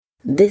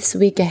This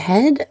week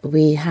ahead,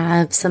 we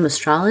have some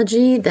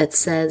astrology that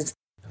says,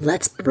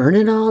 let's burn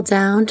it all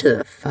down to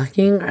the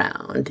fucking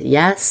ground.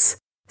 Yes,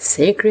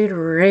 sacred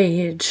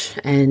rage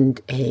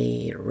and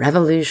a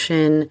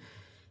revolution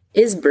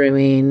is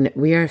brewing.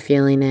 We are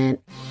feeling it.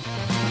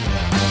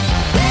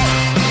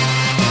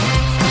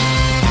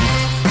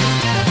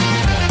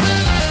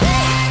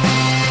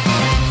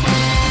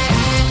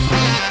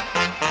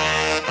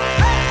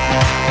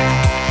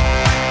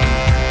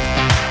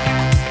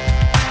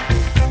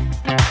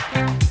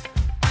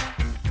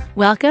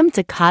 Welcome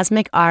to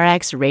Cosmic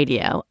RX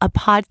Radio, a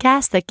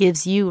podcast that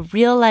gives you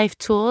real-life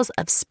tools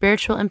of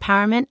spiritual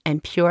empowerment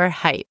and pure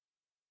hype.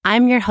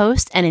 I'm your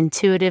host and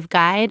intuitive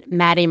guide,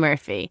 Maddie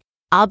Murphy.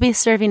 I'll be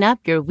serving up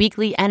your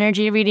weekly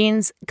energy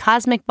readings,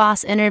 cosmic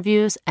boss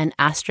interviews, and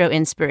astro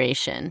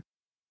inspiration.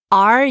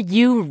 Are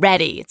you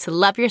ready to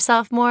love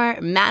yourself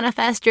more,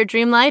 manifest your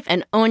dream life,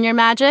 and own your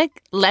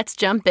magic? Let's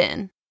jump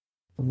in.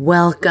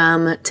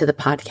 Welcome to the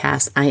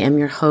podcast. I am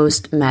your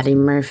host, Maddie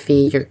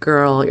Murphy, your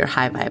girl, your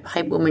high vibe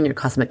hype woman, your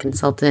cosmic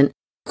consultant.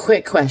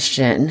 Quick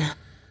question.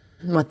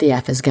 What the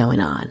F is going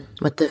on?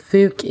 What the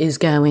fuck is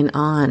going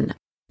on?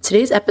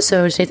 Today's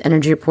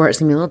energy report is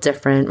going to be a little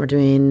different. We're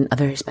doing a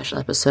very special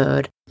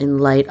episode in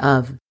light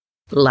of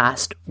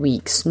last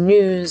week's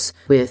news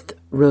with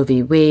Roe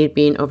v. Wade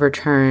being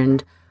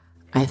overturned.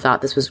 I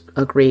thought this was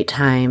a great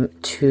time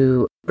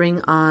to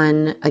bring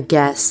on a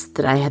guest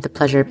that I had the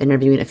pleasure of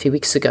interviewing a few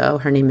weeks ago.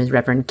 Her name is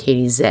Reverend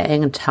Katie Zay.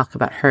 I'm going to talk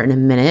about her in a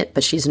minute,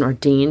 but she's an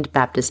ordained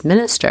Baptist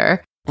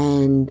minister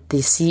and the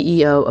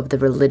CEO of the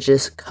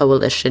Religious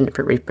Coalition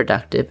for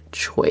Reproductive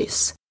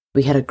Choice.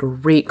 We had a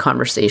great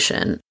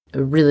conversation,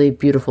 a really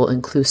beautiful,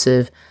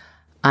 inclusive,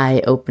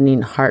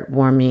 eye-opening,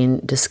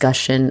 heartwarming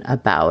discussion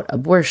about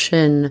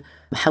abortion,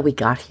 how we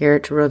got here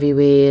to Roe v.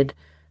 Wade,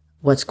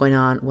 what's going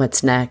on,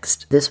 what's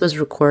next. This was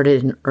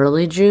recorded in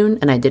early June,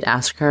 and I did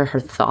ask her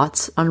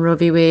thoughts on Roe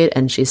v. Wade,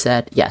 and she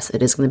said, yes,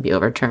 it is going to be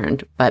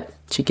overturned, but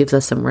she gives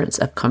us some words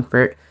of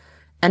comfort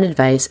and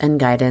advice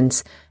and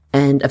guidance,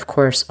 and of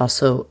course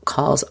also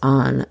calls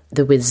on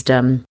the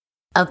wisdom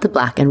of the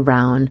Black and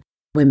brown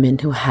women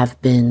who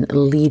have been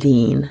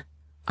leading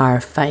our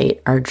fight,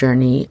 our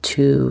journey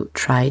to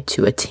try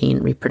to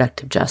attain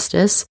reproductive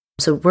justice.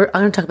 So I'm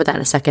going to talk about that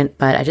in a second,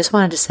 but I just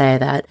wanted to say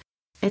that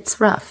it's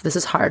rough. This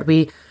is hard.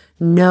 We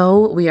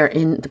know we are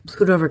in the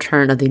Pluto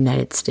return of the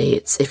United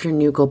States. If you're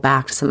new, go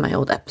back to some of my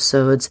old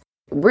episodes.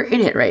 We're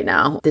in it right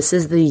now. This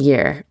is the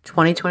year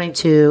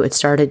 2022. It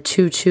started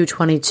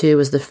 2/2/22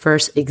 was the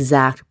first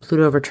exact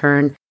Pluto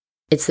return.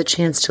 It's the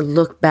chance to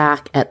look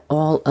back at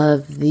all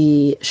of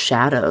the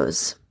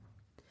shadows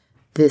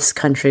this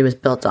country was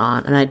built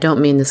on. And I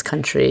don't mean this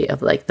country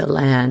of like the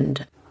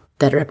land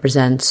that it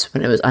represents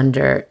when it was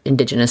under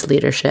indigenous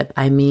leadership.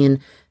 I mean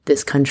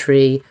this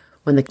country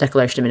when the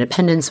Declaration of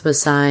Independence was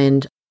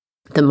signed,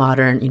 the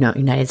modern,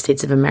 United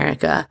States of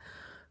America.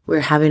 We're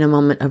having a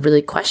moment of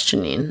really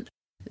questioning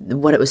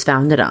what it was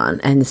founded on.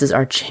 And this is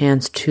our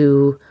chance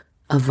to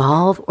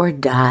evolve or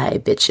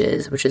die,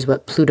 bitches, which is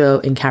what Pluto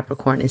in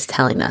Capricorn is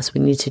telling us. We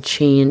need to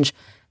change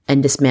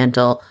and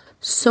dismantle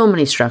so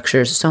many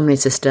structures, so many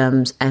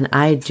systems. And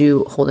I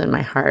do hold in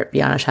my heart,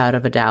 beyond a shadow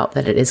of a doubt,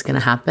 that it is going to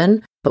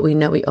happen. But we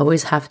know we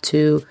always have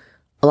to,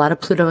 a lot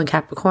of Pluto in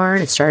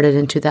Capricorn, it started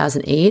in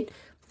 2008.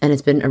 And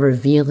it's been a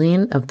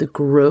revealing of the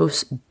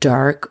gross,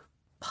 dark,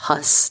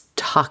 pus,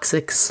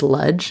 toxic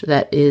sludge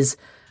that is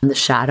the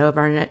shadow of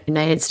our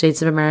United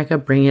States of America,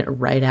 bringing it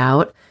right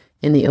out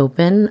in the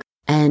open.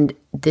 And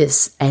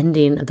this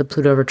ending of the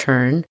Pluto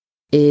return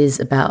is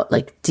about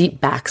like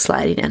deep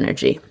backsliding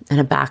energy and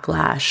a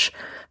backlash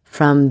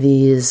from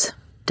these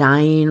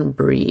dying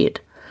breed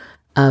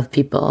of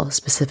people,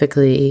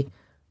 specifically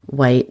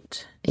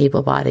white,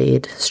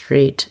 able-bodied,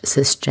 straight,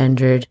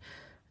 cisgendered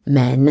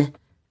men,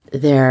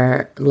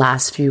 their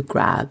last few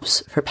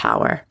grabs for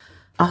power.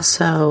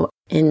 Also,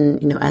 as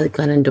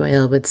Glennon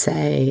Doyle would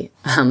say,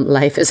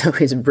 life is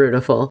always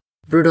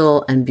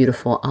brutal and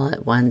beautiful all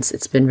at once.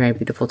 It's been very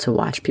beautiful to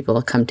watch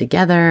people come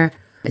together.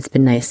 It's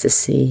been nice to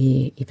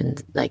see, even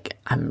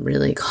I'm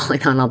really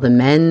calling on all the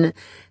men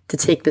to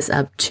take this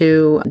up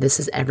too. This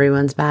is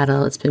everyone's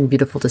battle. It's been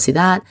beautiful to see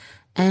that.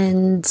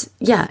 And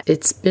yeah,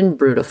 it's been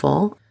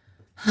brutal.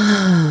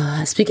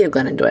 Speaking of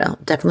Glennon Doyle,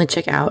 definitely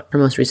check out her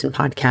most recent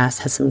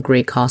podcast. Has some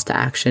great calls to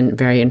action,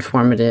 very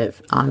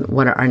informative on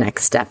what our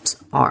next steps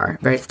are,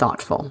 very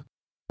thoughtful.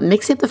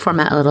 Mixing up the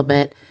format a little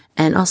bit,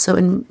 and also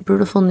in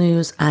brutal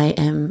news, I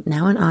am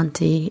now an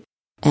auntie,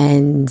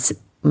 and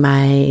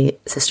my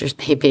sister's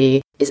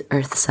baby is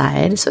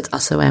Earthside, so it's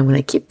also why I'm going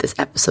to keep this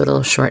episode a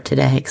little short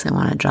today, because I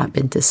want to drop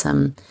into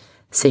some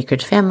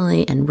sacred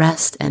family and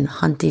rest and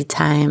hunty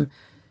time.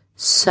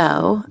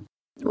 So,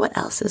 what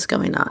else is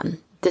going on?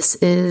 This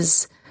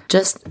is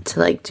just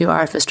to do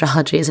RF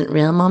astrology isn't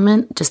real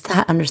moment, just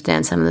to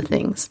understand some of the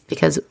things.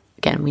 Because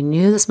again, we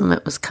knew this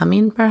moment was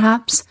coming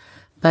perhaps,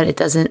 but it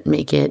doesn't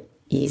make it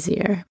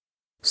easier.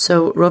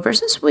 So Roe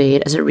versus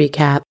Wade, as a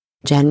recap,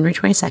 January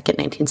 22nd,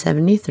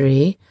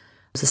 1973,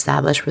 was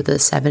established with a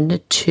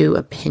 7-2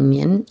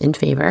 opinion in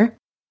favor.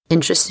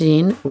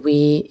 interesting.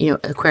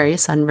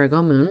 Aquarius Sun,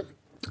 Virgo Moon,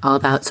 all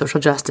about social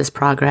justice,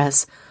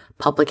 progress,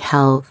 public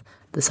health,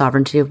 the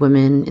sovereignty of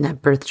women in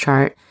that birth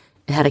chart.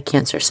 It had a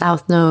Cancer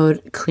South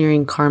node,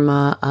 clearing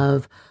karma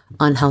of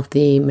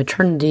unhealthy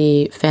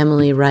maternity,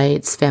 family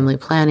rights, family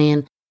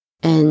planning.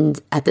 And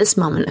at this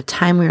moment of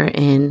time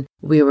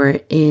we were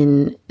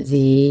in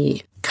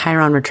the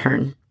Chiron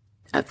return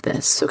of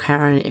this. So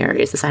Chiron in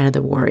Aries, the sign of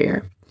the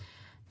warrior.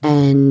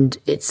 And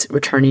it's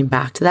returning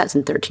back to that. It's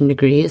in 13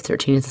 degrees.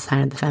 13 is the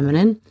sign of the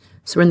feminine.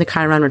 So we're in the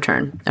Chiron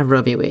return of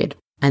Roe v. Wade.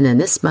 And then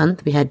this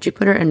month, we had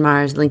Jupiter and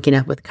Mars linking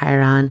up with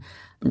Chiron,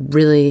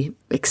 really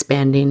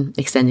extending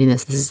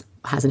this. This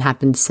hasn't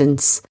happened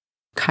since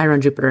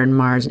Chiron, Jupiter, and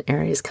Mars and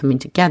Aries coming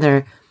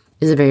together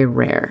is a very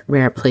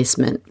rare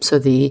placement. So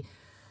the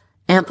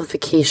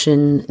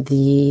amplification,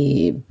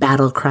 the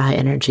battle cry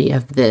energy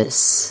of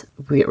this,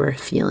 we're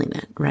feeling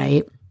it,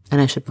 right?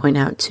 And I should point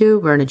out too,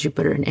 we're in a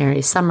Jupiter and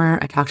Aries summer.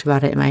 I talked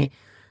about it in my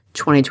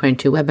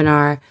 2022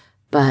 webinar,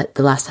 but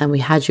the last time we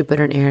had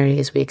Jupiter and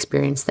Aries, we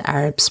experienced the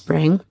Arab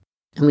Spring,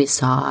 and we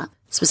saw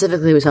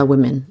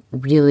women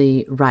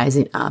really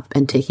rising up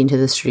and taking to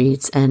the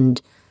streets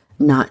and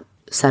not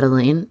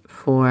settling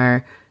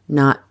for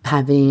not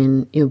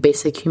having,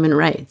 basic human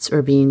rights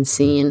or being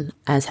seen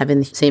as having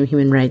the same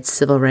human rights,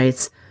 civil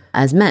rights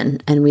as men.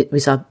 And we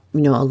saw, a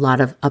lot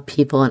of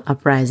upheaval and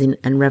uprising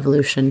and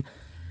revolution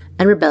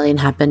and rebellion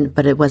happen,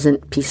 but it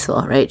wasn't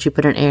peaceful, right?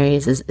 Jupiter in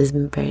Aries is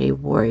very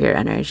warrior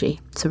energy.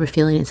 So we're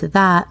feeling into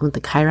that with the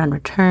Chiron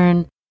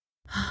return.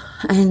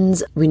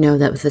 And we know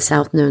that with the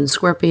South Node in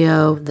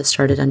Scorpio that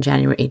started on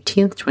January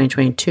 18th,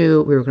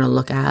 2022, we were going to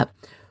look at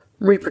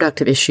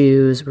reproductive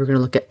issues. We're going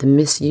to look at the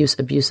misuse,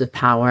 abuse of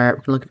power. We're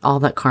going to look at all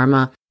that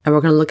karma. And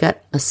we're going to look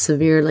at a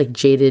severe,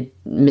 jaded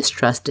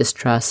mistrust,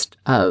 distrust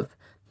of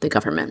the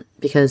government.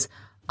 Because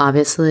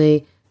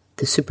obviously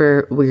the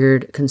super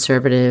weird,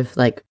 conservative,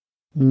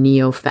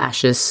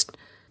 neo-fascist,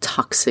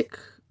 toxic,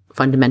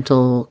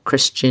 fundamental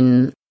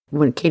Christian,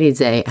 when Katie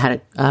Zay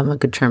had a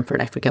good term for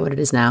it, I forget what it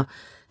is now,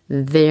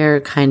 they're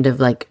kind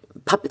of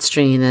puppet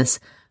stringing this,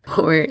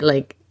 or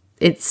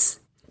it's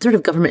sort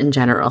of government in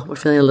general. We're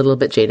feeling a little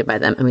bit jaded by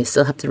them, and we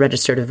still have to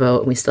register to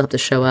vote, and we still have to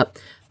show up.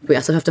 We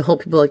also have to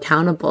hold people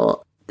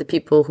accountable. The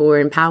people who were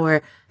in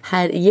power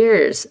had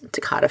years to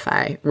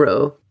codify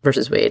Roe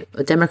versus Wade.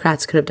 The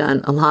Democrats could have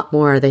done a lot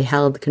more. They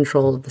held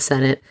control of the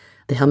Senate.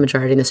 They held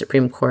majority in the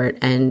Supreme Court.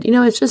 And,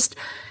 it's just,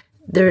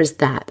 there's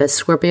that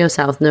Scorpio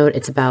South Node.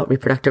 It's about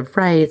reproductive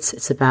rights.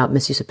 It's about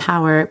misuse of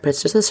power, but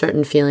it's just a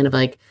certain feeling of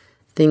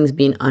things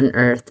being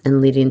unearthed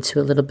and leading to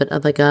a little bit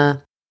of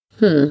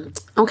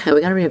okay,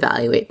 we got to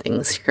reevaluate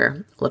things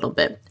here a little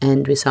bit.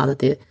 And we saw that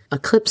the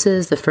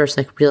eclipses, the first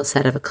real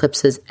set of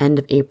eclipses, end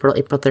of April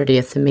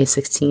 30th to May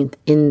 16th,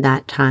 in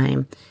that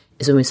time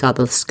is when we saw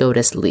the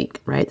SCOTUS leak,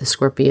 right? The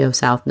Scorpio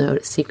South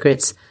Node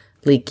secrets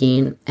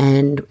leaking.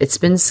 And it's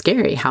been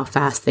scary how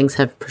fast things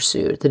have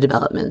pursued the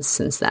developments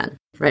since then,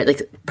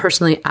 right?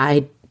 Personally,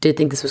 I did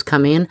think this was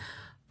coming,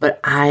 but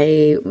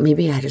I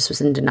just was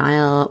in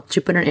denial.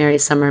 Jupiter and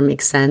Aries summer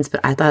makes sense,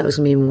 but I thought it was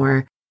going to be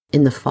more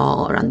in the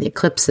fall around the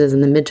eclipses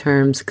and the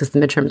midterms, because the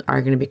midterms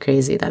are going to be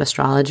crazy, that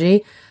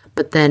astrology.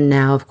 But then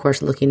now, of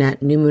course, looking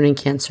at new moon in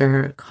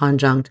Cancer,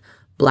 conjunct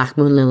Black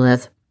Moon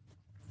Lilith,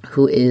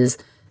 who is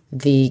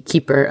the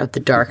keeper of the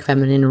dark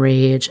feminine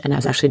rage. And I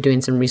was actually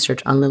doing some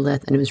research on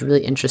Lilith, and it was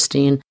really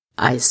interesting.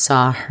 I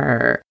saw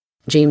her,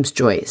 James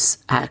Joyce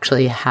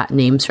actually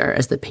names her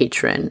as the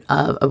patron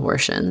of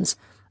abortions.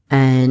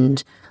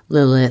 And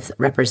Lilith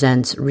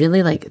represents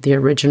really the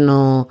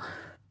original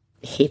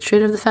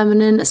hatred of the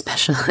feminine,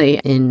 especially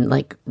in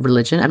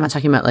religion. I'm not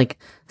talking about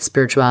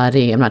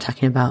spirituality. I'm not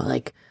talking about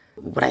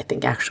what I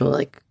think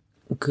actual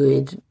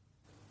good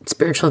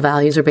spiritual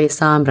values are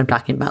based on, but I'm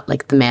talking about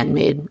the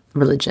man-made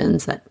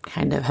religions that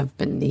kind of have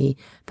been the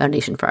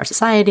foundation for our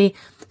society.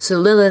 So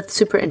Lilith,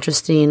 super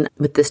interesting.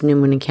 With this new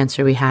moon in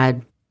Cancer, we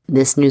had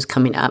this news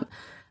coming up,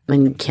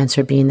 and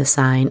Cancer being the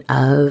sign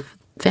of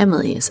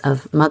families,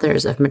 of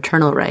mothers, of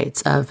maternal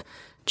rights, of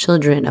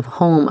children, of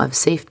home, of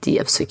safety,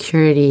 of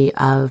security,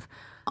 of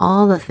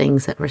all the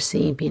things that we're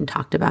seeing being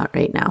talked about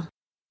right now.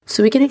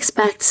 So we can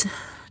expect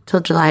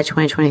till July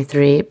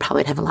 2023,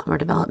 probably to have a lot more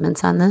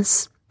developments on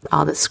this.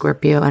 All the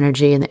Scorpio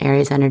energy and the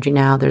Aries energy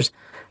now, there's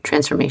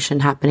transformation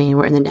happening.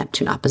 We're in the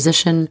Neptune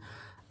opposition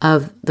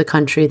of the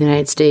country, the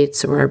United States.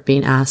 So we're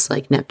being asked,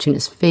 Neptune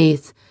is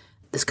faith.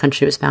 This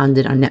country was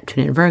founded on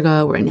Neptune and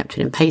Virgo. We're in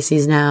Neptune and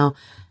Pisces now.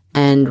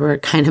 And we're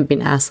kind of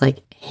being asked,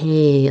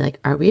 hey,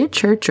 are we a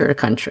church or a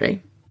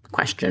country? ?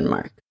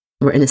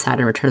 We're in the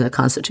Saturn return of the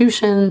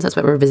constitutions. That's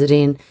why we're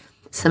visiting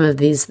some of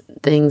these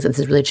things. This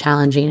is really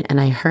challenging. And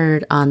I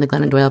heard on the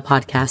Glennon Doyle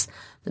podcast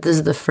that this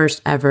is the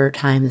first ever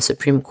time the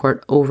Supreme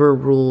Court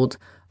overruled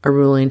a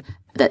ruling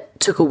that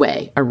took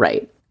away a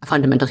right, a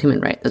fundamental human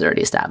right that's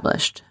already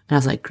established. And I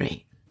was like,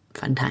 great,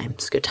 fun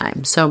times, good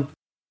times. So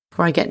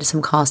before I get into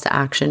some calls to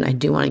action, I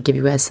do want to give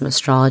you guys some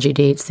astrology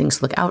dates, things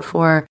to look out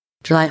for.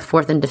 July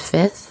 4th and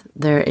 5th,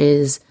 there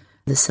is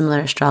the similar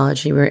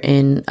astrology we're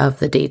in of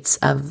the dates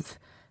of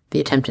the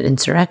attempted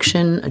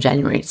insurrection of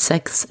January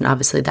 6th. And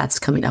obviously that's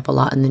coming up a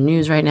lot in the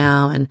news right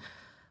now. And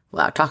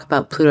wow, talk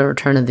about Pluto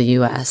return of the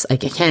US. I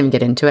can't even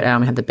get into it. I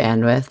don't have the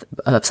bandwidth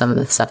of some of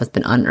the stuff that's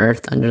been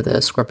unearthed under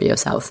the Scorpio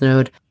South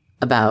Node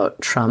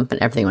about Trump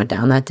and everything went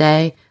down that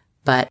day.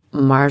 But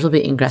Mars will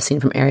be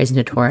ingressing from Aries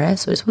into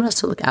Taurus. So I just want us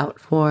to look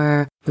out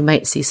for, we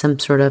might see some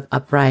sort of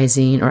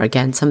uprising or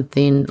again,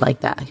 something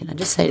like that. Can I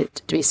just say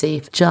to be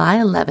safe? July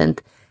 11th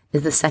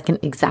is the second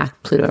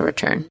exact Pluto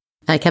return.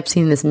 And I kept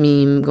seeing this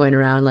meme going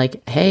around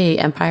like, hey,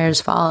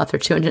 empires fall after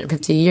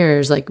 250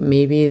 years. Like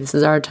maybe this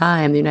is our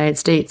time, the United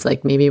States.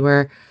 Like maybe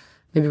we're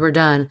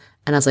done.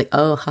 And I was like,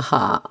 oh,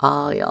 haha,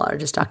 all y'all are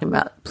just talking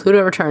about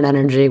Pluto return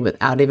energy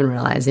without even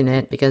realizing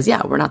it. Because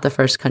yeah, we're not the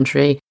first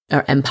country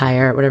or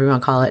empire, whatever you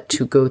want to call it,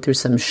 to go through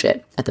some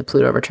shit at the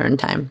Pluto return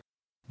time.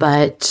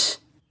 But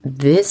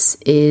this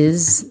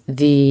is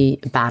the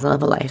battle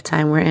of a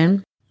lifetime we're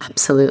in.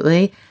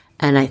 Absolutely.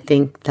 And I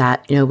think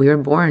that, we were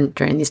born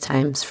during these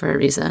times for a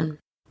reason.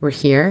 We're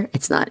here.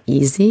 It's not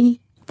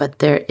easy, but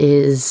there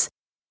is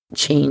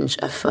change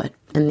afoot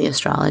in the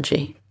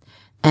astrology.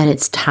 And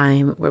it's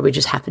time where we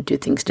just have to do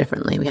things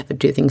differently. We have to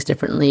do things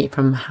differently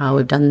from how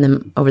we've done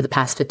them over the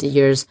past 50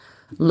 years,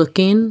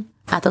 looking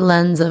at the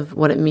lens of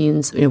what it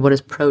means. What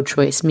does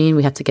pro-choice mean?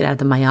 We have to get out of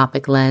the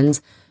myopic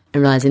lens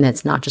and realizing that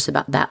it's not just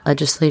about that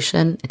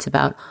legislation. It's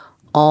about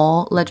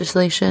all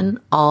legislation,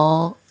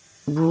 all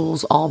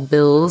rules, all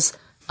bills,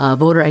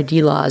 voter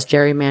ID laws,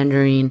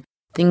 gerrymandering,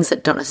 things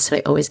that don't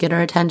necessarily always get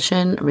our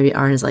attention or maybe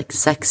aren't as like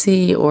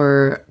sexy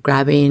or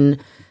grabbing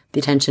the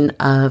attention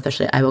of,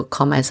 especially I will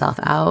call myself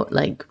out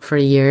like for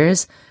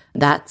years.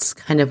 That's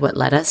kind of what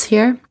led us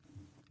here.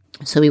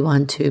 So we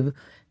want to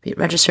be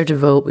registered to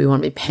vote. We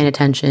want to be paying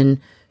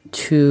attention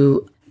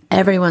to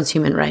everyone's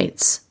human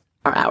rights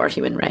are our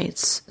human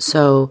rights.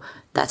 So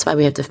that's why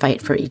we have to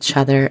fight for each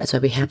other. That's why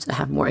we have to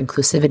have more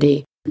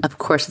inclusivity. Of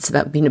course, it's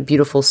about being a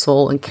beautiful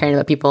soul and caring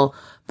about people,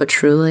 but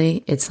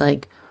truly it's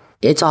like,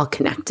 it's all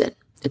connected.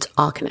 It's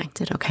all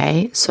connected.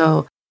 Okay.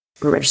 So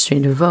we're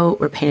registering to vote.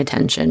 We're paying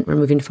attention. We're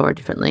moving forward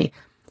differently.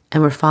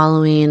 And we're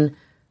following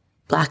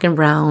Black and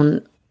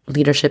brown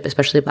leadership,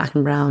 especially Black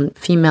and brown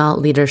female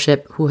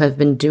leadership who have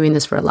been doing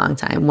this for a long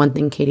time. One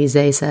thing Katie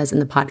Zay says in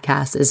the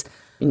podcast is,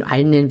 I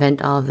didn't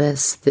invent all of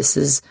this. This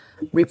is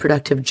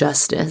reproductive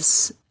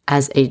justice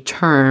as a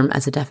term,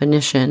 as a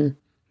definition,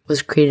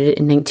 was created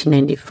in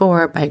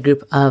 1994 by a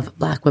group of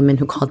Black women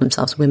who called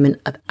themselves Women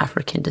of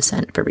African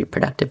Descent for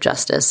Reproductive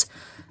Justice.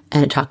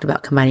 And it talked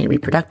about combining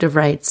reproductive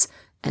rights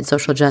and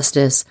social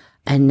justice.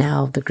 And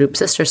now the group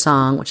Sister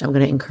Song, which I'm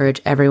going to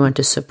encourage everyone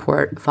to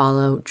support,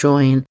 follow,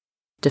 join,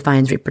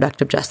 defines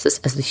reproductive justice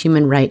as the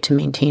human right to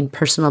maintain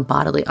personal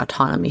bodily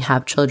autonomy,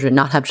 have children,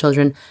 not have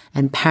children,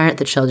 and parent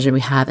the children we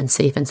have in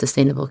safe and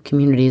sustainable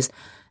communities.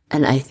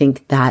 And I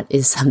think that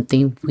is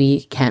something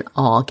we can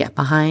all get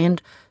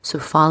behind. So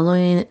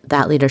following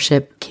that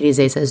leadership, Katie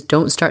Zay says,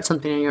 don't start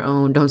something on your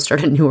own. Don't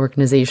start a new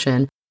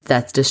organization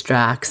that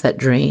distracts, that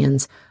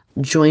drains.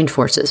 Join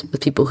forces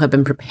with people who have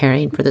been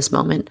preparing for this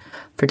moment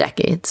for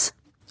decades.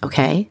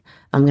 Okay?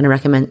 I'm going to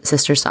recommend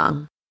Sister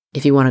Song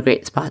if you want a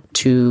great spot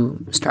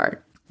to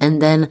start.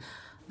 And then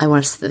I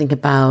want us to think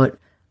about,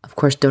 of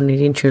course,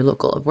 donating to your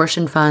local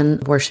abortion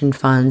fund. Abortion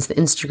funds, the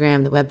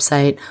Instagram, the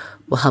website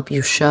will help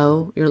you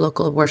show your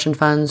local abortion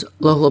fund,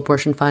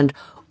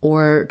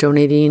 or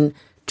donating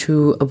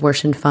to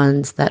abortion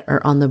funds that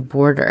are on the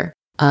border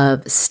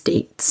of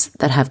states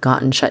that have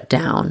gotten shut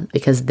down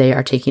because they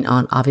are taking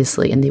on,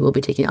 obviously, and they will be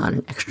taking on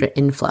an extra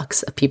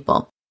influx of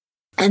people.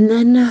 And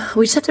then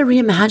we just have to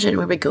reimagine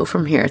where we go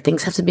from here.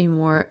 Things have to be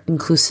more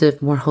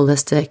inclusive, more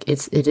holistic.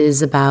 It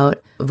is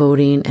about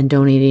voting and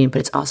donating, but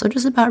it's also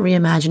just about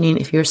reimagining.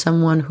 If you're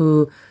someone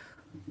who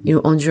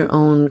owns your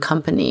own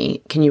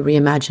company, can you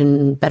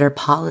reimagine better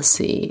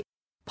policies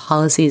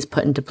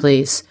put into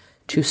place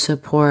to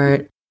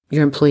support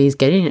your employees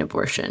getting an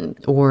abortion,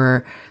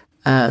 or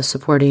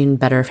supporting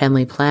better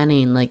family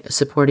planning, like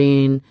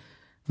supporting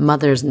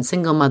mothers and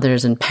single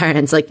mothers and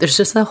parents. Like there's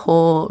just a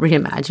whole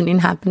reimagining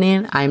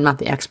happening. I'm not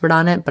the expert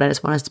on it, but I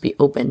just want us to be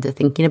open to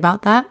thinking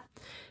about that.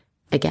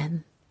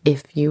 Again,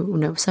 if you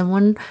know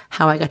someone,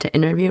 how I got to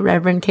interview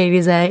Reverend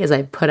Katie Zay is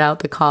I put out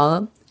the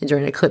call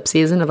during eclipse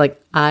season of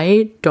like,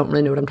 I don't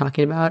really know what I'm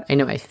talking about. I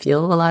know I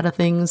feel a lot of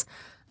things.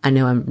 I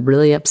know I'm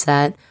really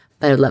upset,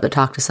 but I would love to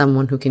talk to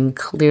someone who can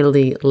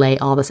clearly lay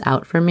all this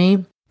out for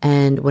me.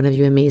 And one of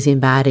you amazing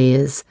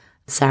baddies,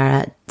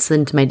 Sarah,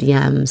 slid into my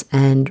DMs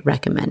and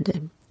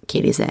recommended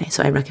Katie Zay.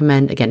 So I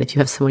recommend, again, if you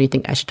have someone you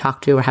think I should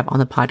talk to or have on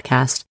the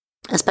podcast,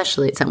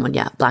 especially someone,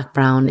 Black,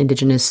 brown,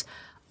 Indigenous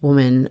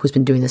woman who's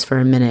been doing this for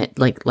a minute,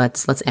 like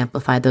let's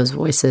amplify those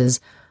voices.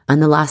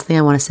 And the last thing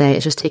I want to say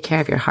is just take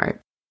care of your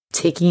heart.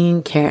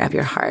 Taking care of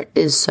your heart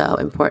is so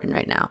important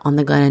right now. On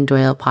the Glennon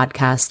Doyle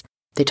podcast,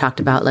 they talked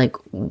about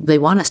they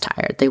want us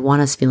tired. They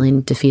want us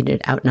feeling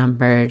defeated,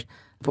 outnumbered,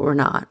 but we're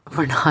not.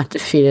 We're not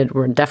defeated.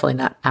 We're definitely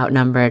not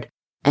outnumbered.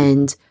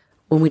 And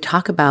when we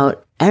talk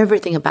about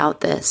everything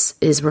about this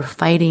is we're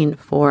fighting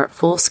for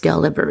full-scale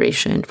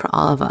liberation for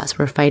all of us.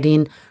 We're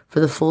fighting for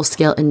the full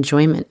scale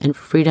enjoyment and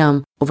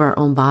freedom over our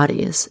own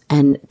bodies,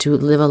 and to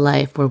live a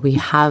life where we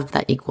have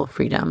that equal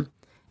freedom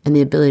and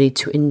the ability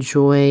to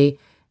enjoy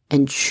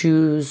and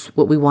choose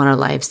what we want our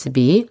lives to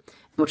be,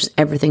 which is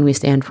everything we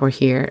stand for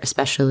here,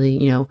 especially,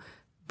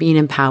 being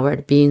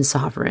empowered, being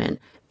sovereign,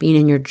 being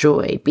in your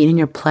joy, being in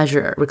your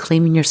pleasure,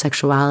 reclaiming your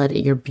sexuality,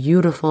 your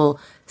beautiful,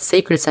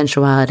 sacred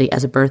sensuality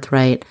as a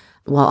birthright,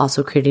 while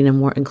also creating a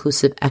more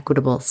inclusive,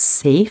 equitable,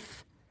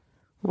 safe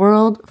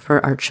world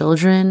for our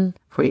children,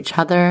 for each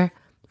other,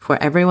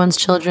 for everyone's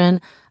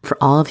children, for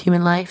all of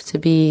human life to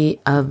be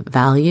of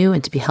value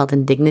and to be held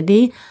in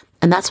dignity.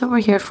 And that's what we're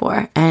here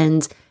for.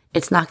 And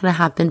it's not going to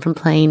happen from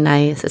playing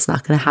nice. It's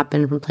not going to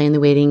happen from playing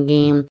the waiting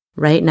game.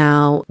 Right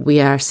now,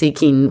 we are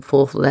seeking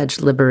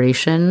full-fledged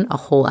liberation, a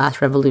whole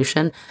ass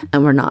revolution,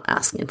 and we're not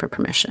asking for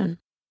permission.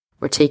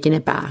 We're taking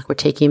it back. We're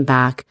taking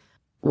back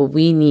what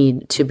we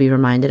need to be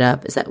reminded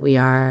of is that we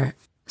are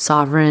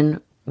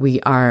sovereign.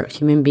 We are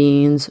human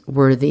beings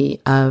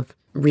worthy of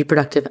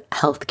reproductive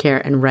health care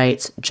and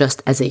rights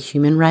just as a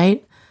human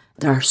right.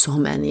 There are so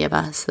many of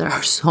us.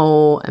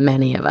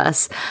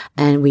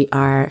 And we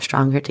are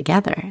stronger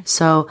together.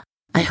 So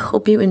I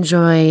hope you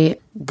enjoy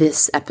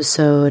this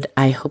episode.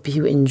 I hope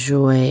you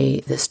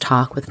enjoy this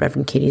talk with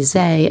Reverend Katie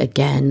Zay,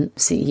 again,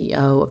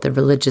 CEO of the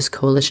Religious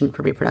Coalition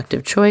for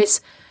Reproductive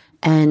Choice.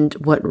 And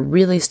what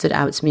really stood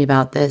out to me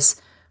about this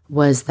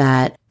was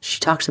that she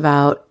talks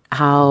about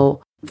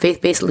how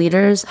faith-based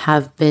leaders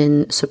have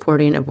been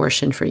supporting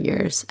abortion for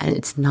years, and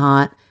it's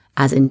not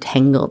as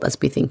entangled as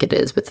we think it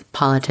is with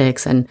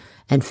politics and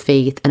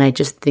faith. And I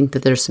just think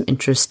that there's some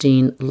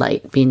interesting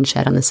light being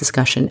shed on this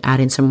discussion,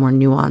 adding some more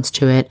nuance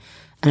to it.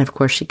 And of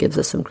course, she gives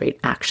us some great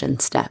action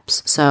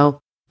steps. So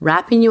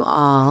wrapping you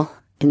all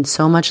in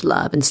so much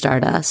love and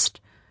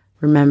stardust,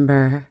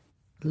 remember,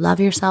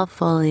 love yourself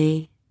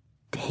fully,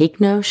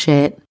 take no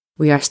shit.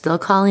 We are still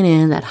calling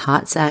in that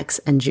hot sex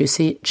and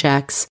juicy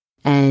checks.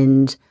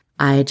 And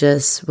I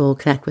just will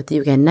connect with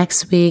you again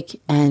next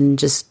week and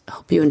just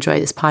hope you enjoy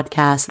this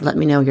podcast. Let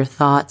me know your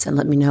thoughts and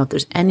let me know if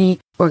there's any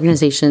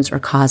organizations or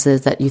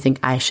causes that you think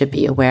I should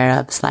be aware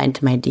of. Slide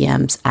into my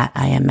DMs at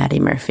I am Maddie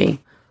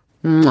Murphy.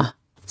 Mwah.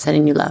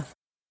 Sending you love.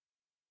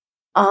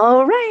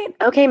 All right.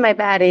 Okay, my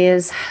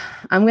baddies.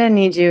 I'm going to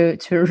need you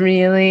to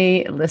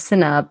really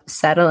listen up,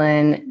 settle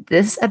in.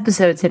 This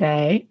episode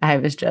today, I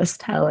was just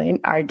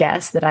telling our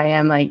guests that I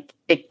am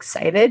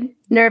excited,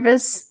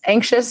 nervous,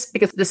 anxious,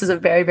 because this is a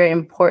very, very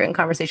important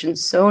conversation,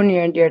 so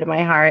near and dear to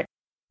my heart.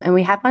 And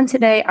we have on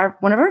today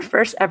one of our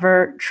first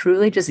ever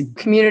truly just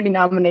community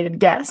nominated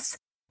guests.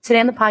 Today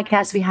on the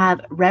podcast, we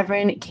have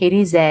Reverend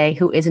Katie Zay,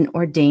 who is an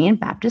ordained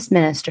Baptist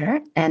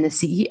minister and the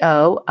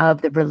CEO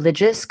of the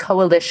Religious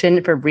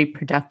Coalition for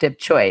Reproductive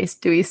Choice.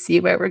 Do we see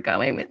where we're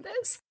going with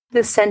this?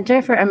 The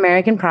Center for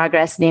American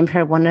Progress named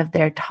her one of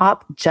their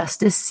top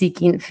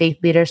justice-seeking faith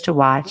leaders to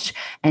watch,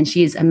 and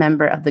she's a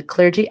member of the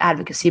Clergy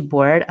Advocacy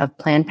Board of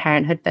Planned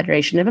Parenthood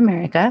Federation of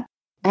America.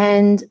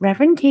 And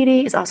Reverend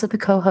Katie is also the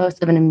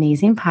co-host of an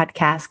amazing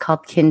podcast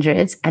called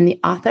Kindreds and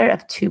the author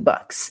of 2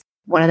 books.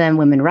 One of them,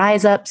 Women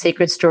Rise Up,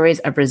 Sacred Stories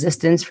of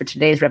Resistance for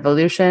Today's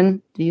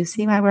Revolution. Do you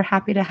see why we're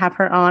happy to have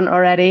her on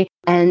already?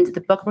 And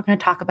the book we're going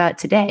to talk about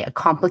today, A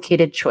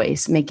Complicated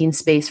Choice, Making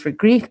Space for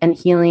Grief and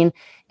Healing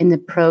in the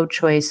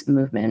Pro-Choice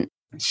Movement.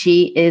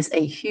 She is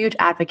a huge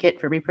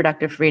advocate for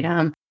reproductive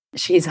freedom.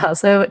 She's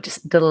also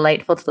just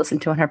delightful to listen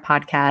to on her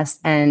podcast.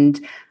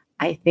 And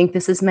I think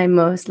this is my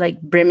most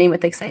brimming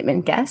with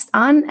excitement guest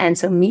on. And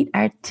so meet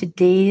our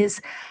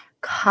today's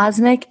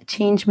cosmic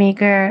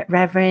changemaker,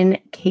 Reverend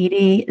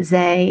Katie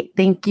Zay.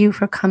 Thank you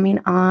for coming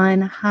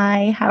on.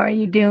 Hi, how are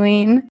you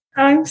doing?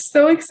 I'm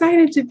so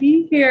excited to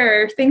be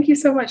here. Thank you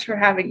so much for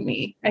having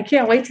me. I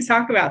can't wait to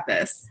talk about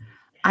this.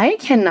 I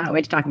cannot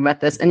wait to talk about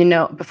this. And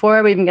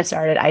before we even get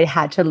started, I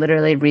had to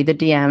literally read the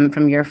DM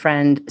from your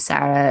friend,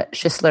 Sarah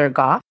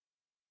Schisler-Goff.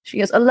 She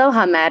goes,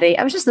 "Aloha, Maddie.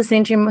 I was just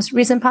listening to your most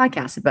recent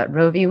podcast about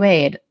Roe v.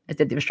 Wade. I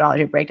did the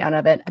astrology breakdown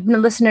of it. I've been a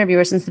listener of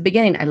yours since the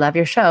beginning. I love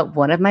your show.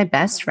 One of my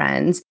best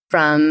friends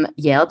from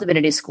Yale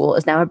Divinity School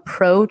is now a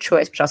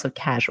pro-choice, which also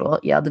casual,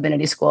 Yale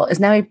Divinity School, is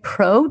now a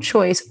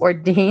pro-choice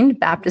ordained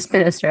Baptist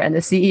minister and the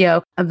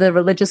CEO of the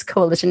Religious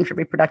Coalition for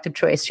Reproductive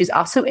Choice. She's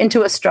also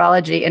into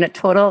astrology and a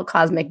total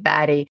cosmic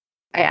baddie.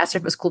 I asked her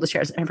if it was cool to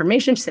share some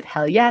information. She said,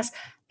 hell yes.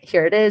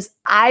 Here it is.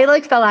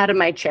 I fell out of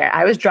my chair.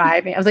 I was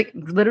driving. I was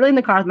literally in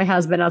the car with my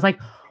husband. I was like,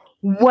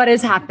 what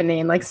is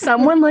happening?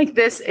 Someone like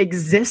this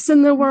exists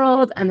in the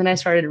world. And then I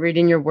started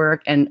reading your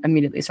work and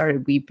immediately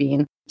started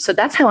weeping. So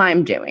that's how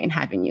I'm doing,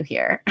 having you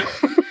here.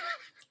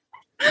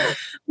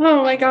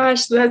 Oh my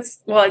gosh.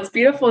 It's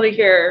beautiful to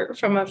hear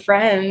from a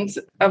friend,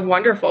 a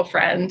wonderful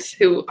friend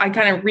who I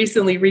kind of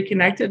recently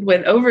reconnected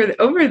with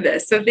over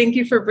this. So thank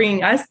you for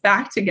bringing us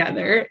back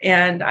together.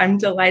 And I'm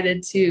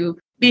delighted to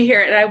be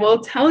here. And I will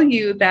tell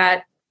you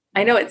that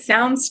I know it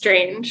sounds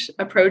strange,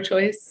 a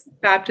pro-choice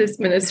Baptist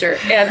minister,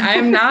 and I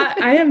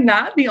am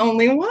not the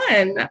only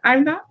one.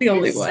 I'm not the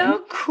only one.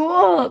 So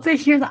cool to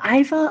hear that.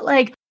 I felt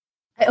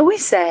I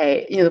always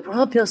say, the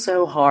world feels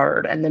so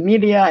hard and the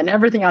media and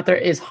everything out there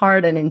is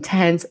hard and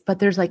intense, but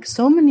there's like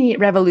so many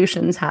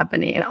revolutions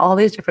happening in all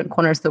these different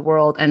corners of the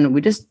world. And we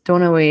just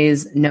don't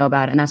always know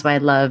about it. And that's why I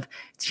love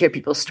to hear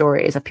people's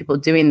stories of people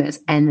doing this.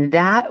 And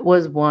that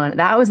was a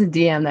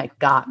DM that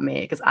got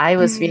me because I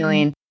was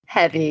feeling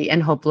heavy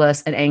and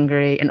hopeless and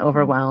angry and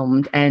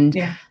overwhelmed. And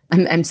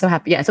I'm so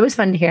happy. Yeah, it's always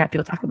fun to hear how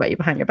people talk about you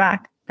behind your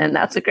back. And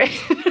that's a great...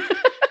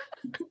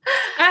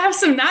 I have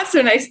some not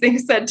so nice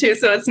things said too,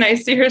 so it's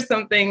nice to hear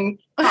something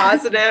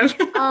positive.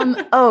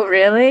 Oh,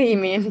 really? You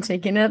mean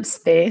taking up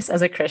space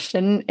as a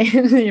Christian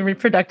in the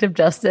reproductive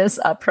justice,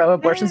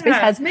 pro-abortion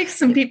space makes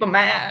some people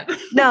mad.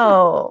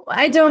 No,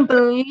 I don't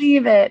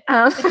believe it.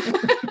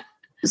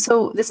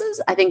 So this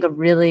is, I think, a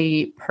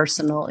really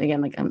personal,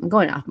 again, like I'm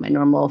going off my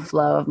normal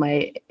flow of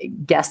my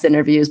guest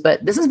interviews,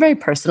 but this is very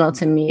personal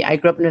to me. I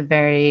grew up in a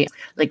very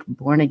like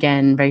born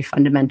again, very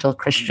fundamental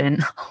Christian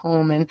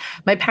home. And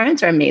my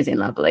parents are amazing,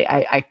 lovely.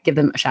 I give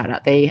them a shout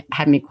out. They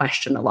had me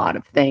question a lot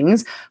of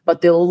things, but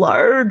the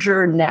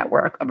larger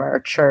network of our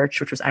church,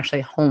 which was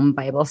actually home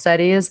Bible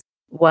studies,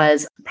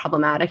 was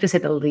problematic to say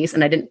the least.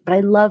 And but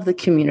I love the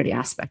community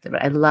aspect of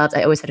it.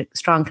 I always had a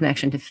strong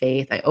connection to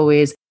faith.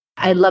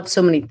 I loved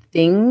so many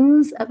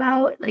things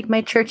about like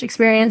my church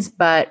experience,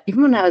 but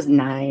even when I was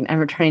 9, I'm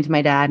returning to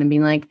my dad and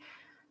being like,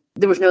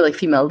 there was no like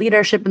female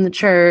leadership in the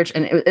church.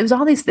 And it was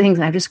all these things.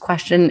 And I just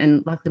questioned.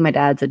 And luckily my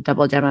dad's a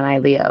double Gemini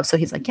Leo. So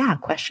he's like, yeah,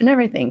 question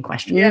everything.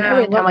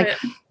 Everything. I'm like,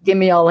 give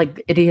me all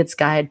like idiot's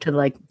guide to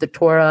like the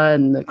Torah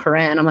and the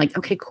Quran. I'm like,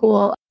 okay,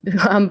 cool.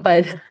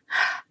 But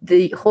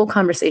the whole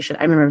conversation,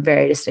 I remember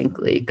very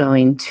distinctly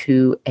going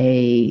to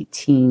a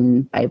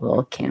teen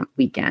Bible camp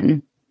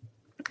weekend.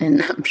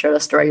 And I'm sure the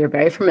story you're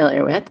very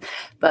familiar with,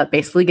 but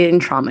basically getting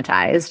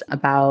traumatized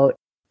about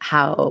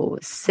how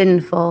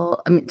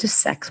sinful, just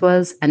sex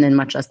was. And then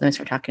much less then we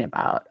start talking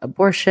about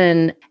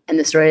abortion and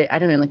the story. I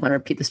don't even want to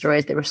repeat the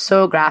stories. They were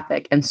so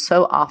graphic and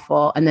so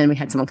awful. And then we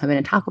had someone come in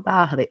and talk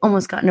about how they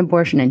almost got an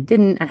abortion and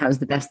didn't, and how it was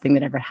the best thing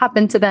that ever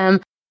happened to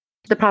them.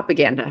 The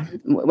propaganda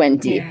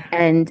went deep. Yeah.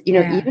 And,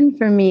 even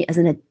for me as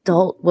an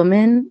adult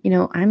woman,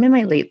 I'm in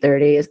my late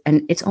 30s,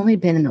 and it's only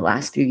been in the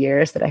last few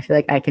years that I feel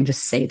like I can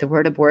just say the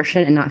word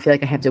abortion and not feel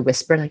like I have to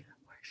whisper like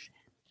abortion.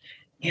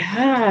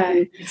 Yeah.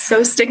 It's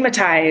so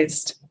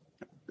stigmatized.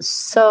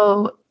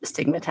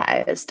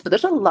 But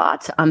there's a lot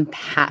to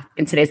unpack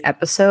in today's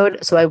episode.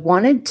 So I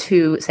wanted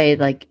to say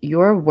like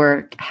your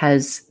work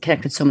has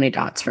connected so many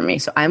dots for me.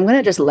 So I'm going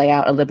to just lay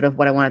out a little bit of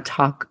what I want to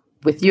talk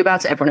with you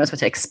about so everyone knows what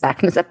to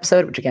expect in this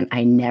episode, which again,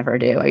 I never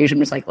do. I usually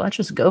am just like, let's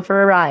just go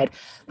for a ride.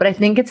 But I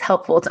think it's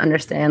helpful to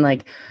understand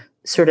like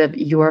sort of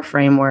your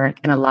framework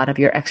and a lot of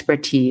your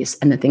expertise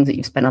and the things that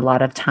you've spent a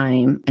lot of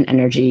time and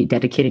energy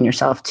dedicating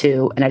yourself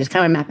to. And I just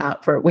kind of map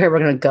out for where we're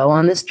going to go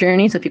on this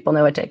journey so people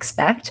know what to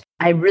expect.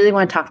 I really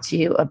want to talk to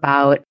you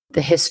about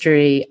the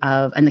history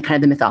of and the kind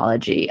of the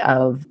mythology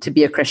of to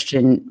be a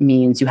Christian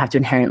means you have to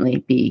inherently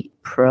be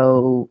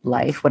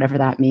pro-life, whatever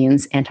that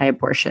means,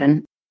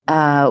 anti-abortion.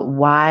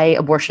 Why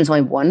abortion is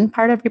only one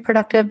part of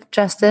reproductive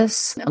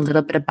justice, a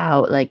little bit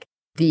about like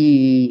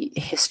the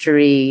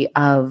history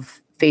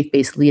of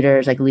faith-based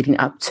leaders, like leading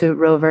up to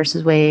Roe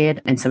versus Wade,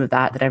 and some of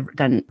that I've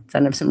done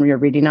some real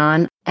reading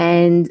on,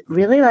 and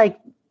really like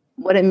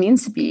what it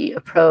means to be a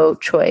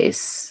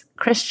pro-choice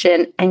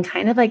Christian, and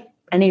kind of like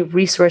any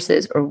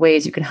resources or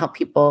ways you can help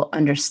people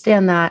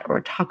understand that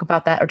or talk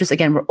about that, or just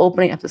again, we're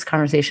opening up this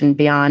conversation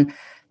beyond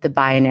the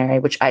binary,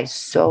 which I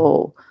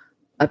so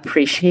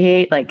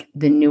appreciate, like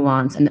the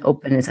nuance and the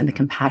openness and the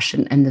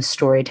compassion and the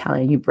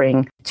storytelling you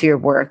bring to your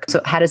work. So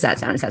how does that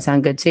sound? Does that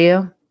sound good to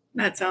you?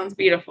 That sounds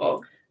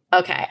beautiful.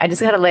 Okay. I just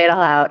got to lay it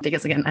all out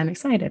because again, I'm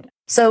excited.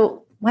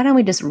 So why don't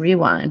we just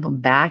rewind? We'll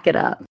back it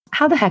up.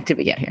 How the heck did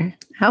we get here?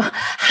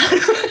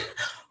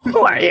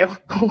 Who are you?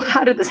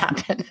 How did this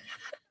happen?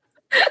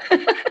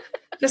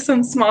 Just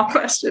some small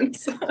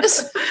questions.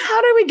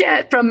 How do we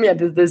get from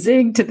the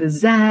zig to the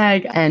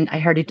zag? And I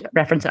heard you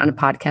reference it on a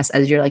podcast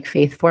as your like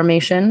faith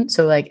formation.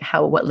 So like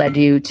what led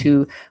you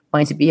to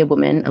wanting to be a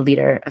woman, a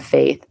leader of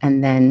faith,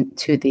 and then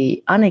to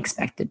the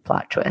unexpected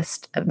plot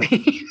twist of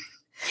being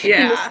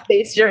in the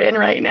space you're in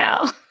right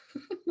now.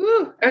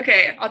 Woo.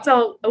 Okay, I'll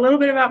tell a little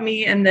bit about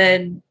me and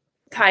then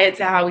tie it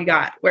to how we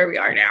got where we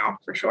are now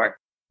for sure.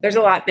 There's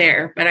a lot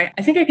there, but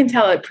I think I can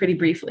tell it pretty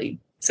briefly.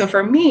 So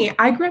for me,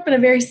 I grew up in a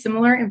very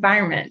similar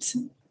environment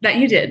that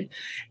you did.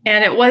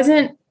 And it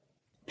wasn't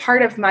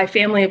part of my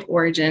family of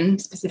origin,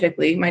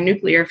 specifically my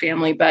nuclear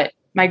family, but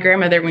my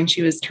grandmother, when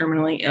she was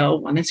terminally ill,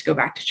 wanted to go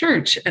back to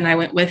church. And I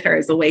went with her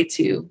as a way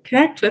to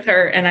connect with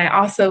her. And I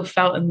also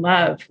fell in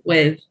love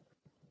with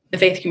the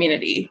faith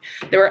community.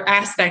 There were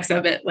aspects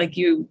of it, like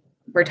you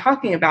were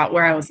talking about,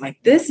 where I was like,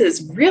 this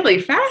is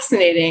really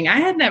fascinating. I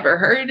had never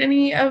heard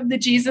any of the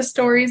Jesus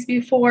stories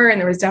before.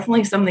 And there was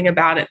definitely something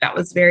about it that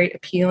was very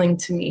appealing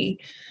to me.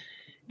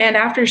 And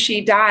after she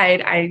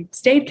died, I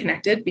stayed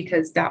connected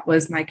because that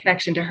was my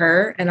connection to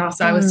her. And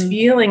also I was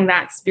feeling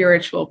that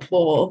spiritual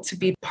pull to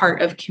be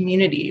part of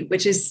community,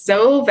 which is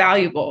so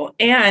valuable.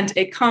 And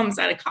it comes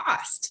at a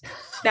cost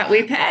that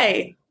we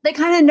pay. They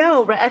kind of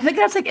know, right? I think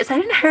that's like, is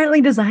that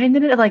inherently designed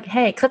in it? Like,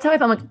 hey, because that's how I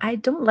felt. I'm like, I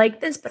don't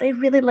like this, but I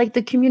really like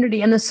the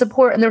community and the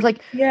support. And there's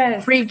like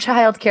free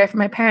childcare for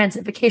my parents,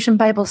 vacation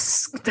Bible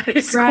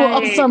study school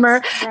all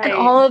summer, and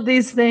all of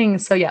these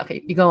things. So yeah,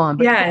 okay, you go on.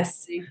 But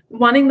yes,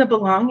 wanting the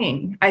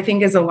belonging, I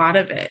think, is a lot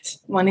of it.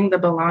 Wanting the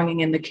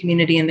belonging in the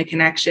community and the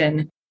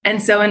connection.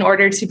 And so in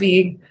order to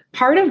be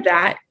part of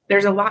that,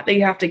 there's a lot that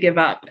you have to give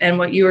up. And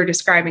what you were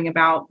describing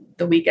about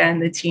the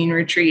weekend, the teen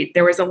retreat,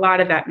 there was a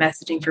lot of that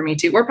messaging for me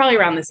too. We're probably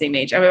around the same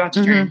age. I'm about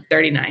to turn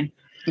 39.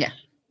 Yeah.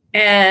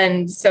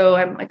 And so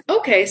I'm like,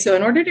 okay, so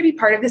in order to be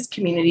part of this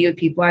community with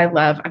people I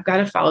love, I've got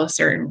to follow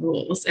certain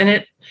rules. And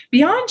it,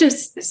 beyond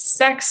just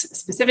sex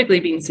specifically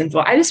being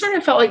sinful, I just sort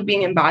of felt like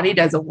being embodied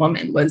as a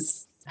woman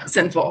was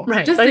sinful.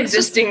 Right. Just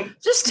existing.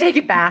 Just take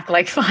it back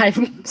like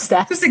 5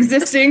 steps. Just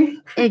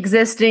existing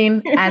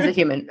as a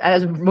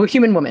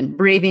human woman,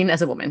 breathing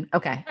as a woman.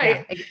 Okay.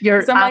 Right. Yeah.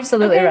 You're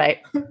absolutely right.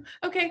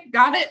 Okay.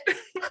 Got it.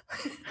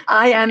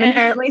 I am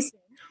inherently.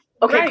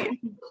 Okay. Right.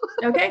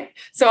 Okay.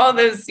 So all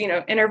those,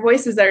 inner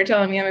voices that are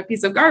telling me I'm a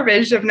piece of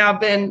garbage have now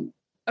been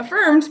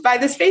affirmed by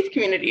this faith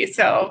community.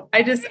 So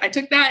I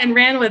took that and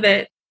ran with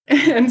it.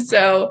 And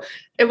so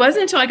it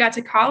wasn't until I got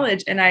to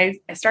college and I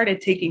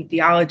started taking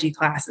theology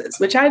classes,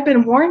 which I'd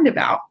been warned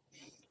about.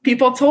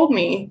 People told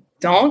me,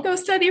 don't go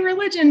study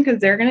religion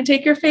because they're going to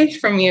take your faith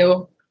from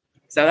you.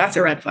 So that's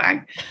a red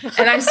flag.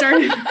 And I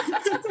started.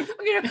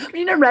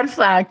 We need a red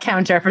flag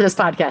counter for this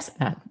podcast.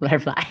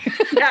 Red flag.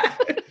 Yeah,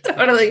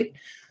 totally.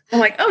 I'm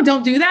like, oh,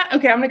 don't do that.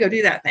 Okay, I'm going to go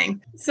do that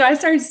thing. So I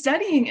started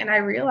studying and I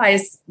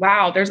realized,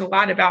 wow, there's a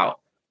lot about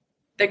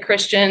the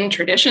Christian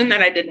tradition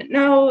that I didn't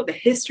know, the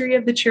history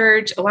of the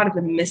church, a lot of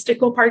the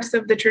mystical parts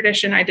of the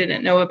tradition I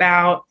didn't know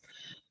about,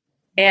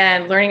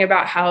 and learning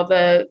about how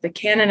the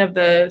canon of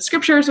the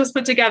scriptures was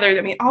put together.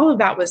 I mean, all of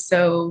that was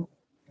so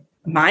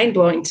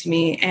mind-blowing to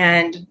me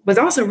and was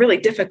also really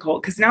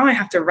difficult because now I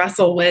have to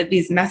wrestle with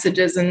these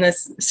messages and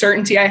this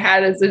certainty I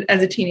had as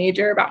a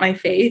teenager about my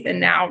faith, and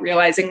now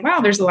realizing, wow,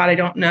 there's a lot I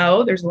don't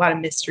know. There's a lot of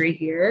mystery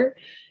here.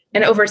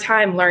 And over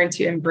time, learn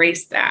to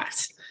embrace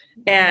that.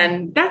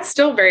 And that's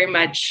still very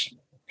much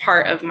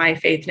part of my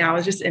faith now,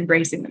 is just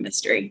embracing the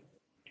mystery.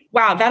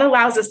 Wow, that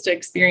allows us to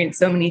experience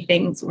so many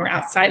things when we're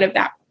outside of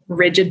that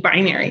rigid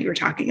binary you were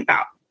talking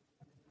about.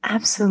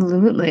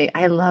 Absolutely.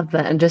 I love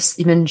that. And just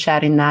even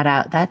shouting that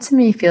out, that to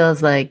me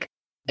feels like,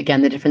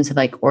 again, the difference of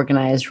like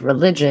organized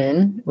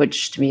religion,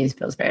 which to me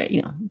feels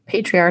very,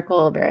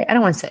 patriarchal, very, I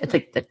don't want to say it's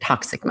like the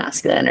toxic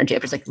masculine energy.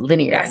 It's like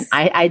linear. Yes.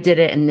 I did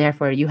it. And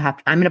therefore you have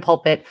to, I'm in a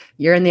pulpit,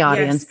 you're in the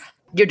audience. Yes.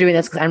 You're doing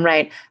this because I'm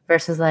right,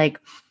 versus like,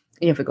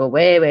 if we go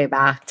way, way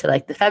back to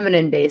like the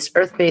feminine-based,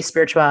 earth-based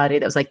spirituality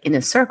that was like in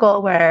a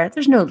circle where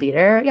there's no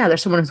leader. Yeah,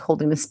 there's someone who's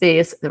holding the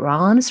space. We're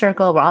all in a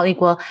circle. We're all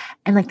equal.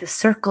 And like the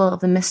circle of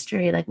the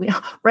mystery, like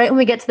right when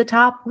we get to the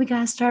top, we got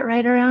to start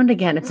right around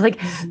again. It's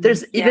like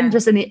there's even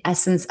just in the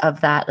essence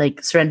of that,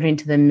 like surrendering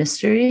to the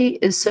mystery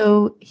is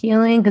so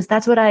healing, because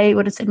that's what I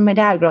would have said to my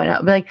dad growing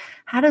up. I'd be like,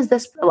 how does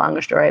this, a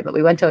longer story, but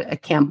we went to a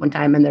camp one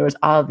time and there was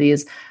all of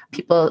these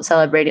people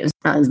celebrating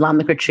an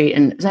Islamic retreat,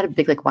 and it was at a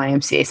big like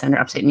YMCA center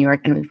upstate New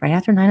York, and it was right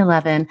after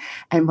 9/11.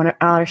 And one of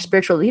our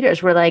spiritual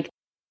leaders were like,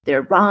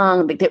 they're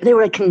wrong. Like they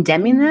were like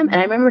condemning them. And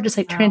I remember just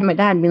like turning to my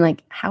dad and being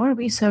like, how are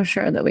we so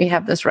sure that we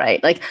have this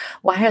right? Like,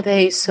 why are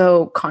they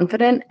so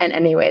confident? And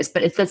anyways,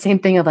 but it's the same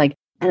thing of like,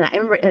 and I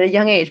remember at a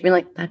young age being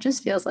like, that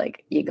just feels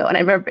like ego. And I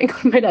remember being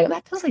like, my dad,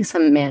 that feels like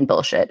some man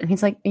bullshit. And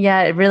he's like,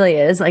 yeah, it really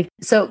is. Like,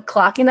 so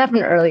clocking that from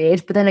an early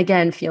age, but then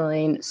again,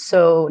 feeling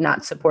so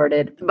not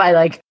supported by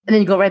like, and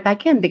then you go right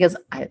back in because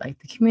I like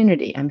the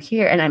community. I'm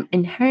here and I'm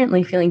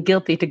inherently feeling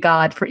guilty to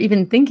God for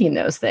even thinking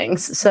those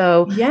things.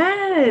 So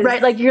yes,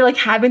 right. Like you're like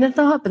having the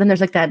thought, but then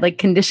there's like that like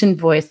conditioned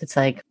voice that's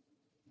like,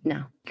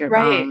 no, you're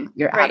wrong.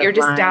 You're right. You're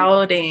just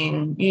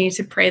doubting. You need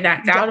to pray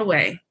that doubt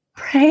away.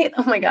 Right?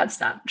 Oh my God,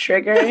 stop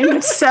triggering.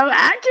 It's so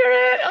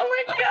accurate.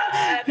 Oh my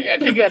God.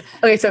 Okay, good.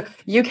 Okay, so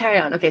you carry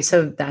on. Okay,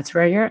 so that's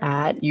where you're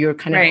at. You're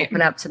kind of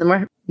open up to the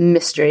more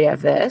mystery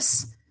of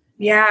this.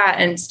 Yeah,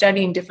 and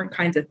studying different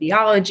kinds of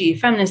theology,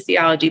 feminist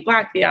theology,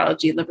 Black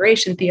theology,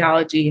 liberation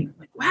theology. I'm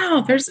like,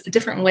 wow, there's a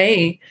different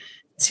way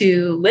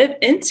to live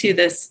into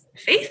this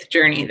faith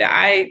journey that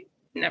I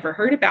never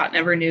heard about,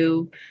 never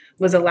knew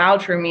was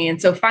allowed for me.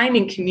 And so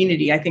finding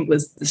community, I think,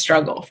 was the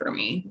struggle for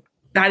me.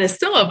 That is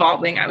still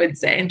evolving, I would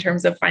say, in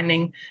terms of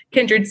finding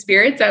kindred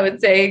spirits. I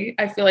would say,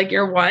 I feel like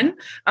you're one.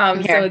 So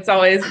it's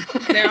always,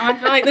 I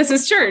feel like this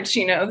is church,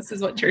 this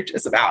is what church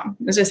is about.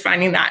 It's just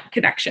finding that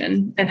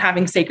connection and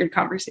having sacred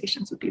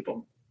conversations with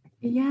people.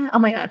 Yeah. Oh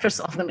my God. First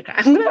of all, I'm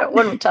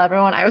going to tell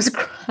everyone I was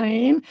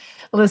crying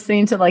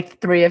listening to like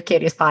 3 of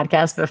Katie's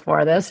podcasts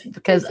before this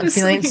because I'm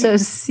feeling so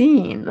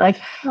seen. Like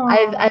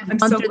I'm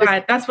so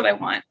glad. That's what I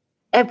want.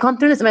 I've gone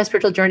through this in my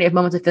spiritual journey of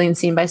moments of feeling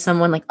seen by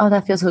someone like, oh,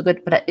 that feels so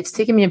good. But it's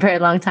taken me a very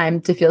long time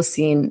to feel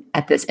seen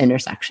at this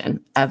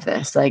intersection of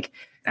this, like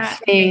that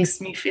makes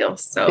me feel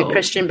so the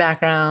Christian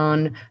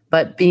background,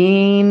 but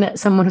being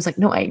someone who's like,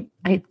 no, I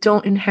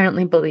don't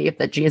inherently believe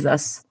that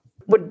Jesus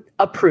would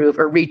approve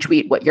or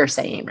retweet what you're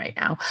saying right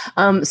now.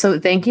 So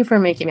thank you for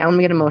making me, I'm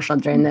gonna get emotional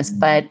during this,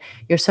 but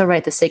you're so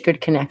right. The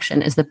sacred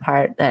connection is the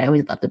part that I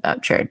always loved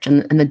about church,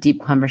 and the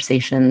deep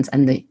conversations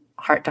and the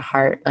heart to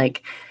heart,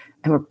 like,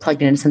 and we're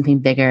plugged into something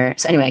bigger.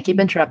 So anyway, I keep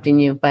interrupting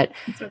you, but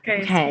it's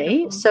okay.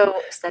 Okay. So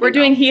we're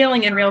doing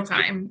healing in real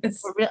time.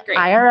 It's great.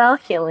 IRL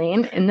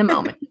healing in the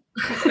moment.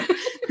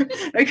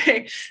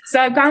 Okay. So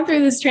I've gone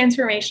through this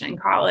transformation in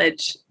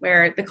college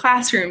where the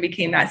classroom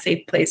became that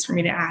safe place for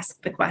me to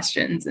ask the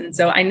questions. And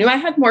so I knew I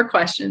had more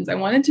questions. I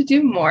wanted to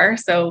do more.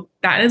 So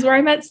that is where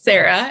I met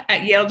Sarah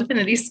at Yale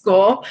Divinity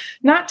School,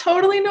 not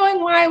totally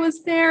knowing why I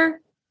was there,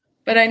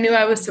 but I knew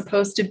I was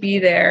supposed to be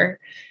there.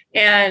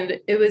 And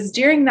it was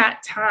during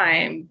that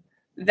time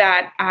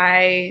that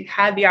I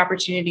had the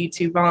opportunity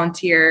to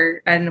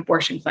volunteer at an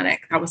abortion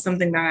clinic. That was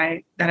something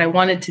that I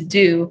wanted to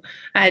do.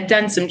 I had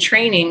done some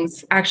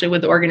trainings actually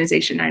with the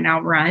organization I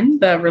now run,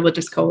 the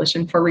Religious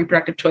Coalition for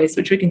Reproductive Choice,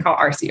 which we can call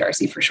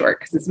RCRC for short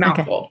because it's a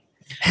mouthful.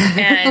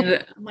 Okay.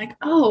 And I'm like,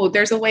 oh,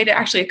 there's a way to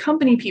actually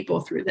accompany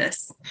people through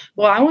this.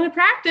 Well, I want to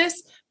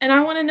practice and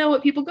I want to know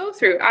what people go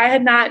through. I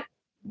had not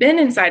been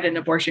inside an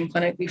abortion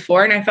clinic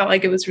before. And I felt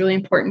like it was really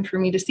important for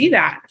me to see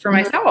that for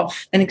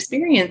myself and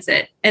experience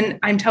it. And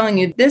I'm telling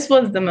you, this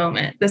was the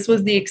moment. This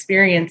was the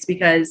experience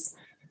because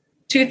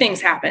two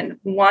things happened.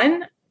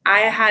 One, I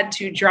had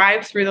to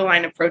drive through the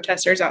line of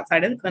protesters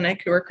outside of the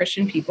clinic who were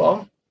Christian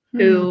people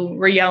who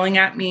were yelling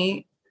at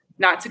me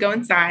not to go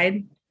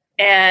inside.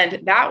 And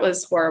that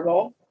was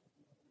horrible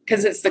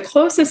because it's the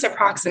closest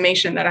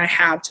approximation that I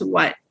have to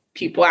what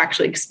people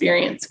actually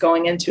experience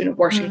going into an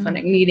abortion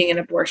clinic, needing an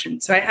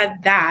abortion. So I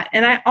had that.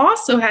 And I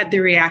also had the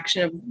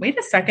reaction of, wait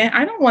a second,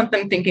 I don't want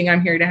them thinking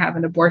I'm here to have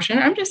an abortion.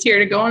 I'm just here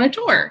to go on a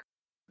tour.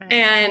 Right.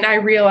 And I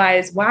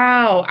realized,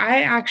 wow,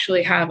 I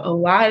actually have a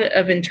lot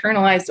of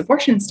internalized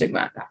abortion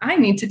stigma that I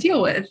need to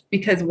deal with,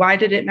 because why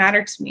did it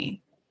matter to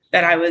me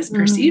that I was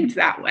perceived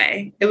that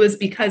way? It was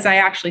because I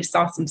actually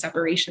saw some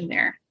separation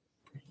there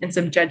and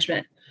some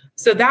judgment.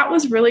 So that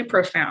was really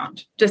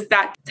profound. Just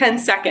that 10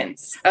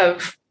 seconds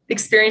of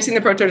experiencing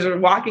the protesters or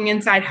walking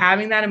inside,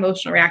 having that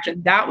emotional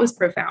reaction, that was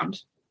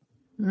profound.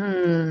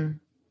 And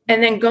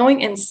then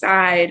going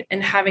inside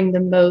and having the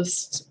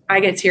most,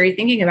 I get teary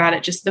thinking about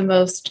it, just the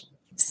most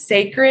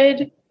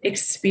sacred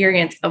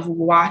experience of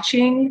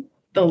watching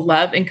the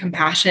love and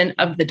compassion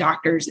of the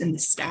doctors and the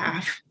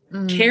staff,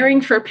 caring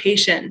for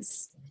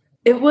patients.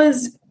 It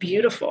was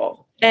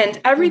beautiful. And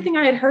everything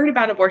I had heard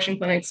about abortion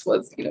clinics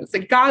was, it's a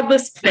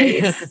godless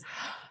place.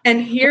 And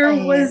here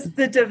was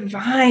the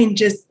divine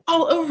just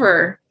all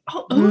over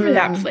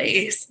that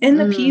place, in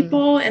the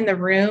people, in the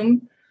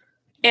room.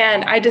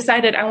 And I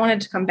decided I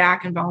wanted to come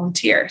back and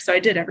volunteer. So I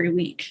did every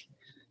week.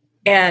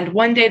 And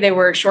one day they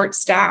were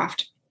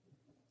short-staffed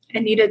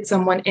and needed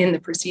someone in the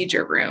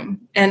procedure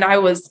room. And I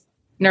was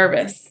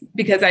nervous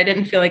because I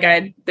didn't feel like I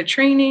had the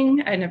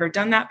training. I'd never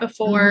done that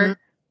before.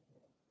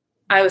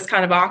 I was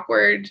kind of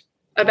awkward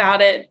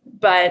about it,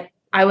 but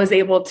I was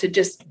able to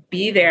just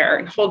be there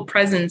and hold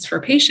presence for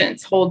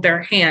patients, hold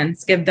their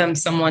hands, give them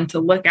someone to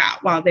look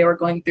at while they were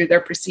going through their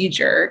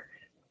procedure.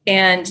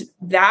 And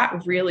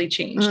that really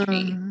changed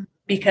me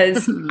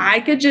because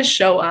I could just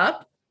show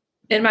up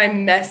in my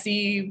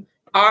messy,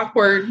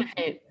 awkward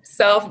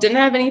self, didn't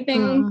have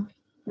anything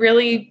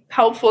really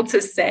helpful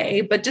to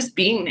say, but just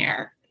being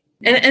there.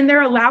 And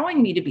they're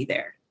allowing me to be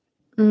there.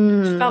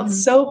 It felt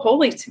so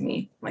holy to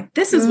me. Like,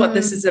 this is what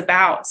this is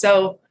about.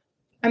 So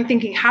I'm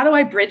thinking, how do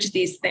I bridge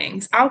these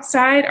things?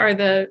 Outside are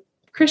the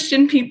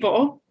Christian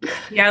people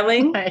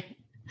yelling.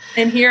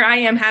 And here I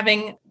am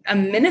having a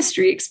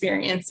ministry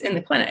experience in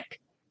the clinic.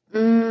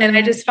 And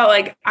I just felt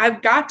like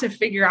I've got to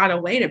figure out a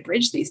way to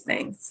bridge these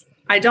things.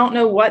 I don't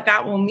know what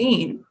that will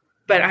mean,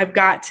 but I've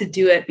got to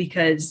do it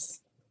because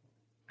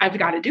I've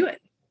got to do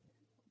it.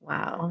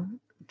 Wow.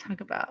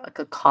 Talk about like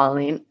a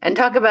calling, and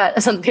talk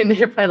about something that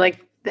you're probably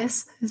like,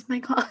 this is my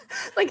call.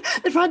 Like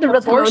the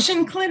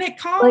abortion clinic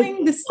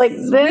calling. This You're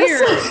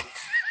like,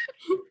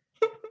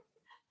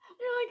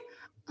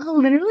 I'll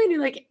literally do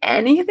like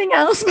anything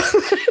else.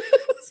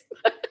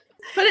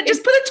 But it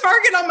just put a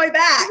target on my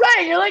back.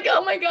 Right. You're like,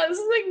 oh my God, this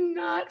is like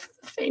not for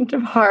the faint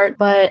of heart.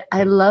 But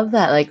I love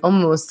that, like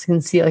almost can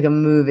see like a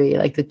movie,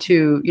 like the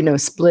two,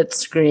 split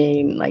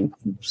screen, like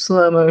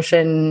slow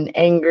motion,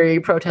 angry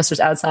protesters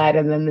outside.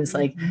 And then this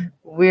like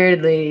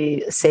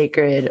weirdly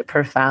sacred,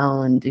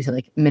 profound,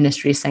 like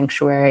ministry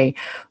sanctuary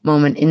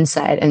moment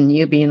inside. And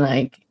you being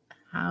like,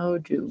 how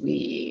do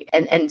we,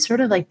 and sort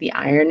of like the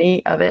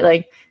irony of it,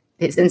 like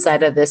it's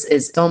inside of this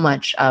is so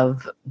much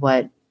of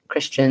what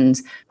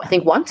Christians, I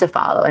think, want to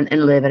follow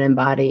and live and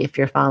embody if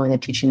you're following the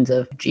teachings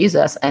of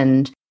Jesus.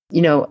 And,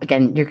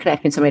 again, you're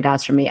connecting so many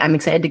dots for me. I'm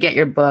excited to get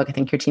your book. I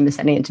think your team is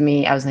sending it to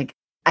me. I was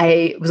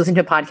listening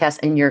to a podcast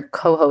and your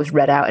co-host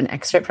read out an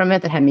excerpt from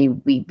it that had me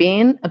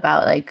weeping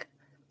about like,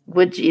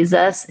 would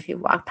Jesus, if he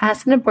walked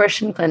past an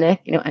abortion clinic,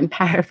 I'm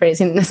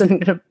paraphrasing this,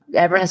 and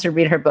everyone has to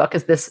read her book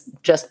because this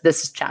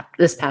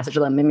passage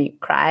alone made me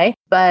cry.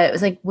 But it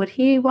was like, would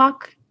he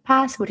walk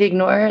past? Would he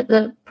ignore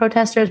the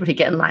protesters? Would he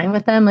get in line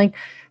with them? Like,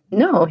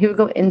 No, he would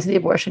go into the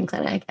abortion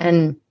clinic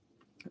and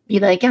be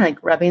like, yeah,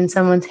 like rubbing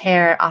someone's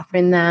hair,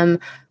 offering them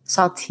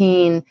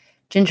saltine,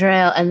 ginger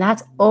ale. And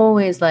that's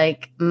always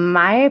like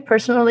my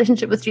personal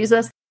relationship with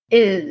Jesus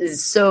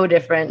is so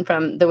different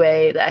from the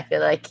way that I feel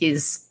like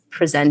he's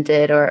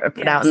presented or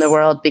put out in the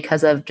world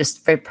because of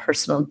just very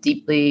personal,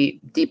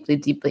 deeply, deeply,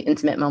 deeply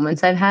intimate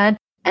moments I've had.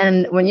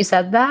 And when you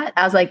said that,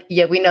 I was like,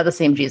 yeah, we know the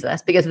same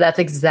Jesus, because that's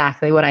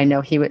exactly what I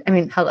know he would. I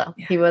mean, hello,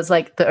 he was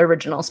like the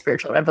original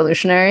spiritual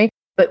revolutionary.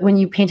 But when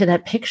you painted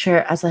that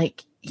picture, I was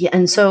like, yeah.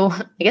 And so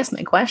I guess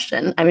my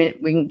question, I mean,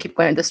 we can keep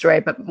going with the story,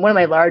 but one of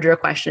my larger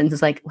questions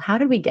is like, how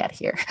did we get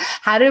here?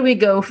 How did we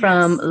go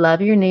from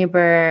love your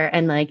neighbor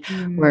and like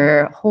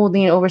we're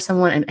holding over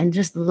someone and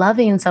just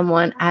loving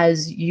someone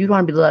as you'd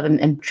want to be loved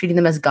and treating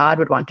them as God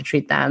would want to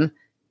treat them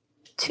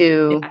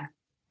to,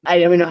 I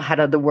don't even know how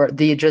to the word,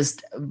 the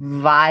just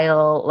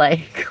vile,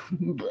 like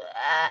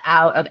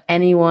out of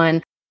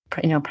anyone,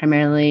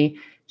 primarily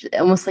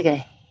almost like a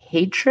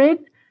hatred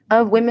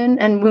of women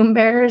and womb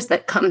bearers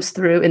that comes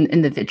through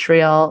in the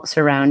vitriol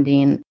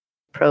surrounding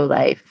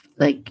pro-life,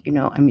 like,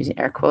 I'm using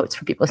air quotes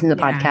for people listening to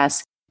the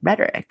podcast,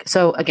 rhetoric.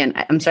 So again,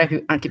 I'm sorry if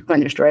you want to keep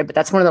going your story, but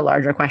that's one of the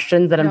larger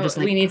questions that I'm just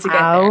like, we need to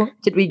how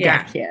did we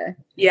get here?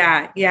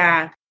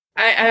 Yeah.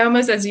 I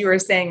almost, as you were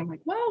saying, I'm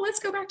like, well, let's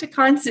go back to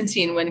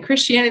Constantine when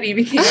Christianity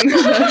became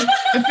the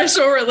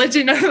official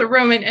religion of the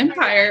Roman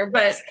Empire.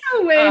 But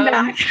way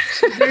back.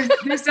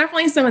 there's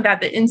definitely some of that,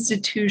 the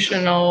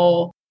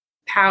institutional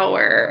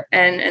power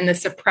and the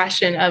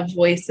suppression of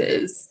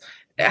voices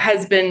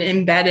has been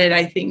embedded,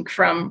 I think,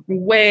 from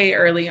way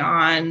early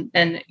on,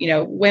 and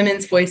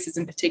women's voices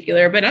in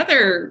particular, but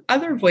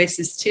other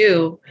voices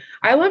too.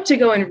 I love to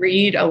go and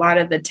read a lot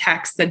of the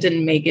texts that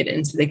didn't make it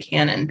into the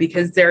canon,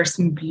 because there are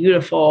some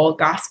beautiful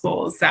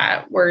gospels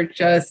that were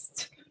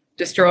just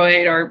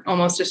destroyed or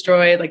almost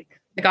destroyed, like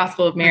the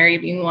Gospel of Mary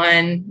being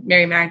one.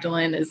 Mary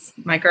Magdalene is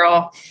my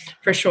girl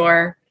for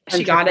sure.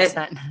 She 100%. Got it.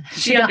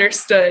 She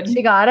understood.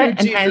 She got it. And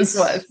Jesus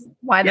was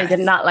why they did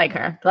not like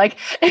her. Like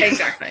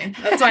exactly.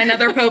 That's why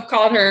another pope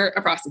called her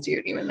a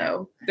prostitute, even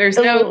though there's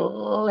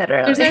no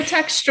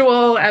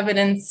textual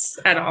evidence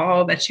at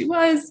all that she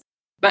was.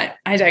 But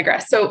I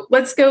digress. So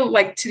let's go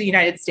to the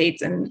United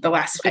States in the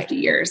last 50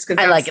 years,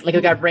 because I like it. Like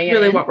we got to bring it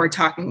really in. What we're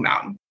talking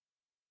about.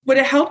 Would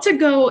it help to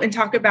go and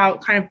talk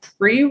about kind of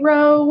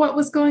pre-Roe what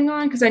was going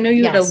on? Because I know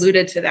you had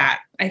alluded to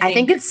that. I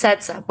think it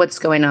sets up what's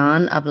going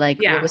on of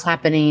what was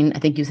happening. I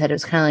think you said it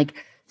was kind of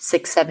like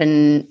 6,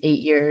 7, 8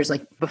 years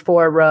like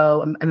before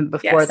Roe and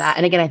before that.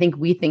 And again, I think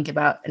we think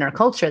about in our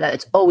culture that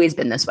it's always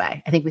been this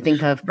way. I think we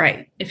think of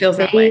it feels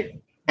that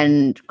way.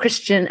 And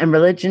Christian and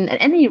religion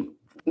and any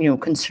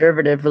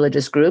conservative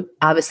religious group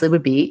obviously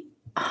would be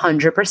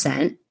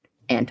 100%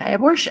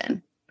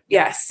 anti-abortion.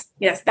 Yes,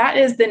 that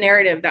is the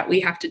narrative that we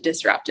have to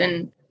disrupt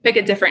and pick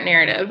a different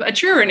narrative, a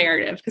truer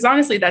narrative, because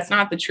honestly, that's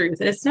not the truth.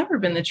 It's never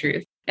been the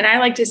truth. And I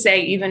like to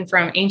say, even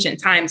from ancient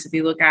times, if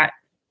you look at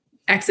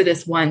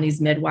Exodus 1, these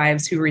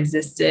midwives who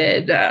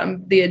resisted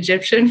the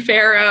Egyptian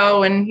pharaoh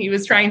when he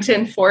was trying to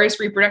enforce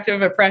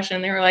reproductive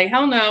oppression, they were like,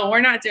 hell no,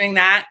 we're not doing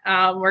that.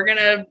 We're going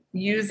to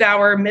use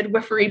our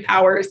midwifery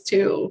powers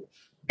to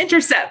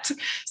intercept.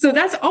 So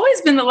that's always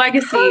been the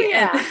legacy.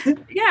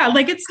 And,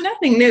 it's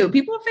nothing new.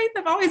 People of faith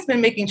have always been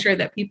making sure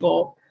that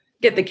people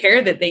get the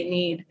care that they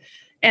need.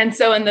 And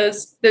so in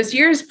those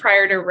years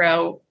prior to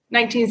Roe,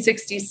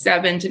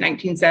 1967 to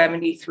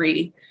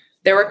 1973,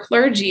 there were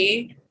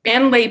clergy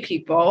and lay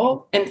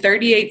people in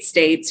 38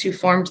 states who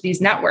formed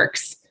these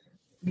networks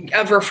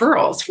of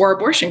referrals for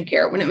abortion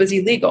care when it was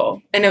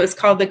illegal. And it was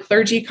called the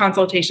Clergy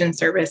Consultation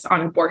Service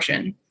on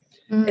Abortion.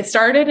 It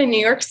started in New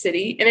York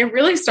City, and it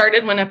really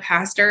started when a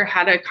pastor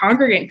had a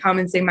congregant come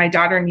and say, my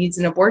daughter needs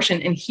an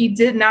abortion. And he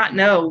did not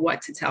know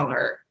what to tell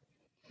her.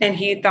 And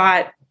he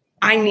thought,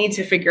 I need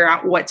to figure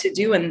out what to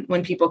do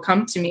when people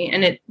come to me.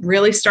 And it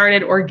really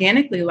started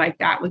organically like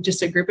that, with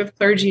just a group of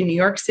clergy in New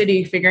York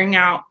City figuring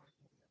out,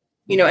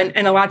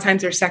 and a lot of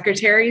times their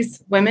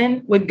secretaries,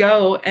 women, would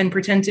go and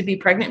pretend to be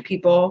pregnant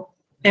people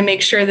and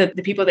make sure that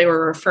the people they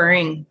were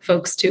referring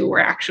folks to were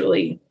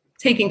actually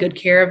taking good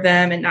care of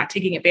them and not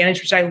taking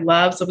advantage, which I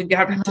love. So we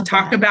have to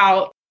talk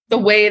about the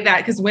way that,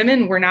 because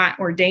women were not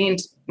ordained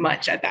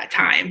much at that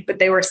time, but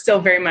they were still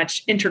very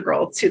much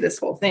integral to this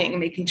whole thing,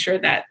 making sure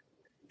that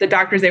the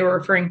doctors they were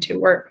referring to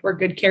were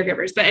good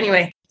caregivers. But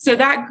anyway, so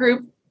that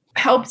group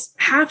helped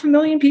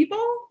 500,000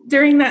 people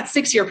during that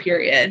 6-year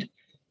period.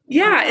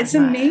 Yeah, it's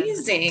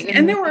amazing. And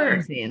and they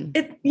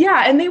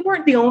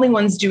weren't the only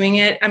ones doing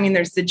it. I mean,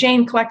 there's the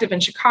Jane Collective in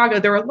Chicago.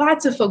 There were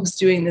lots of folks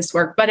doing this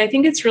work, but I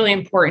think it's really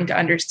important to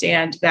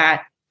understand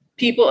that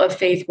people of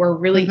faith were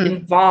really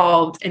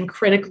involved and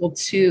critical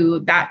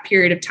to that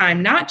period of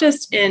time, not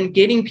just in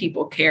getting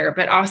people care,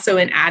 but also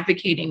in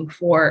advocating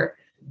for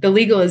the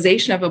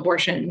legalization of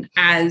abortion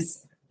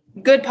as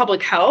good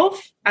public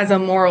health, as a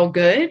moral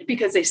good,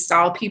 because they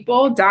saw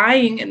people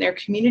dying in their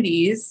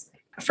communities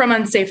from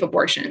unsafe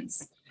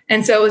abortions.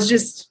 And so it was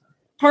just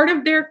part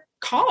of their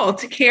call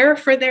to care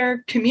for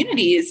their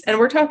communities. And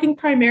we're talking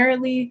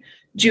primarily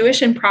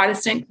Jewish and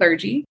Protestant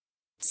clergy.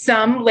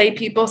 some lay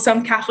people,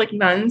 some Catholic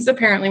nuns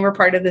apparently were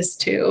part of this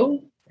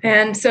too.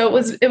 And so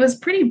it was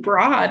pretty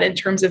broad in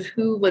terms of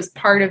who was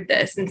part of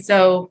this. And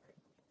so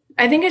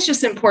I think it's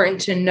just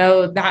important to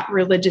know that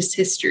religious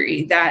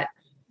history, that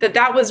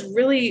was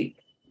really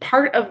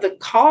part of the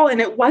call. And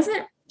it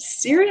wasn't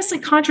seriously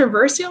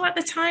controversial at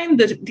the time.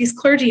 These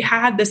clergy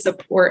had the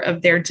support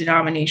of their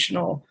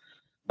denominational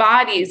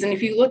bodies. And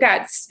if you look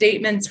at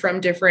statements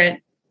from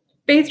different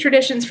faith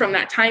traditions from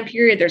that time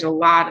period, there's a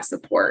lot of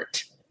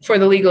support for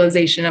the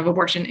legalization of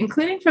abortion,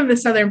 including from the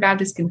Southern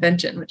Baptist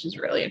Convention, which is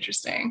really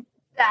interesting.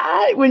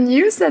 When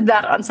you said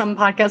that on some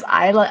podcast,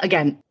 I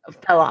again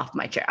fell off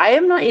my chair. I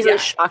am not easily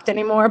shocked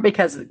anymore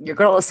because your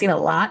girl has seen a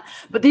lot.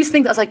 But these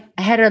things, I was like,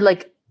 I had to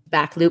like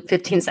back loop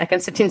 15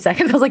 seconds. I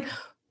was like,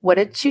 what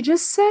did she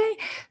just say?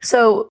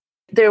 So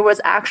there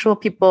was actual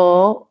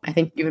people, I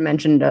think you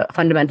mentioned a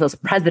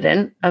fundamentalist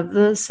president of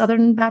the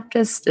Southern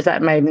Baptist, is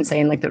that, am I even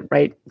saying like the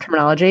right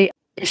terminology?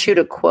 Issued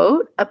a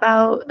quote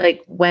about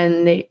like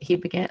when he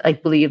began,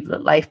 like believed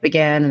that life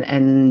began,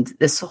 and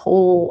this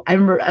whole, I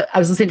remember I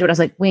was listening to it, I was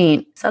like,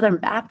 wait, Southern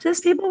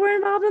Baptist people were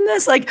involved in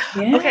this? Like,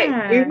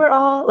 okay, we were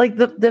all like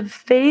the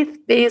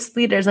faith-based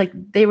leaders, like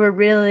they were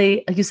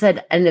really, like you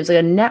said, and there's like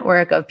a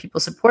network of people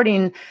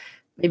supporting,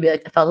 maybe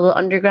like it felt a little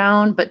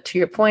underground, but to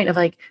your point of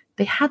like,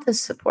 they had the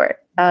support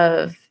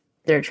of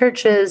their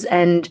churches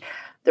and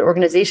their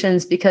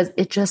organizations because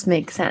it just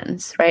makes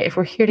sense, right? If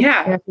we're here to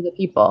care for the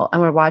people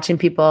and we're watching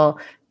people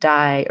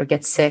die or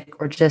get sick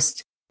or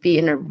just be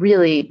in a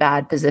really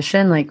bad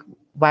position, like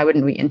why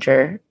wouldn't we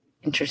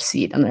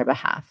intercede on their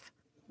behalf?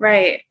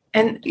 Right.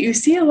 And you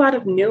see a lot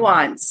of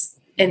nuance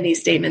in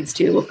these statements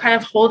too. We're kind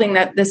of holding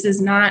that this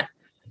is not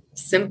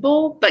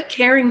simple, but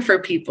caring for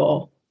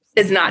people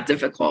is not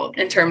difficult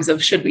in terms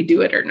of should we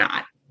do it or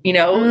not, you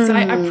know? So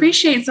I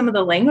appreciate some of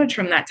the language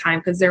from that time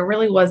because there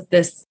really was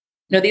this,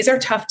 you know, these are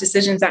tough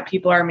decisions that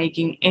people are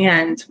making,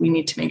 and we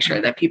need to make sure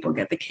that people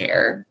get the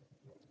care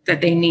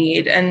that they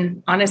need.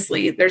 And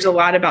honestly, there's a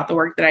lot about the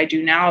work that I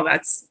do now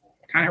that's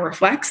kind of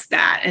reflects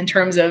that in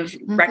terms of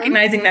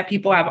recognizing that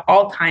people have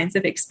all kinds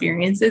of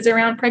experiences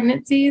around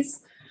pregnancies,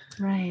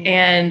 right,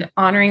 and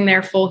honoring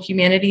their full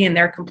humanity and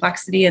their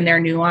complexity and their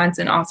nuance,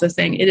 and also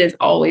saying it is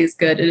always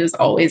good, it is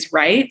always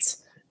right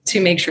to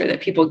make sure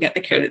that people get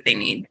the care that they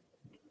need.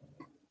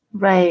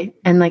 Right.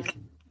 And like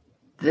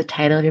the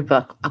title of your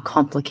book, A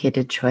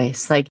Complicated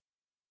Choice, like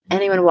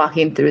anyone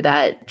walking through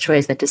that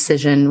choice, that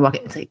decision,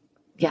 it's like,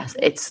 yes,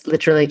 it's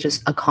literally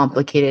just a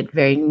complicated,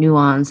 very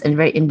nuanced and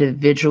very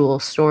individual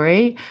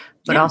story.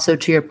 But also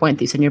to your point,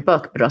 these in your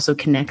book, it also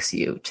connects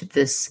you to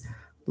this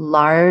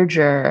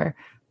larger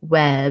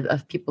web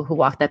of people who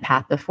walk that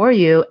path before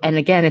you. And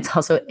again, it's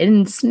also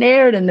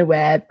ensnared in the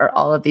web are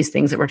all of these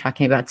things that we're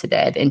talking about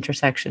today, the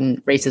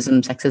intersection,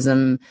 racism,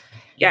 sexism,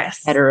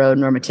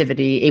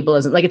 heteronormativity,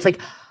 ableism. Like, it's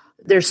like,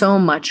 there's so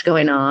much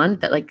going on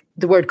that like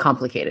the word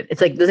complicated,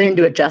 it's like, doesn't even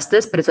do it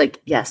justice, but it's like,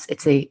 yes,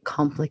 it's a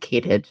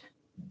complicated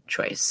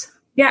choice.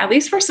 Yeah. At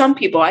least for some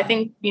people, I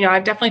think, you know,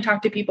 I've definitely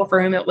talked to people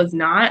for whom it was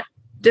not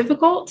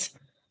difficult,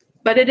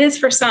 but it is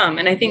for some.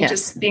 And I think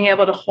just being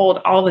able to hold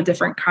all the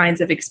different kinds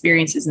of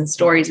experiences and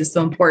stories is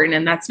so important.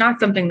 And that's not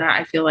something that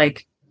I feel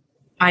like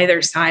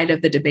either side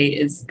of the debate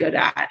is good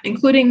at,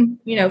 including,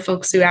 you know,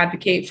 folks who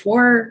advocate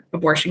for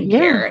abortion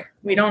care.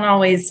 We don't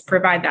always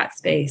provide that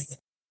space.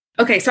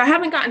 Okay, so I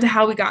haven't gotten to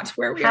how we got to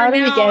where we are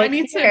now. I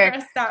need to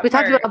address that. We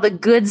talked about all the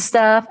good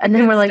stuff, and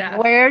then we're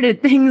like, where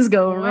did things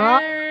go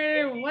wrong?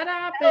 What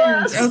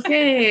happened?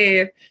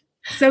 Okay.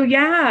 So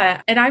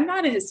and I'm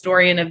not a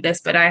historian of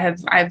this, but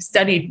I've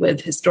studied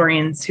with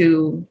historians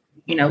who,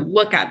 you know,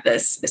 look at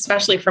this,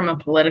 especially from a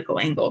political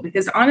angle,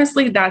 because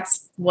honestly,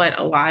 that's what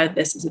a lot of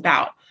this is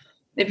about.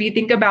 If you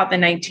think about the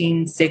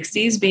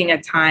 1960s being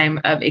a time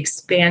of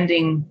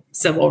expanding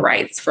civil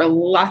rights for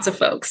lots of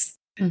folks,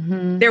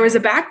 there was a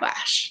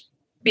backlash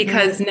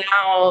because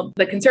now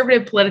the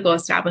conservative political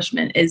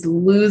establishment is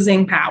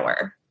losing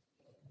power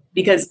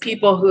because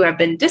people who have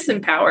been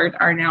disempowered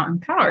are now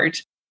empowered.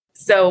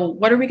 So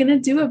what are we going to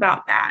do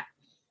about that?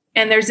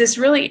 And there's this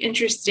really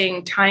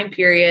interesting time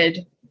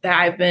period that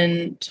I've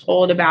been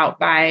told about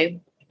by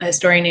a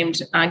historian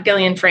named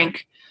Gillian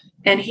Frank.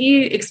 And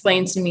he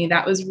explains to me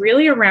that was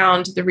really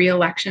around the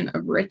reelection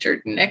of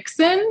Richard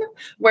Nixon,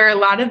 where a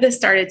lot of this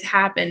started to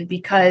happen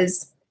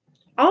because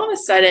all of a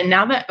sudden,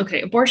 now that,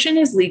 abortion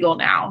is legal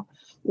now,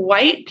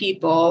 white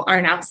people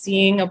are now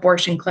seeing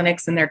abortion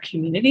clinics in their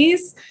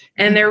communities,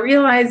 and they're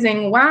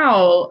realizing,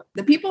 wow,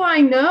 the people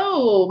I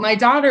know, my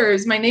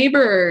daughters, my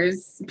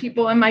neighbors,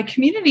 people in my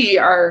community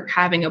are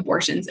having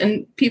abortions.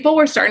 And people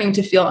were starting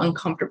to feel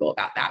uncomfortable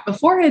about that.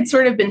 Before it had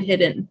sort of been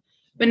hidden,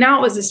 but now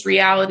it was this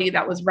reality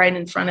that was right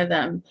in front of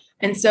them.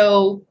 And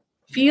so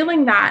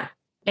feeling that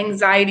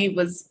anxiety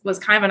was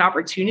kind of an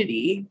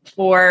opportunity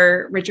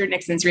for Richard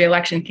Nixon's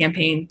reelection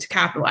campaign to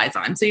capitalize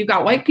on. So you've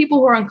got white people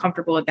who are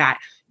uncomfortable with that.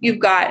 You've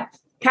got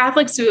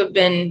Catholics who have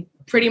been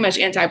pretty much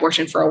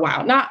anti-abortion for a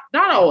while, not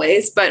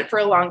always, but for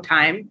a long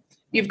time.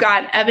 You've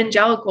got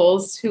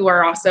evangelicals who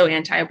are also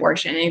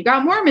anti-abortion, and you've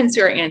got Mormons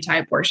who are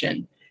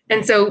anti-abortion.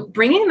 And so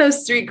bringing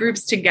those three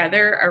groups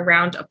together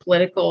around a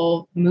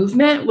political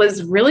movement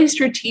was really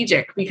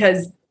strategic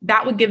because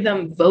that would give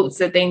them votes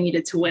that they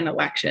needed to win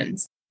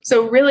elections.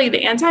 So really,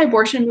 the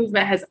anti-abortion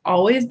movement has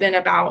always been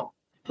about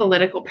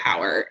political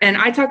power. And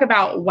I talk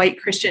about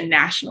white Christian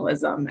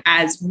nationalism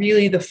as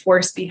really the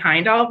force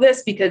behind all of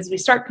this, because we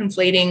start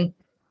conflating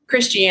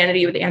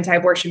Christianity with the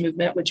anti-abortion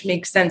movement, which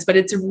makes sense. But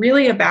it's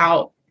really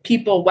about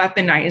people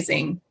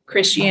weaponizing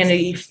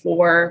Christianity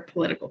for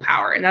political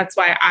power. And that's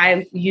why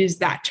I use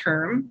that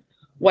term,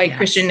 white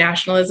Christian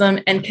nationalism,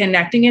 and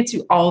connecting it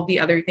to all the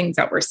other things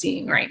that we're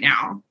seeing right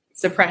now.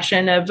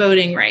 Suppression of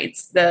voting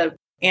rights, the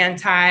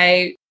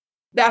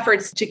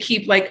efforts to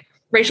keep like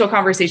racial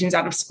conversations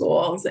out of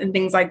schools and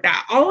things like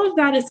that. All of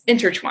that is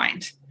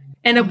intertwined.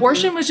 And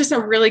abortion was just a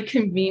really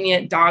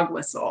convenient dog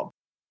whistle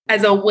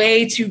as a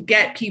way to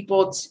get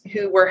people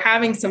who were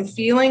having some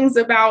feelings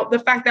about the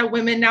fact that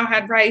women now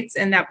had rights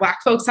and that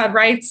Black folks had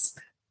rights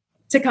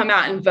to come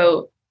out and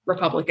vote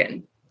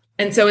Republican.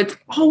 And so it's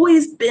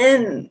always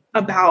been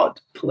about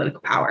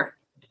political power.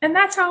 And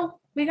that's how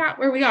we got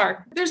where we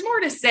are. There's more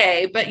to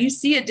say, but you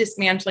see it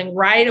dismantling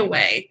right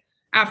away.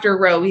 After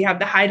Roe, we have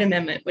the Hyde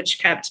Amendment, which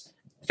kept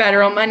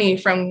federal money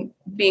from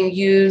being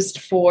used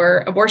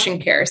for abortion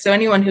care. So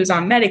anyone who's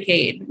on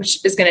Medicaid,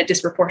 which is going to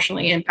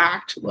disproportionately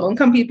impact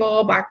low-income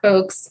people, Black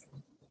folks,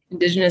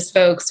 Indigenous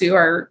folks who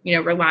are,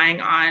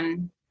 relying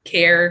on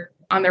care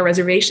on their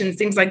reservations,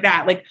 things like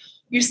that. Like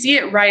you see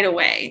it right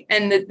away.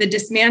 And the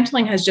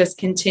dismantling has just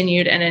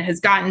continued, and it has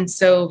gotten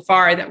so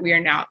far that we are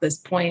now at this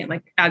point,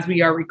 like as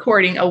we are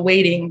recording,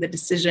 awaiting the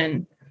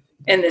decision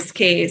in this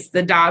case,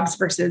 the Dobbs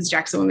versus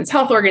Jackson Women's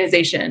Health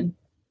Organization,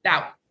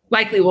 that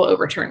likely will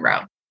overturn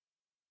Roe.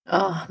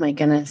 Oh my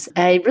goodness.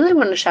 I really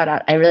want to shout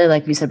out. I really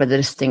like what you said about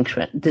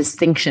the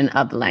distinction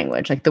of the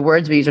language. Like the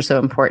words we use are so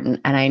important.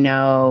 And I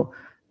know,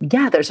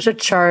 there's such a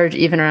charge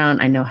even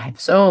around, I have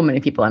so many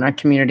people in our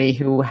community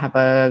who have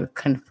a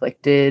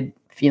conflicted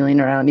feeling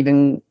around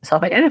even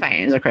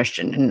self-identifying as a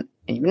Christian. And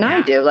even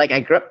I do, like I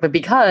grew up, but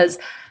because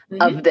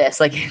of this,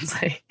 like, it's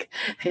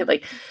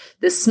like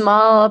this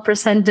small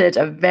percentage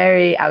of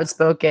very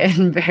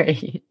outspoken,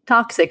 very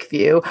toxic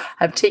few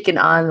have taken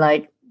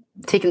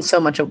so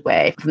much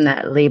away from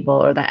that label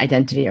or that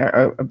identity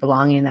or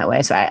belonging in that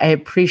way. So I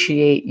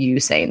appreciate you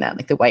saying that,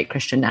 like the white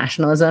Christian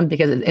nationalism,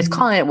 because it's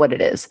calling it what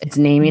it is. It's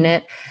naming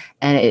it,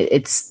 and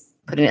it's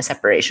putting a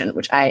separation,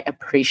 which I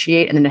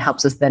appreciate. And then it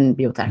helps us then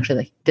be able to actually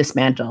like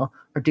dismantle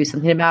or do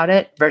something about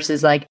it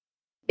versus like,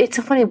 it's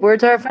so funny.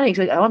 Words are funny.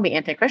 Like, I want to be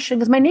anti-Christian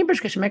because my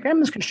neighbor's Christian, my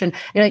grandma's Christian. And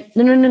you're like,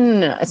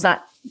 no.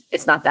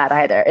 It's not that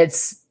either.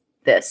 It's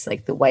this,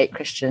 like the white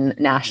Christian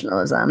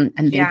nationalism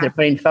and things they're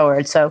putting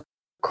forward. So of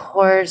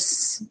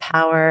course,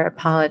 power,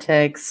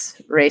 politics,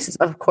 racism,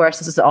 of course,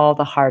 this is all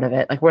the heart of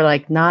it. Like we're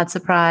like not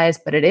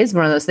surprised, but it is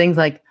one of those things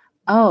like,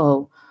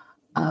 oh,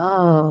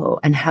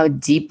 and how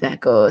deep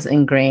that goes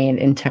ingrained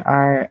into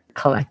our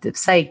collective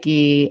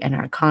psyche and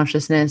our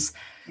consciousness.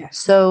 Yes.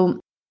 So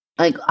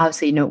like,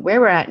 obviously, where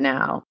we're at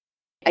now.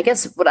 I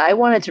guess what I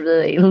wanted to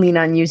really lean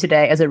on you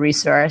today as a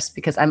resource,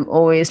 because I'm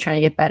always trying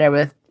to get better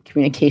with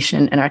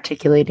communication and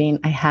articulating.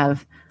 I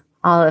have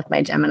all of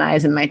my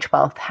Geminis in my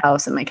 12th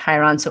house and my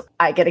Chiron. So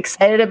I get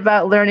excited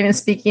about learning and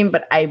speaking,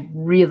 but I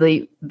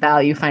really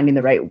value finding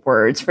the right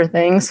words for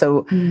things.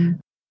 So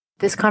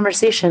this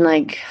conversation,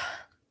 like,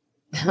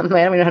 I don't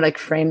even know how to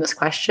frame this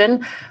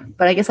question,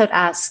 but I guess I'd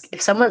ask if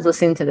someone's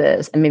listening to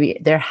this and maybe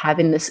they're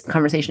having this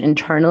conversation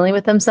internally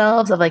with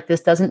themselves of like,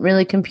 this doesn't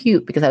really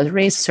compute because I was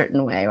raised a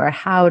certain way, or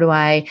how do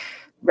I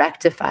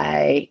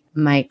rectify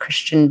my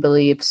Christian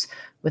beliefs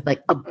with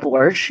like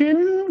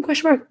abortion ?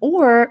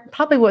 Or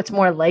probably what's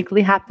more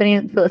likely happening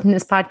in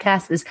this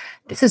podcast is,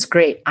 this is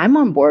great, I'm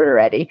on board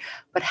already,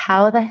 but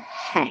how the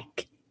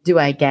heck do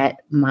I get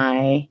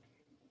my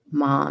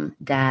mom,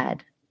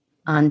 dad,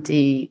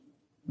 auntie,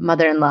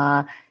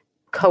 mother-in-law,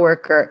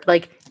 coworker,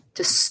 like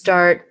to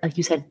start, like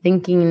you said,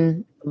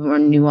 thinking more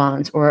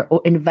nuance or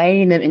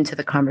inviting them into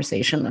the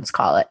conversation, let's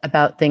call it,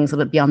 about things a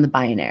little bit beyond the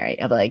binary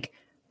of like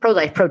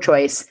pro-life,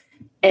 pro-choice,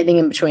 anything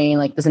in between,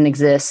 like doesn't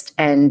exist.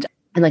 And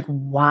like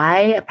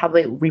why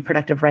probably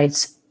reproductive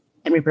rights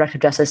and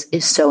reproductive justice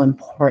is so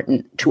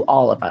important to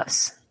all of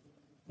us.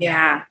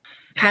 Yeah.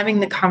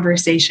 Having the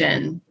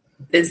conversation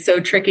is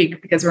so tricky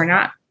because we're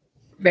not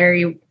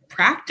very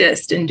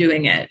practiced in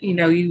doing it.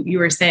 You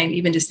were saying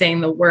even just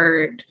saying the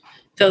word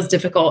feels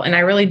difficult. And I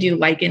really do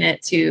liken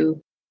it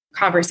to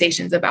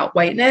conversations about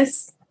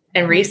whiteness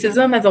and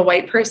racism. As a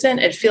white person,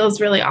 it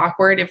feels really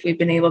awkward if we've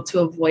been able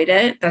to avoid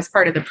it. That's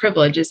part of the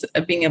privilege, is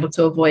of being able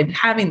to avoid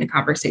having the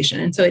conversation.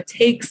 And so it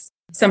takes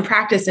some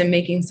practice in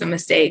making some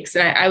mistakes.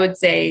 And I would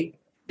say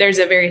there's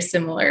a very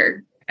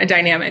similar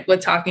dynamic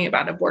with talking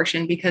about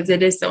abortion, because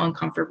it is so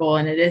uncomfortable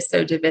and it is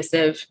so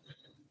divisive.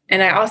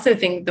 And I also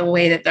think the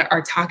way that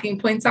our talking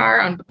points are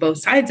on both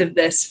sides of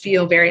this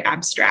feel very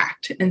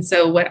abstract. And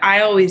so what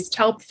I always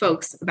tell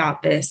folks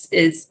about this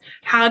is,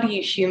 how do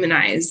you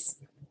humanize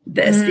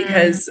this?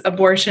 Because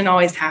abortion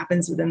always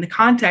happens within the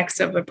context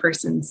of a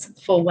person's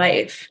full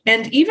life.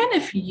 And even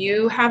if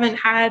you haven't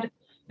had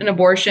an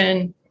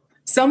abortion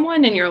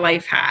someone in your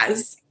life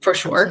has, for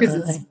sure, because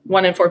it's Absolutely.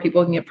 1 in 4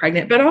 people can get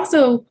pregnant, but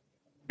also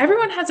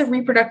everyone has a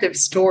reproductive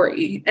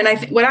story. And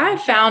what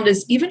I've found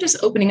is even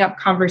just opening up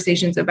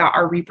conversations about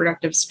our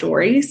reproductive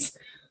stories,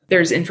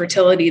 there's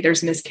infertility,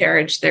 there's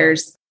miscarriage,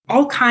 there's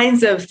all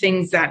kinds of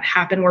things that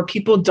happen where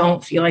people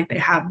don't feel like they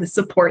have the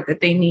support that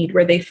they need,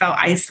 where they felt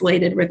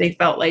isolated, where they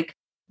felt like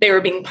they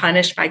were being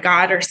punished by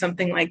God or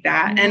something like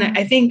that. Mm-hmm. And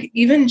I think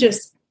even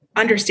just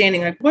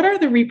understanding like, what are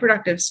the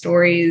reproductive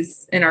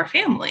stories in our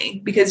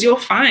family? Because you'll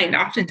find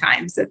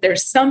oftentimes that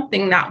there's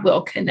something that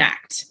will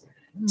connect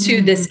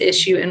to this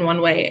issue in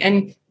one way.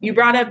 And you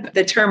brought up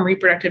the term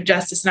reproductive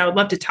justice, and I would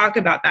love to talk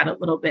about that a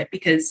little bit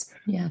because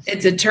Yes.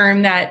 it's a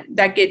term that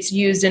gets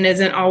used and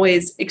isn't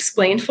always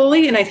explained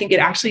fully. And I think it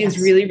actually is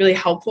really, really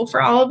helpful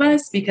for all of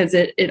us because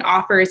it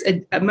offers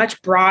a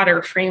much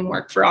broader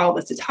framework for all of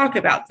us to talk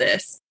about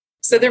this.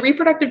 So the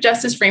reproductive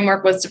justice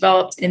framework was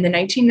developed in the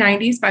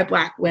 1990s by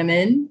Black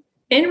women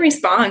in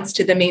response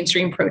to the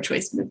mainstream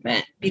pro-choice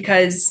movement,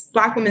 because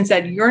Black women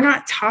said, you're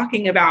not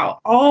talking about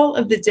all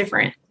of the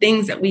different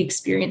things that we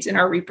experience in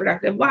our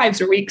reproductive lives,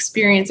 or we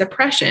experience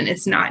oppression.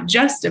 It's not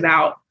just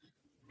about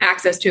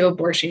access to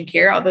abortion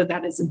care, although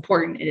that is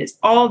important. It is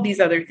all these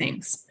other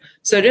things.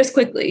 So just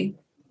quickly,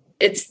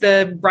 it's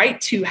the right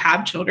to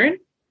have children,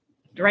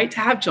 the right to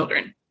have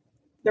children,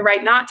 the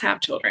right not to have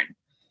children,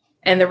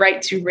 and the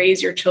right to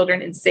raise your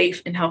children in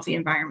safe and healthy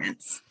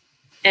environments.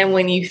 And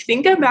when you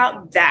think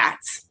about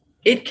that,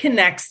 it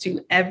connects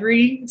to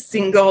every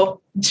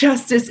single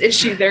justice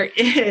issue there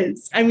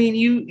is. I mean,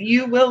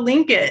 you will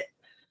link it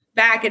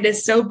back. It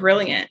is so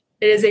brilliant.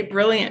 It is a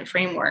brilliant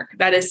framework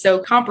that is so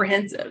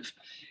comprehensive.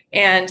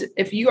 And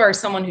if you are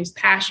someone who's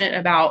passionate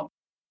about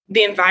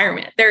the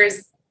environment, there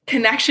is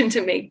connection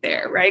to make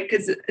there, right?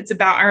 Because it's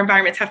about our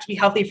environments have to be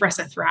healthy for us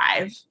to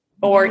thrive.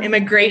 Or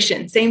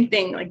immigration, same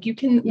thing. Like we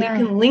can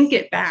link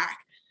it back.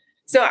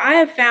 So I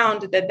have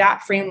found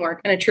that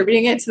framework, and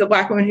attributing it to the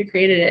Black woman who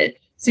created it,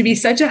 to be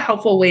such a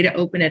helpful way to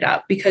open it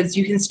up, because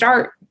you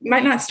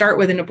might not start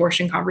with an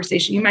abortion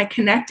conversation. You might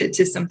connect it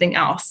to something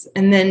else.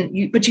 And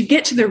then but you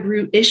get to the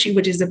root issue,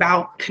 which is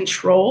about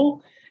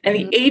control and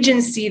the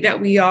agency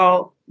that we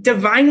all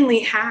divinely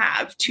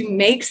have to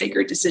make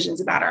sacred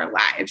decisions about our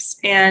lives.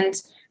 And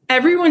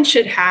everyone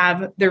should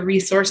have the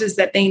resources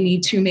that they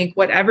need to make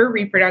whatever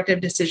reproductive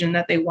decision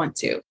that they want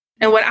to.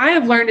 And what I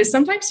have learned is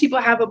sometimes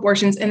people have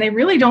abortions and they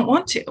really don't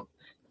want to.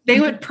 They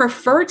would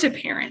prefer to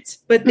parent,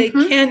 but they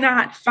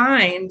cannot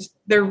find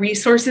the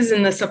resources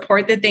and the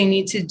support that they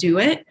need to do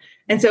it.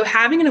 And so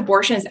having an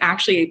abortion is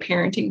actually a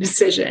parenting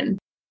decision,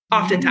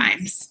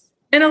 oftentimes.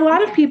 And a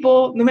lot of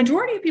people, the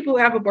majority of people who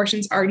have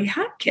abortions already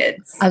have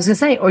kids. I was going to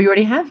say, or you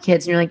already have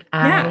kids and you're like,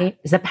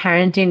 it's a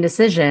parenting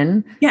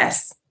decision.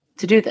 Yes.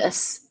 To do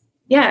this.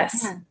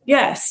 Yes. Yeah.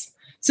 Yes.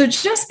 So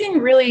just being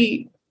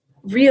really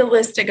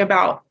realistic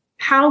about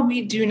how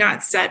we do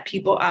not set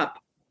people up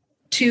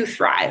to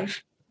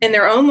thrive in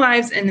their own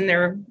lives and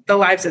in the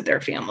lives of their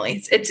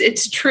families.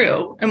 It's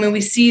true. I mean, we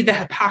see the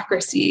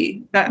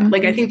hypocrisy that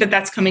I think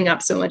that's coming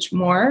up so much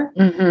more.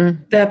 The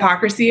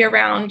hypocrisy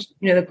around,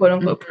 the quote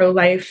unquote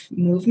pro-life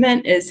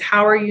movement is,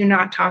 how are you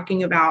not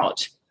talking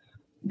about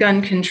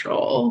gun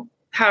control?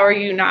 How are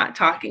you not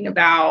talking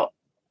about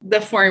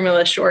the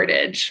formula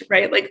shortage,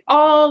 right? Like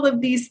all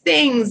of these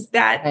things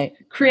that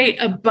create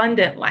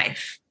abundant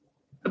life.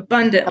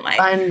 Abundant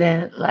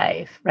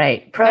life,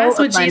 right? That's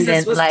what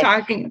Jesus was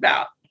talking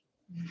about.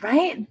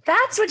 Right?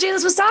 That's what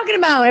Jesus was talking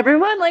about,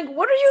 everyone. Like,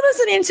 what are you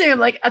listening to?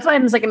 Like, that's why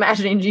I'm just like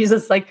imagining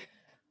Jesus like,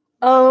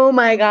 oh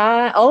my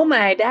God, oh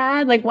my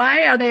dad, like,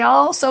 why are they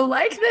all so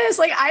like this?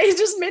 Like, I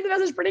just made the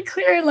message pretty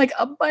clear, like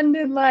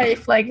abundant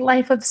life, like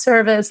life of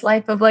service,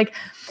 life of like,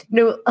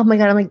 oh my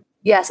God, I'm like,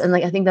 yes. And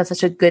like, I think that's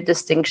such a good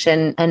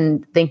distinction.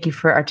 And thank you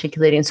for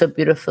articulating so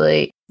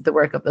beautifully the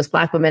work of those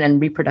Black women and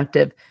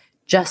reproductive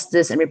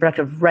justice and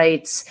reproductive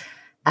rights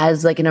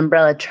as like an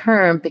umbrella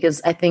term, because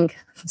I think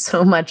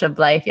so much of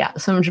life,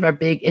 so much of our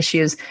big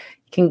issues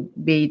can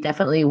be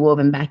definitely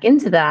woven back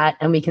into that.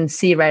 And we can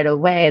see right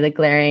away the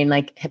glaring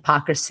like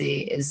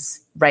hypocrisy is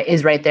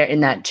right there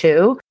in that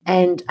too.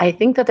 And I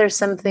think that there's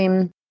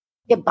something,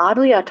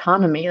 bodily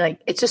autonomy,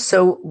 like it's just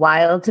so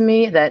wild to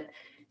me that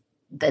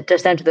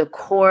just down to the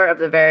core of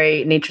the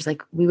very natures,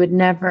 like we would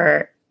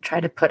never try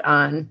to put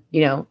on,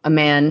 a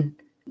man.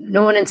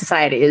 No one in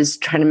society is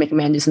trying to make a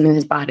man do something in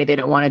his body they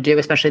don't want to do,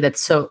 especially that's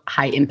so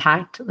high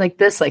impact like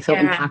this, like so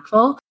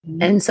impactful.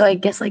 And so I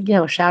guess like,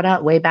 shout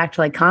out way back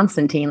to like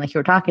Constantine, like you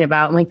were talking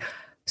about. I'm like,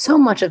 so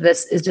much of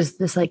this is just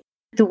this, like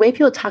the way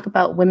people talk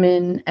about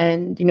women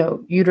and,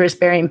 uterus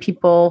bearing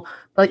people.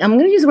 But like, I'm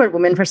going to use the word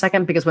women for a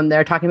second, because when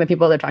they're talking about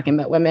people, they're talking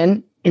about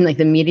women in like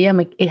the media. I'm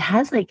like, it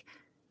has like,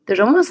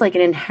 there's almost like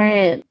an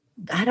inherent,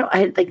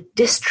 like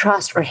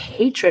distrust or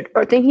hatred,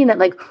 or thinking that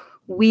like,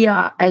 we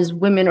are, as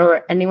women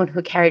or anyone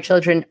who carry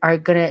children, are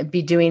going to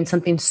be doing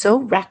something so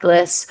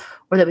reckless,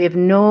 or that we have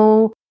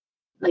no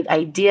like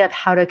idea of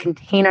how to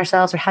contain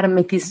ourselves or how to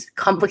make these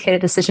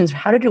complicated decisions or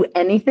how to do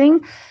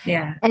anything.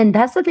 Yeah. And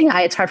that's the thing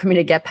it's hard for me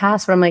to get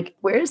past, where I'm like,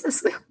 where is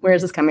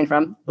this coming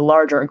from? The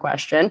larger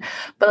question.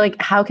 But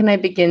like, how can I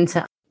begin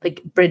to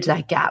like bridge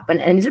that gap?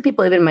 And these are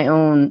people even in my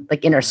own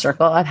like inner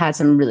circle I've had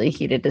some really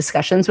heated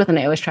discussions with. And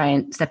I always try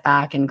and step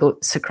back and go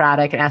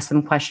Socratic and ask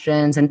them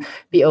questions and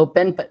be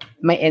open. But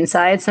my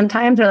insides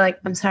sometimes are like,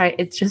 I'm sorry,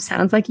 it just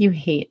sounds like you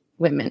hate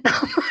women.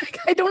 Like,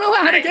 I don't know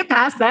how to get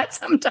past that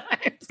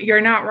sometimes.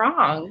 You're not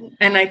wrong.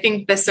 And I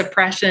think the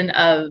suppression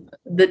of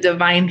the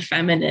divine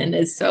feminine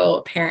is so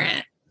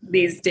apparent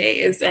these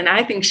days. And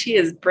I think she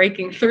is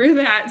breaking through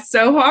that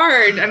so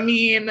hard. I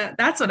mean,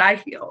 that's what I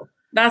feel.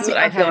 That's what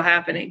I feel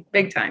happening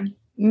big time.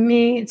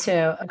 Me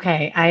too.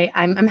 Okay.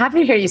 I'm happy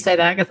to hear you say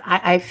that, because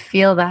I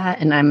feel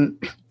that, and I'm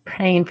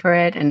praying for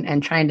it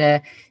and trying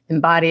to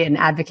embody it and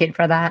advocate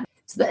for that.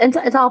 So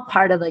it's all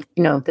part of like,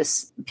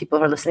 this, people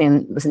who are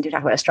listen to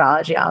talk about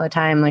astrology all the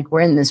time. Like, we're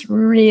in this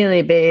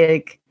really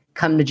big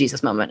come to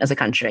Jesus moment as a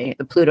country,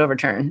 the Pluto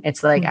return.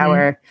 It's like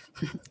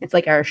it's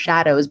like our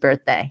shadow's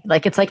birthday.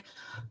 Like, it's like,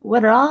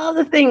 what are all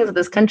the things that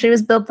this country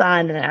was built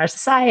on, and our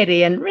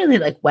society, and really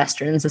like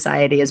Western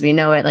society as we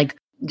know it, like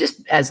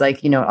just as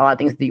like, a lot of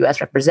things the US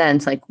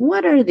represents, like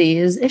what are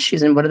these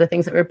issues and what are the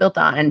things that we're built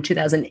on? And in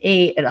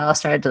 2008, it all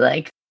started to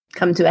like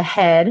come to a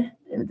head.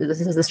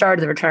 This is the start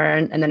of the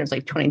return. And then it was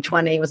like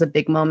 2020 was a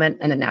big moment.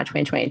 And then now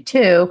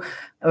 2022,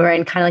 we're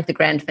in kind of like the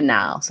grand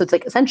finale. So it's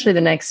like essentially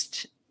the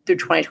next through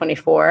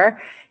 2024.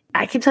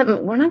 I keep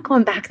telling we're not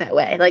going back that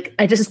way. Like,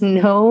 I just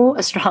know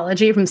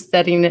astrology from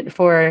studying it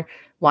for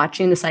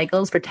watching the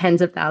cycles for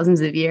tens of thousands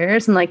of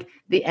years. And like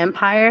the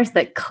empires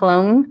that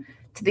clung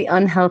to the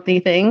unhealthy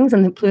things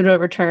and the Pluto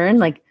return,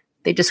 like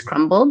they just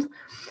crumbled.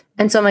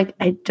 And so I'm like,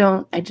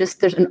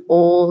 there's an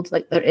old,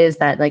 like there is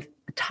that like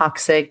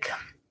toxic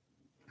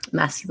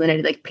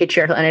masculinity, like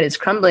patriarchal energy is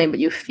crumbling, but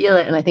you feel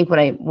it. And I think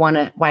why I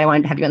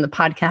wanted to have you on the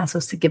podcast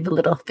was to give a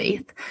little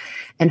faith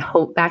and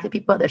hope back to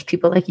people. There's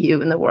people like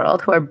you in the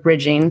world who are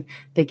bridging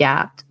the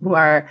gap, who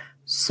are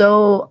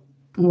so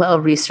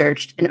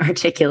well-researched and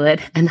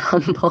articulate and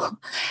humble.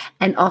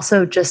 And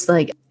also just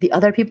like the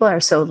other people are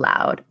so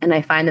loud. And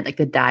I find that like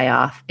the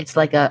die-off, it's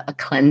like a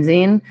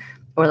cleansing,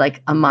 or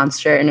like a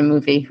monster in a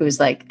movie who's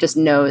like, just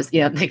knows,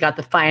 they got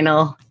the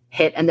final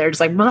hit and they're just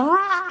like,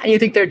 blah, and you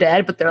think they're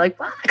dead, but they're like,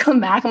 blah, come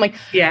back. I'm like,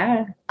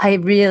 yeah, I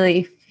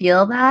really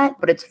feel that,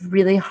 but it's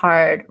really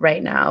hard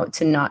right now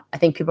I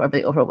think people are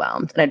really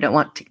overwhelmed, and I don't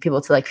want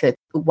people to like feel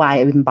like,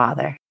 why even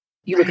bother?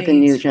 You look at the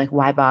news, you're like,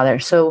 why bother?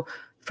 So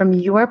from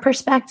your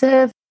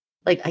perspective,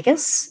 like, I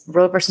guess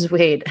Roe versus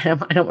Wade, I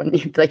don't want you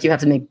to feel like you have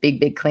to make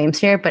big claims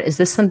here, but is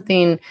this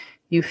something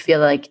you feel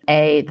like,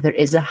 A, there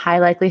is a high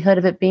likelihood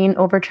of it being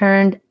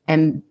overturned,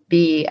 and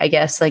B, I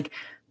guess, like,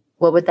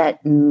 what would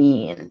that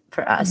mean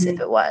for us if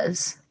it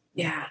was?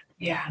 Yeah.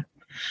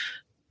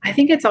 I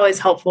think it's always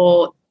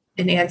helpful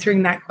in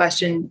answering that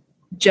question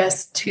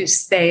just to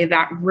say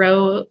that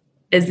Roe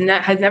has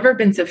never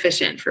been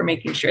sufficient for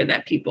making sure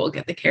that people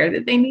get the care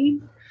that they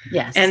need.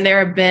 Yes. And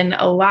there have been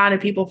a lot of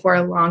people for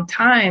a long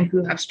time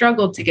who have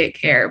struggled to get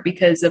care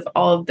because of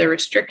all of the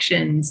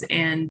restrictions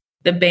and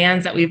the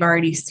bans that we've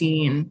already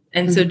seen.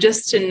 And so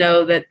just to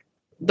know that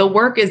the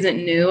work isn't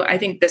new, I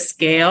think the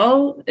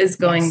scale is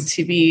going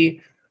to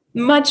be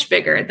much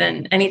bigger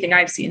than anything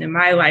I've seen in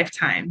my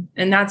lifetime.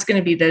 And that's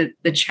going to be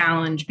the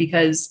challenge,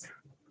 because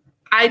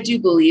I do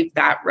believe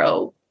that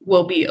Roe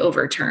will be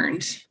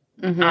overturned.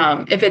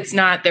 If it's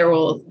not, there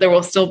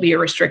will still be a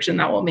restriction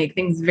that will make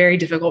things very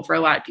difficult for a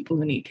lot of people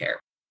who need care.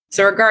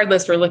 So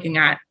regardless, we're looking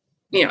at,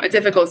 a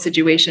difficult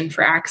situation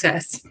for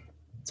access.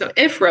 So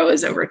if Roe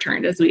is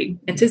overturned, as we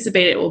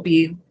anticipate it will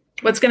be,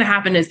 what's going to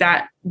happen is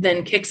that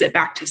then kicks it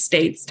back to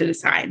states to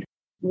decide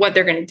what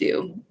they're going to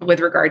do with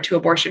regard to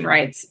abortion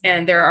rights.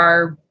 And there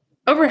are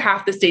over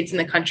half the states in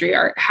the country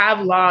have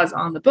laws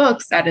on the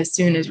books that as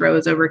soon as Roe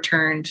is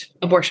overturned,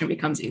 abortion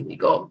becomes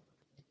illegal,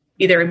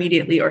 either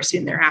immediately or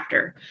soon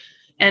thereafter.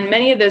 And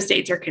many of those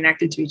states are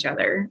connected to each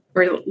other.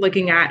 We're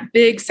looking at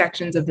big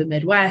sections of the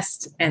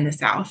Midwest and the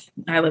South.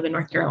 I live in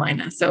North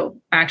Carolina.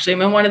 So actually,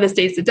 I'm in one of the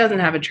states that doesn't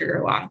have a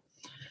trigger law.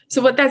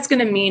 So what that's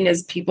going to mean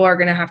is people are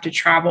going to have to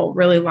travel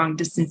really long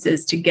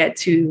distances to get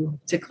to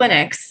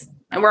clinics.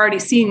 And we're already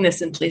seeing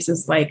this in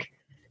places like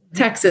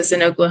Texas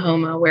and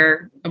Oklahoma,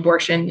 where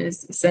abortion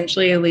is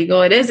essentially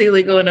illegal. It is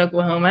illegal in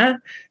Oklahoma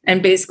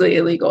and basically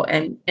illegal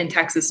in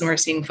Texas. And we're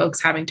seeing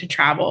folks having to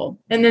travel.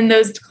 And then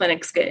those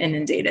clinics get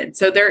inundated.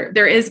 So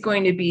there is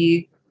going to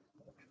be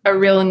a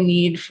real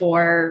need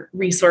for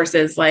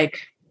resources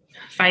like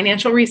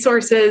financial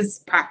resources,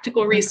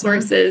 practical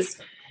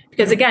resources.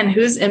 Because again,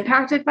 who's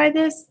impacted by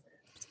this?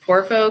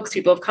 Poor folks,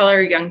 people of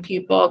color, young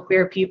people,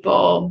 queer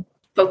people,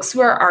 folks who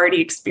are already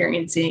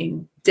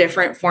experiencing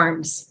different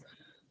forms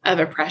of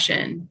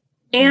oppression.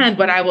 And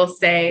what I will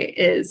say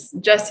is,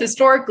 just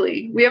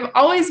historically, we have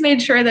always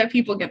made sure that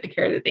people get the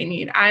care that they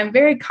need. I'm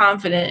very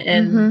confident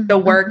in the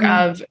work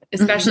of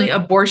especially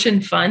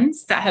abortion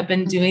funds that have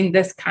been doing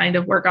this kind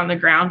of work on the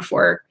ground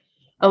for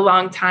a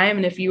long time.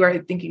 And if you are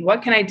thinking,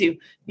 what can I do?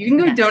 You can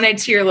go donate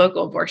to your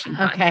local abortion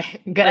fund.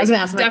 Okay, good. I was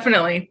gonna ask,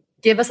 definitely.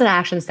 Give us an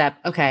action step.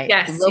 Okay.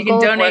 Yes, you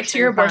can donate to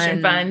your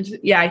abortion fund.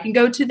 Yeah, you can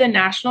go to the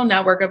National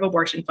Network of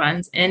Abortion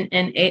Funds,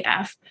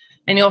 NNAF,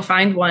 and you'll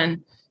find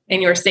one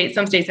in your state.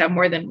 Some states have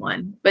more than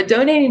one, but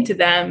donating to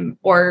them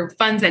or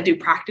funds that do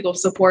practical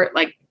support,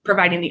 like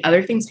providing the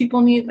other things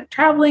people need, like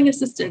traveling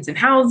assistance and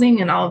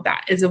housing and all of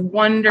that, is a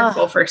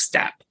wonderful first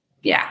step.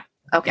 Yeah.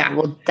 Okay. Yeah.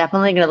 We're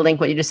definitely going to link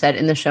what you just said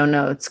in the show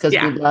notes because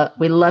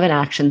we love an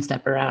action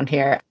step around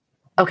here.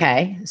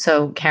 Okay.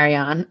 So carry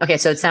on. Okay.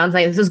 So it sounds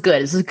like this is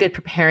good. This is good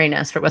preparing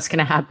us for what's going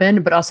to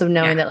happen, but also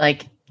knowing that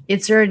like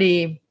it's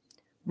already,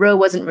 Roe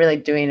wasn't really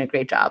doing a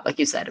great job. Like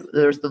you said,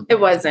 it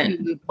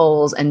wasn't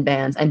polls and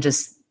bans and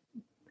just,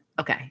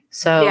 okay.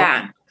 So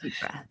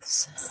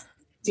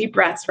deep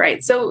breaths.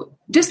 Right. So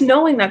just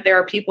knowing that there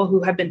are people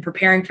who have been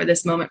preparing for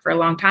this moment for a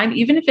long time,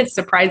 even if it's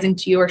surprising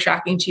to you or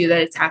shocking to you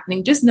that it's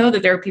happening, just know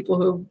that there are people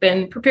who've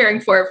been preparing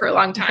for it for a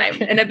long time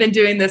and have been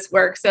doing this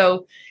work.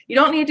 So you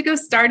don't need to go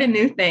start a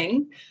new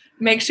thing.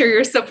 Make sure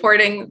you're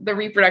supporting the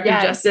reproductive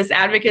justice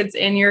advocates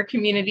in your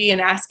community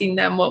and asking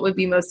them what would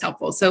be most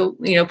helpful. So,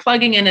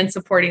 plugging in and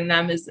supporting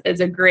them is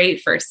a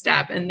great first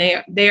step. And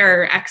they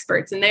are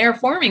experts and they are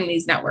forming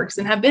these networks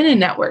and have been in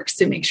networks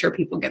to make sure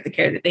people get the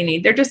care that they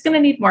need. They're just going to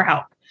need more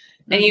help.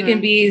 And you can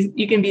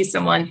be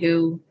someone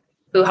who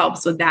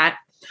helps with that.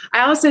 I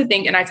also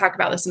think, and I talk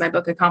about this in my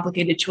book, A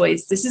Complicated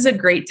Choice, this is a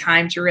great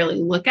time to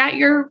really look at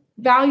your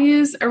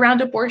values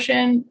around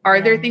abortion.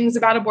 Are there things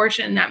about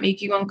abortion that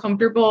make you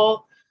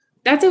uncomfortable?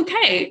 That's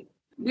okay.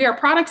 We are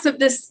products of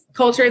this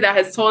culture that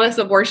has told us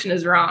abortion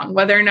is wrong.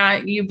 Whether or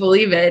not you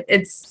believe it,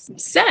 it's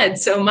said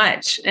so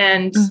much.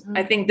 And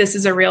I think this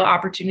is a real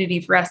opportunity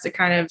for us to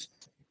kind of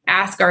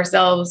ask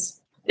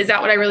ourselves, is that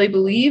what I really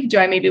believe? Do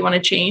I maybe want to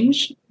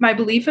change my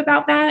belief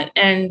about that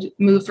and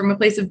move from a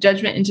place of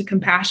judgment into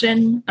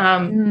compassion?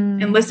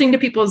 And listening to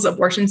people's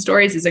abortion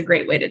stories is a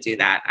great way to do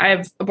that. I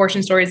have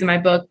abortion stories in my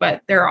book,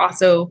 but there are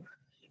also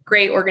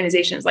great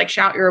organizations like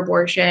Shout Your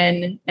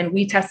Abortion and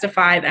We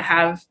Testify that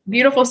have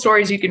beautiful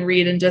stories you can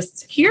read and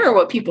just hear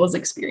what people's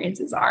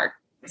experiences are.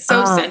 It's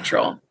so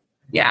central.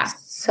 Yeah.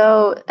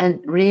 So, and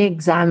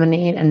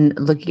re-examining and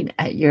looking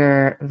at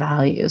your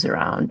values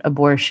around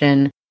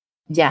abortion.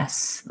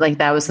 Yes, like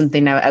that was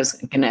something I was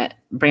going to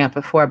bring up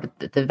before,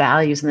 but the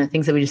values and the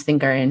things that we just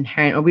think are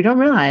inherent or we don't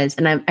realize.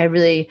 And I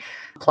really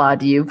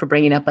applaud you for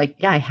bringing up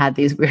like, I had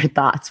these weird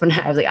thoughts when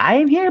I was like, I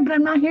am here, but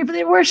I'm not here for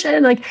the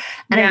abortion. Like,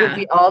 and I think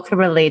we all can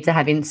relate to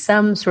having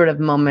some sort of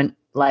moment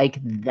like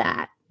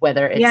that,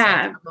 whether it's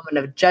like a moment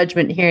of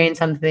judgment, hearing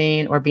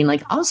something or being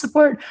like, I'll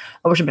support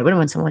abortion, but we don't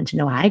want someone to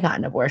know I got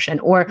an abortion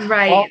or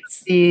all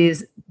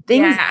these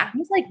things,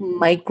 things like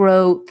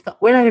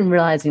we're not even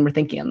realizing we're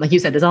thinking, like you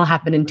said, this all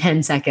happened in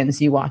 10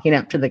 seconds, you walking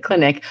up to the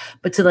clinic,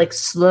 but to like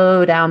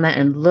slow down that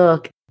and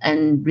look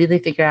and really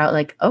figure out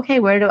like,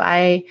 okay, where do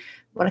I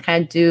want to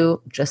kind of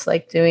do just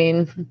like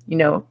doing,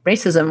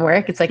 racism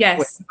work? It's like, where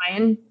am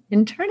I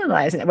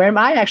internalizing it? Where am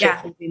I actually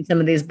holding some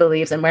of these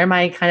beliefs and where am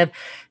I kind of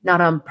not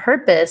on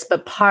purpose,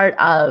 but part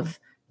of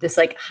this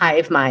like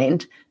hive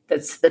mind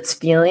that's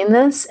feeling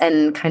this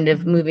and kind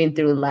of moving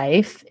through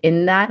life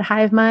in that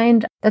hive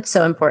mind. That's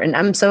so important.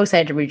 I'm so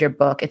excited to read your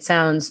book. It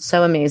sounds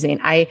so amazing.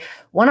 I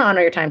want to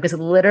honor your time because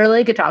literally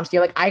I could talk to you.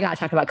 Like I got to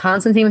talk about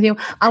Constantine with you.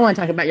 I want to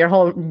talk about your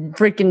whole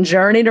freaking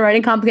journey to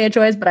writing Complicated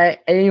Choice,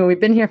 but we've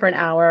been here for an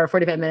hour,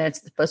 45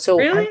 minutes. But so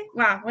really?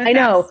 Wow. I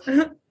know.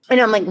 I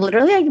know. I'm like,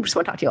 literally, I just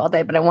want to talk to you all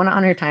day, but I want to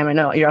honor your time. I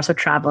know you're also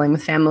traveling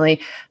with family,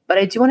 but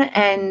I do want to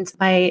end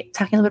by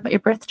talking a little bit about your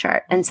birth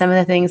chart and some of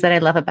the things that I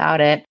love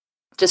about it.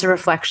 Just a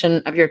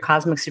reflection of your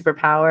cosmic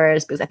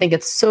superpowers, because I think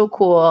it's so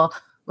cool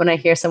when I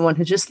hear someone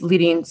who's just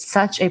leading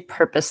such a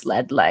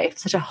purpose-led life,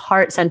 such a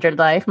heart-centered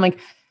life. I'm like,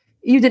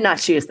 you did not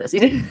choose this. You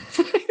didn't.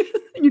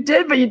 You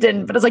did, but you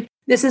didn't. But it's like,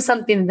 this is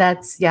something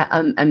that's,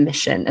 a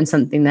mission and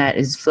something that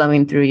is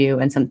flowing through you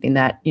and something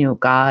that,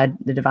 God,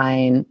 the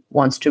divine,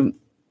 wants to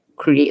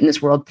create in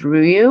this world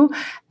through you.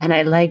 And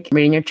I like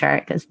reading your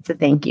chart because it's a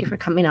thank you for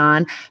coming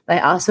on. But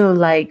I also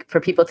like for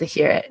people to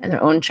hear it in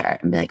their own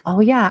chart and be like, oh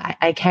yeah,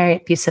 I carry a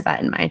piece of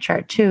that in my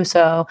chart too.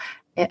 So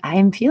I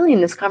am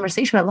feeling this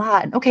conversation a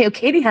lot. Okay,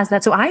 Katie has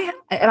that. So if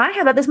I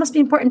have that, this must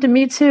be important to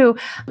me too.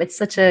 It's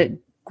such a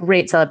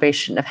great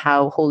celebration of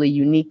how wholly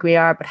unique we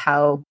are, but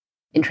how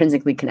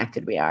intrinsically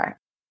connected we are.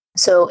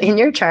 So in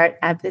your chart,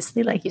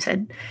 obviously, like you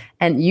said,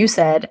 and you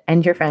said,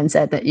 and your friend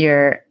said that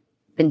you're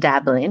been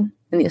dabbling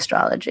in the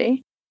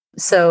astrology.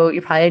 So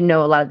you probably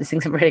know a lot of these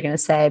things I'm already going to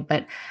say,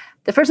 but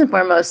the first and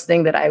foremost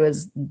thing that I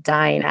was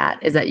dying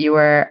at is that you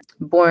were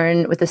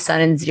born with the sun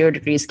in 0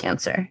 degrees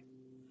Cancer.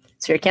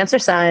 So you're a Cancer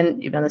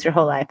sun, you've done this your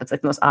whole life. It's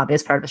like the most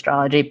obvious part of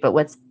astrology. But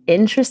what's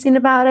interesting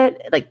about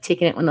it, like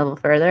taking it one level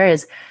further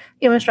is,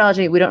 in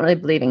astrology, we don't really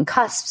believe in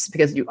cusps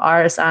because you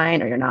are a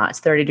sign or you're not. It's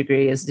 30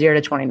 degrees, 0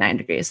 to 29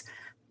 degrees.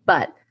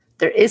 But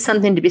there is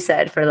something to be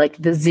said for like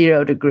the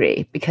 0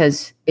 degree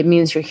because it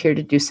means you're here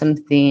to do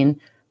something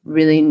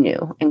really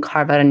new and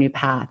carve out a new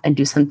path and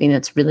do something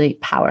that's really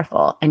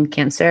powerful. And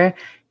Cancer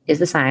is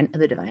the sign of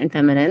the divine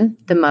feminine,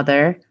 the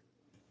mother,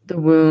 the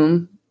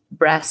womb,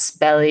 breasts,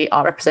 belly,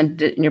 all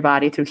represented in your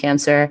body through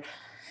Cancer.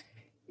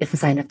 It's the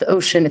sign of the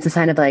ocean. It's a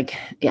sign of like,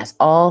 yes,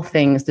 all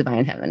things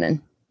divine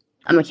feminine.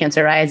 I'm a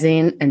Cancer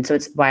rising. And so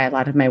it's why a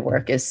lot of my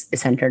work is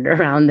centered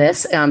around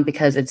this,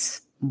 because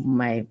it's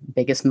my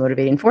biggest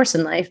motivating force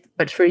in life.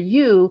 But for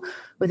you,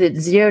 with it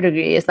 0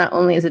 degrees, not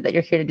only is it that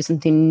you're here to do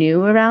something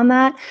new around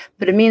that,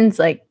 but it means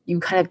like you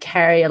kind of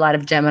carry a lot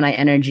of Gemini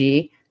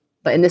energy.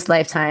 But in this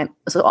lifetime,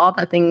 so all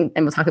that thing,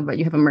 and we'll talk about,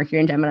 you have a Mercury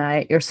in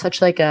Gemini, you're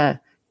such like a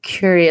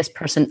curious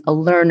person, a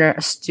learner,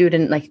 a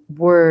student, like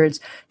words,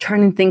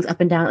 turning things up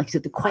and down, like you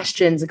said, the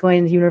questions,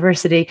 going to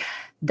university.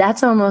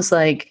 That's almost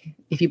like,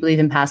 if you believe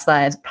in past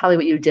lives, probably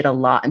what you did a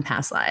lot in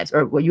past lives,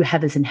 or what you have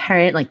this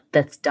inherent, like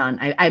that's done.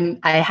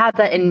 I have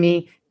that in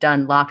me,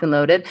 done, locked and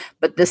loaded.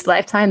 But this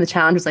lifetime, the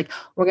challenge is like,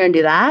 we're going to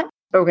do that,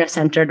 or we're going to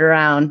center it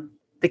around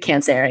the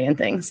Cancerian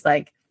things,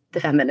 like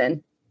the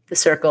feminine, the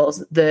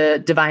circles,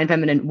 the divine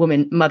feminine,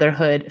 woman,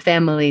 motherhood,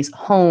 families,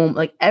 home,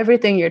 like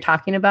everything you're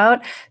talking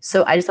about.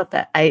 So I just thought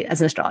that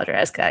as an astrologer, I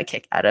just got a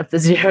kick out of the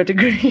 0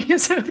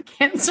 degrees of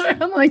Cancer.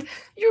 I'm like,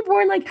 you were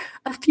born like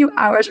a few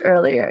hours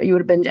earlier. You would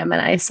have been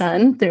Gemini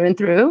sun through and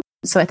through.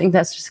 So I think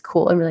that's just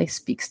cool and really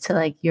speaks to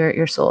like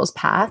your soul's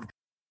path.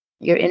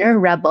 Your inner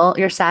rebel,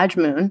 your Sag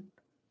moon,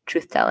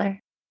 truth teller.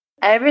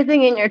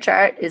 Everything in your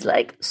chart is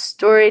like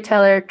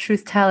storyteller,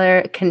 truth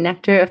teller,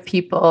 connector of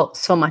people,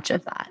 so much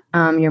of that.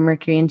 Your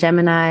Mercury in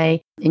Gemini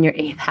in your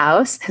 8th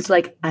house is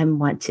like, I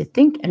want to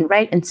think and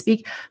write and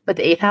speak. But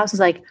the 8th house is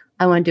like,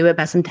 I want to do it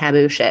about some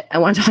taboo shit. I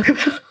want to talk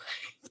about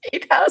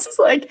 8th house is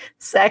like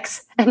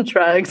sex and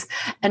drugs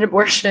and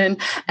abortion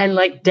and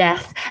like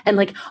death and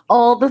like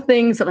all the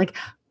things that like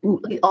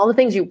all the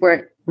things you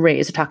weren't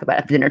raised to talk about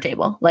at the dinner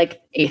table.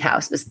 Like 8th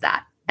house is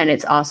that. And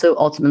it's also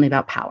ultimately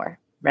about power,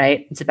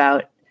 right? It's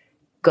about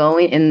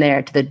going in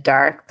there to the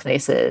dark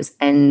places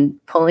and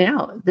pulling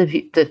out the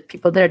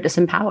people that are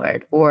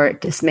disempowered or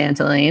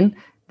dismantling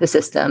the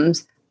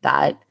systems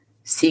that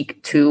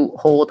seek to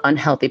hold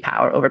unhealthy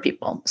power over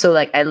people. So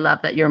like, I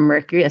love that your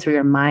Mercury, that's where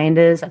your mind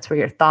is. That's where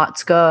your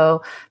thoughts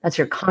go. That's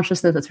your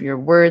consciousness. That's where your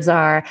words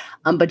are.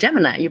 But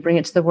Gemini, you bring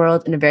it to the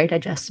world in a very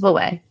digestible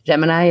way.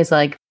 Gemini is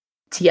like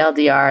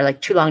TLDR,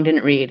 like too long,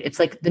 didn't read. It's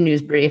like the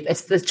news brief.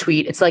 It's the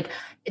tweet. It's like,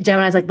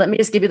 Gemini's like, let me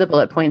just give you the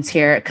bullet points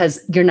here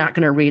because you're not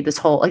going to read this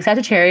whole, like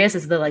Sagittarius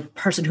is the like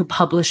person who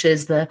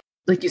publishes the,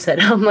 like you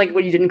said, like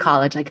what you did in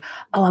college, like,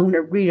 oh, I'm going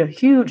to read a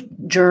huge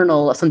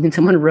journal of something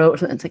someone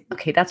wrote. And it's like,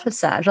 okay, that's what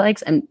Sag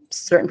likes. And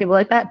certain people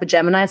like that. But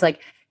Gemini is like,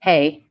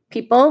 hey,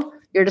 people,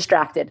 you're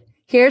distracted.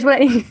 Here's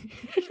what I need.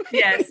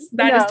 Yes,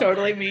 that is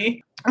totally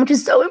me. Which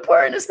is so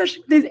important, especially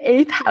with these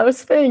 8th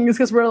house things,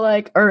 because we're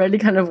like already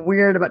kind of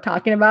weird about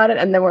talking about it.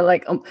 And then we're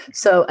like,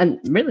 and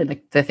really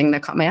like the thing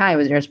that caught my eye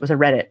was yours was a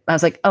Reddit. I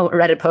was like, oh, a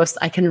Reddit post.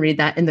 I can read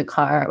that in the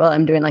car while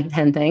I'm doing like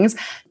 10 things.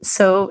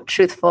 So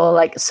truthful,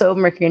 like so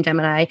Mercury and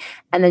Gemini.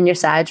 And then your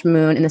Sag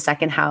moon in the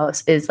 2nd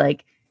house is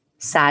like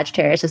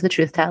Sagittarius is the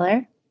truth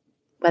teller,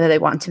 whether they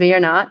want to be or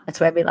not.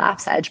 That's why we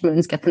laugh. Sag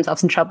moons get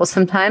themselves in trouble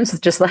sometimes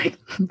with just like,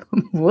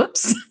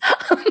 whoops.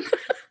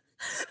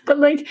 But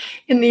like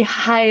in the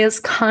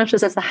highest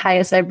consciousness, the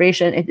highest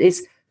vibration, it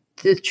is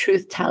the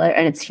truth teller,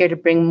 and it's here to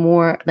bring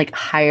more like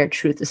higher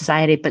truth to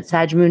society. But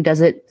Sag moon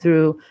does it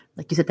through,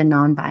 like you said, the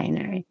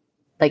non-binary.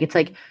 Like it's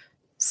like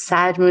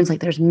Sag moon's like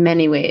there's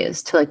many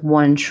ways to like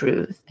one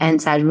truth,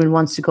 and Sag moon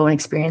wants to go and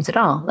experience it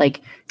all, like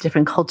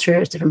different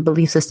cultures, different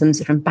belief systems,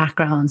 different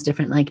backgrounds,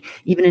 different like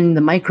even in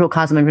the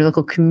microcosm of your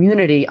local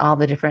community, all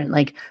the different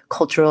like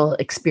cultural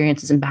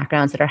experiences and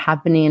backgrounds that are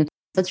happening.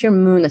 That's your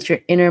moon. That's your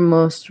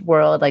innermost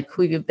world, like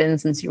who you've been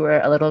since you were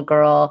a little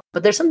girl.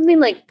 But there's something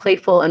like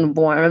playful and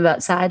warm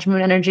about Sag moon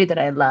energy that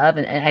I love.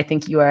 And I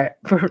think you are,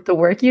 for the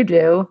work you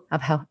do,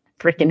 of how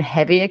freaking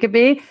heavy it could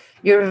be,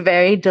 you're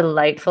very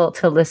delightful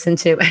to listen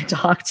to and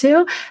talk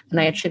to.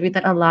 And I attribute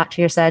that a lot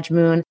to your Sag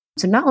moon.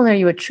 So not only are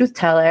you a truth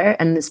teller,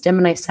 and this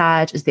Gemini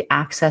Sag is the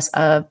access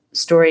of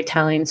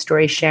storytelling,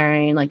 story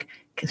sharing, like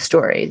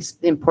stories,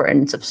 the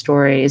importance of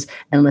stories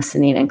and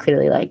listening. And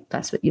clearly like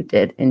that's what you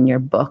did in your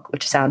book,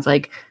 which sounds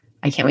like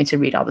I can't wait to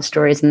read all the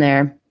stories in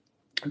there.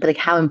 But like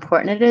how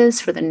important it is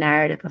for the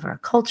narrative of our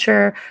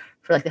culture,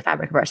 for like the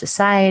fabric of our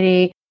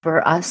society,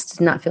 for us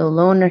to not feel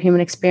alone in our human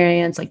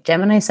experience. Like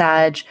Gemini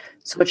Sag,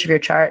 so much of your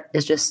chart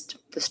is just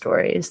the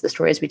stories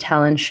we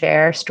tell and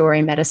share,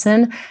 story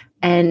medicine.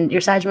 And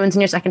your Sag moon's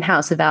in your 2nd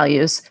house, the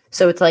values.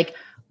 So it's like,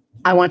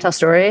 I want to tell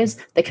stories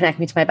that connect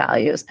me to my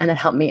values and that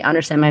help me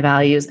understand my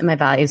values and my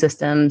value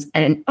systems.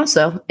 And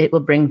also it will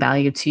bring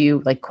value to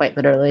you, like quite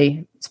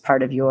literally, it's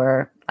part of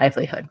your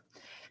livelihood.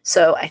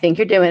 So I think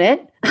you're doing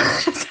it.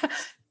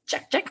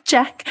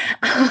 Check.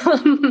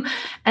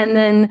 And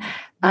then,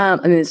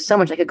 there's so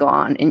much I could go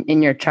on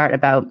in your chart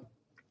about,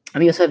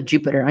 you also have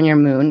Jupiter on your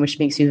moon, which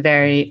makes you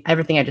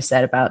everything I just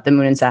said about the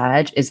moon and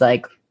Sag is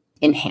like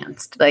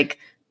enhanced. Like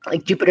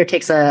Jupiter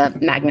takes a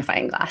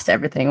magnifying glass to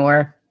everything,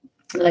 or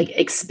like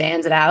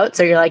expands it out.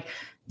 So you're like,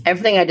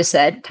 everything I just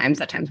said times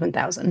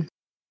 1,000.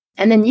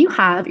 And then you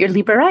have your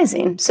Libra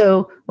rising.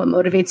 So what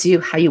motivates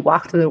you, how you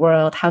walk through the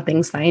world, how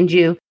things find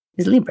you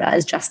is Libra,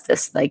 is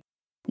justice. Like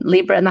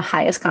Libra in the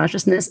highest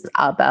consciousness is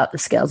all about the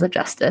scales of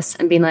justice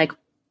and being like,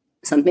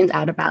 something's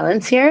out of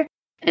balance here.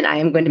 And I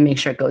am going to make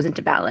sure it goes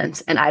into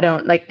balance. And I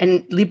don't like,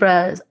 and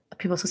Libra,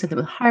 people associate them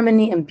with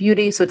harmony and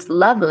beauty. So it's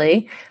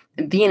lovely,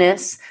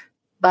 Venus,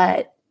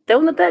 but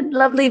don't let that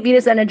lovely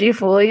Venus energy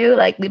fool you.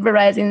 Like Libra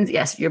risings,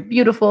 yes, you're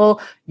beautiful.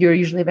 You're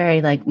usually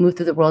very like move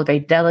through the world very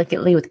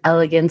delicately with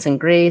elegance and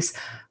grace.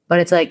 But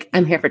it's like,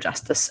 I'm here for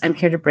justice. I'm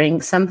here to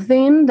bring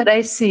something that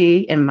I see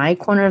in my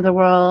corner of the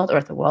world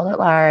or the world at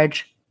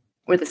large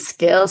where the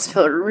scales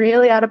feel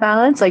really out of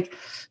balance. Like,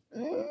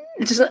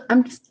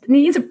 I'm just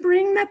need to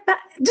bring that back,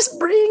 just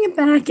bring it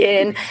back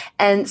in.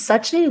 And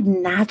such a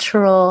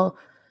natural,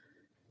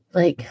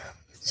 like,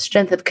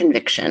 strength of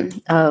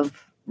conviction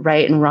of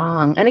right and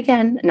wrong. And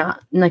again,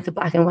 not in like the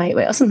black and white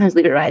way. Sometimes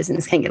Libra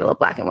risings can get a little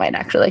black and white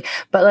actually.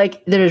 But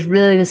like, there's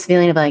really this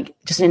feeling of like,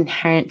 just an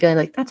inherent feeling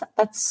like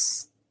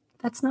that's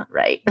not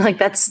right. Like,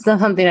 that's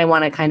something I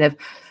want to kind of,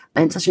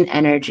 and such an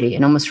energy.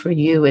 And almost for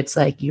you, it's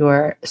like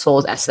your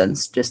soul's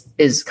essence just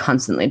is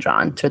constantly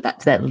drawn to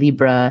that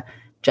Libra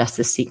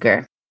justice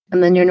seeker.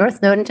 And then your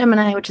North Node in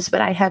Gemini, which is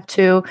what I have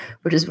too,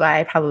 which is why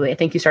I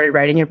think you started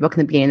writing your book in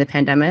the beginning of the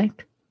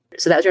pandemic.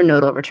 So that was your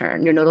nodal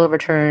return. Your nodal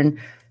return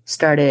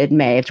started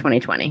May of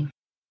 2020.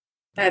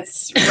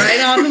 That's right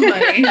on the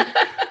money.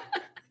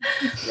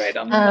 Right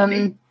on the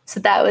money.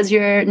 So that was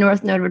your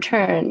North Node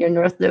return. Your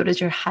North Node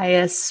is your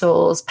highest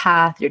soul's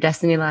path, your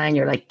destiny line,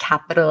 your like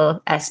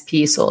capital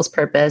SP soul's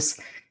purpose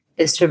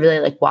is to really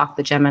like walk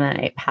the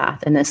Gemini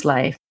path in this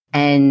life.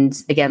 And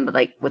again, but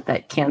like with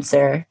that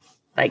Cancer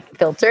like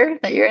filter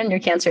that you're in, your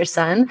Cancer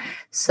sun.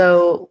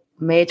 So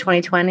May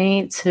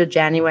 2020 to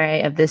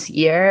January of this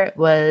year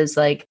was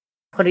like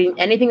putting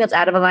anything that's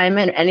out of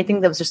alignment or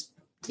anything that was just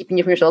keeping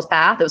you from your soul's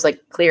path. It was like,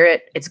 clear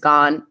it, it's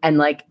gone. And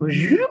like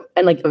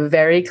a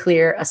very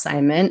clear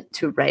assignment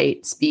to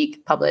write,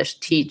 speak, publish,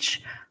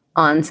 teach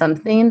on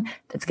something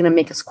that's going to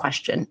make us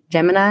question.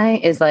 Gemini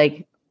is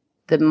like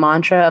the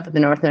mantra of the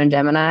North Node in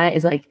Gemini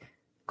is like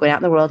going out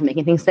in the world,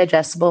 making things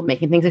digestible,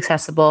 making things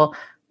accessible,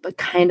 but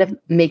kind of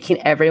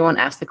making everyone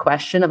ask the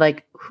question of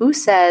like, who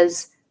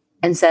says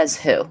and says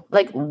who?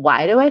 Like,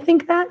 why do I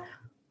think that?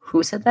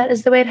 Who said that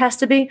is the way it has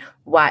to be?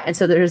 Why? And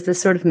so there's this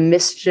sort of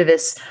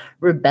mischievous,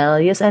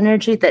 rebellious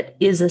energy that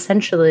is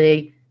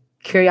essentially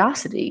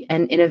curiosity,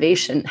 and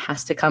innovation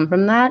has to come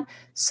from that.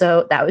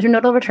 So that was your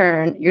nodal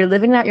return. You're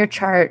living out your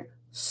chart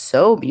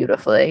so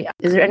beautifully.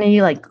 Is there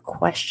any like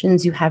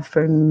questions you have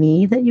for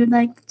me that you'd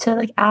like to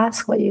like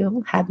ask while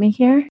you have me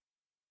here?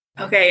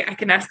 Okay, I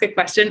can ask a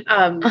question.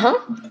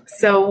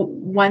 So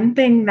one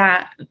thing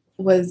that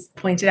was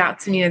pointed out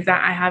to me is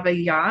that I have a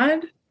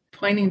yod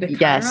pointing to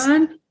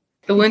Chiron,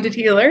 the wounded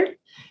healer.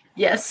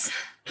 Yes.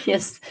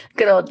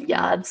 Good old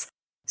yods.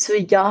 So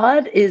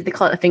yod is, they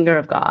call it a finger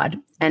of God.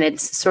 And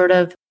it's sort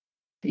of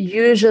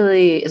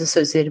usually is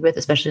associated with,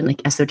 especially in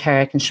like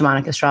esoteric and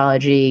shamanic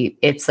astrology,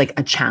 it's like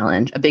a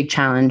challenge, a big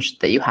challenge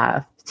that you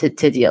have to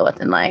deal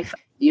with in life.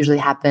 It usually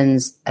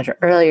happens at an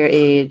earlier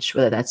age,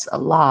 whether that's a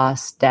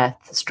loss, death,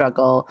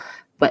 struggle,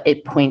 but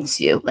it points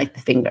you like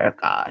the finger of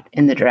God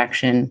in the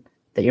direction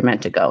that you're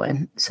meant to go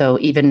in. So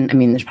even, I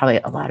mean, there's probably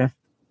a lot of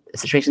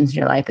situations in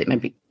your life that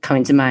might be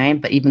coming to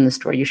mind, but even the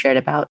story you shared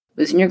about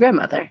losing your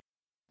grandmother,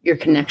 your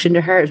connection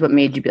to her is what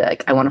made you be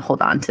like, I want to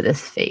hold on to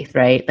this faith,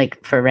 right?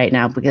 Like for right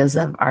now, because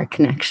of our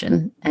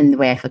connection and the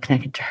way I feel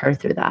connected to her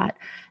through that.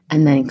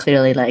 And then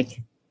clearly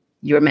like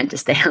you were meant to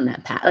stay on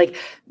that path. Like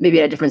maybe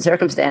in a different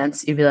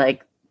circumstance, you'd be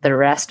like the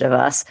rest of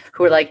us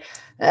who are like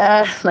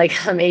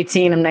I'm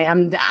 18,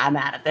 I'm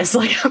mad at this.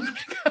 Like I'm going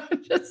to go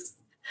just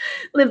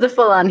live the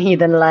full on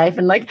heathen life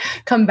and like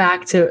come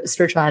back to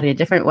spirituality a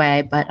different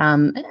way. But,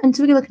 and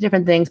so we can look at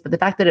different things, but the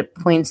fact that it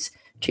points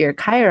to your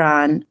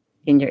Chiron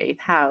in your 8th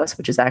house,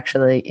 which is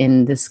actually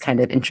in this kind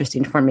of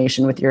interesting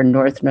formation with your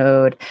North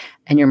Node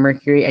and your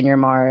Mercury and your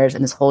Mars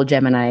and this whole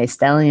Gemini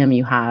stellium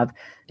you have,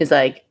 is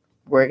like,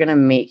 we're going to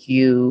make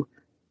you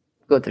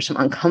go through some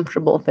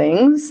uncomfortable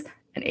things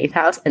in 8th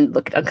house and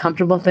look at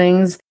uncomfortable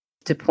things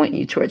to point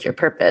you towards your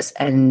purpose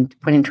and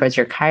pointing towards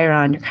your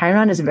Chiron. Your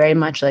Chiron is very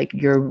much like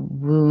your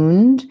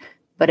wound,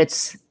 but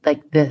it's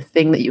like the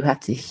thing that you have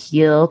to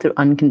heal through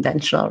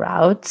unconventional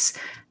routes.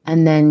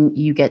 And then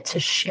you get to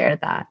share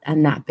that.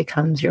 And that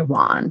becomes your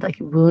wand, like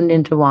wound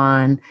into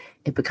wand.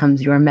 It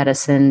becomes your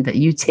medicine that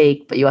you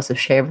take, but you also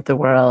share with the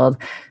world.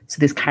 So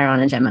these Chiron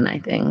and Gemini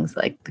things,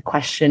 like the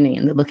questioning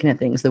and the looking at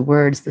things, the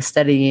words, the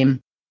studying.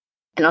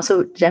 And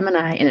also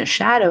Gemini in a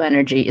shadow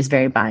energy is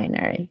very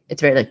binary.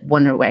 It's very like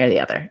one way or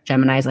the other.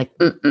 Gemini is like,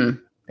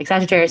 Like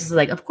Sagittarius is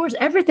like, of course,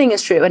 everything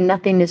is true and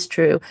nothing is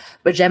true.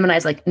 But Gemini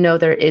is like, no,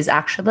 there is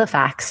actual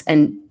facts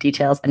and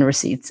details and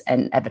receipts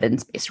and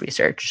evidence-based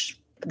research.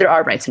 There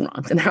are rights and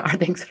wrongs and there are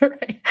things that are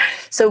right.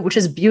 So, which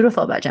is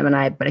beautiful about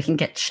Gemini, but it can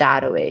get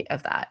shadowy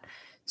of that.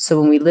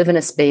 So when we live in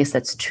a space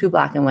that's too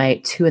black and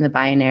white, too in the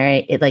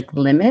binary, it like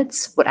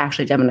limits what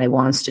actually Gemini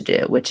wants to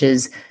do, which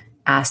is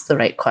ask the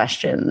right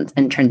questions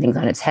and turn things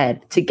on its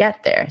head to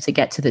get there, to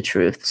get to the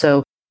truth.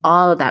 So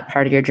all of that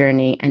part of your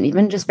journey, and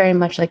even just very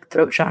much like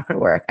throat chakra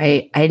work.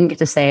 I didn't get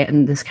to say it,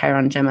 and this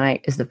Chiron Gemini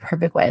is the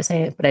perfect way to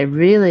say it, but I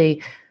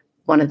really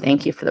want to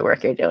thank you for the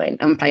work you're doing.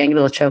 I'm probably getting a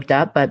little choked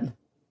up, but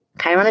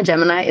Chiron and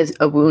Gemini is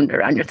a wound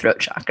around your throat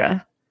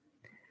chakra,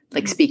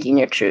 like speaking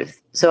your truth.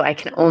 So I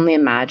can only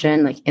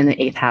imagine, like in the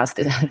 8th house,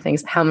 there's other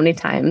things, how many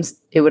times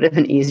it would have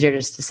been easier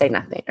just to say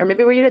nothing, or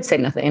maybe where you did say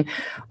nothing,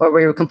 or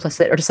where you were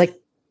complicit, or just like,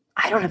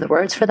 I don't have the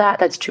words for that.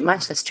 That's too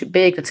much. That's too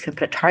big. That's going to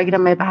put a target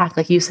on my back,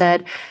 like you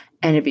said.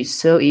 And it'd be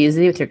so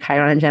easy with your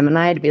Chiron and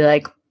Gemini to be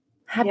like,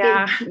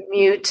 happy,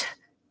 mute,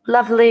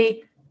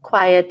 lovely,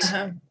 quiet,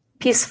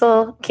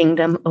 peaceful,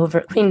 queendom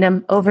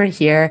over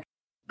here.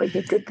 But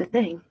you did the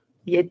thing.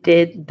 You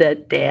did the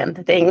damn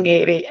thing,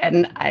 Katie.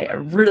 And I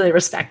really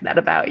respect that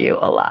about you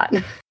a lot.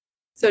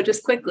 So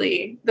just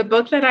quickly, the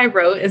book that I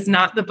wrote is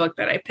not the book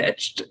that I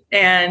pitched.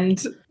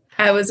 And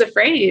I was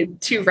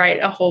afraid to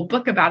write a whole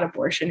book about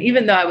abortion.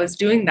 Even though I was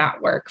doing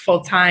that work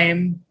full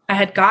time, I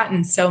had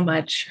gotten so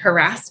much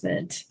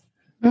harassment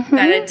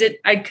that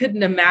I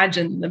couldn't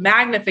imagine the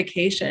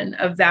magnification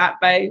of that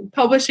by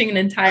publishing an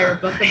entire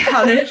book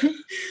about it.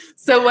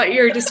 So what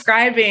you're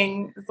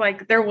describing is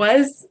like, there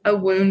was a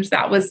wound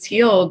that was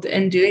healed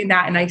in doing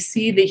that. And I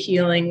see the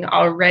healing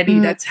already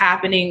that's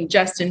happening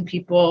just in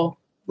people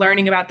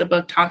learning about the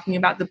book, talking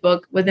about the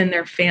book within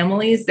their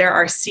families. There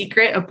are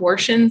secret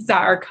abortions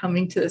that are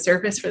coming to the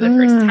surface for the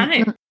first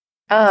time.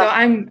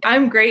 So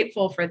I'm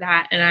grateful for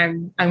that.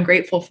 And I'm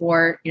grateful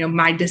for,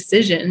 my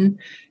decision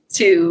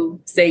to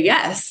say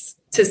yes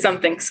to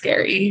something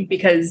scary,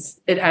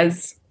 because it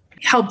has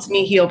helped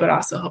me heal, but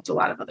also helped a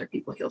lot of other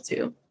people heal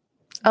too.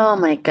 Oh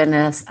my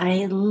goodness.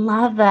 I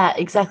love that.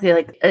 Exactly.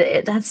 Like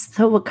that's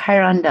so what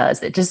Chiron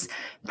does. It just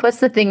puts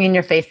the thing in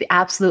your face, the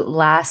absolute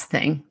last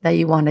thing that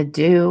you want to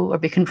do or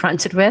be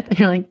confronted with. And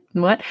you're like,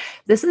 what?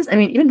 This is,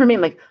 even for me,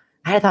 I'm like,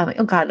 I thought like,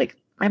 oh God, like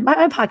my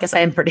podcast,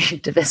 I am pretty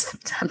divisive.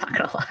 I'm not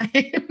going to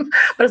lie.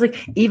 But it's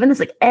like, even this,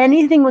 like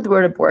anything with the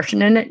word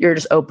abortion in it, you're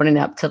just opening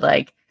up to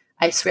like,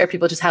 I swear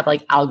people just have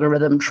like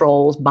algorithm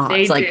trolls, bots,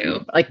 they like,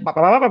 do. Like, blah,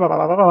 blah, blah, blah,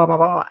 blah, blah, blah,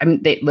 blah.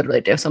 They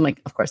literally do. So I'm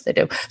like, of course they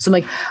do. So I'm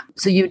like,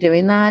 so you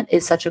doing that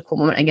is such a cool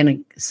moment. Again, like,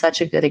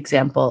 such a good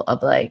example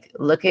of like,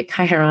 look at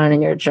Chiron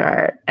in your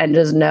chart and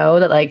just know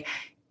that like,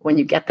 when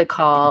you get the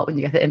call, when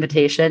you get the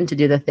invitation to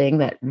do the thing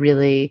that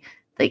really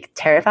like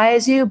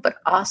terrifies you, but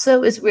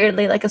also is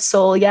weirdly like a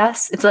soul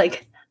yes. It's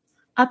like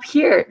up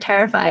here,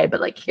 terrified, but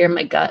like here in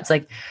my gut, it's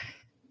like,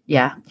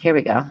 yeah, here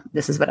we go.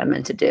 This is what I'm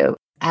meant to do.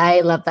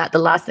 I love that. The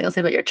last thing I'll say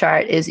about your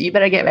chart is you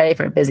better get ready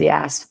for a busy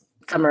ass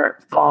summer,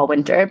 fall,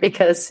 winter,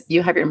 because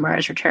you have your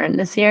Mars return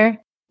this year.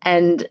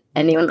 And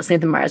anyone listening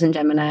to Mars and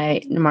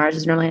Gemini, Mars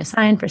is normally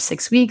assigned for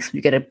 6 weeks.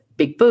 You get a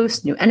big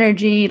boost, new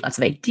energy, lots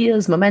of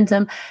ideas,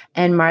 momentum.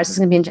 And Mars is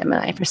going to be in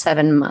Gemini for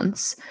 7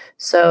 months.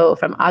 So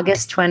from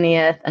August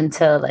 20th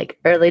until like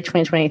early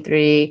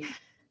 2023,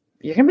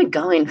 you're going to be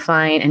going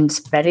fine and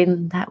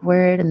spreading that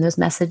word and those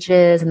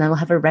messages. And then we'll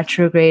have a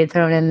retrograde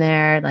thrown in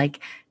there,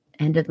 like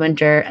end of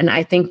winter. And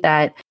I think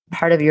that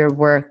part of your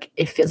work,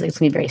 it feels like it's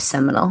going to be very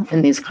seminal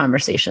in these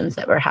conversations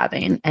that we're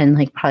having and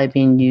like probably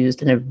being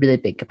used in a really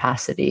big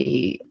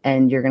capacity.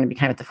 And you're going to be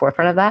kind of at the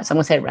forefront of that. So I'm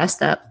going to say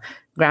rest up,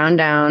 ground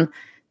down,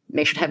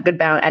 make sure to have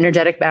good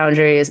energetic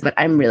boundaries. But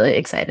I'm really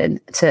excited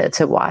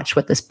to watch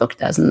what this book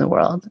does in the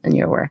world and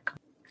your work.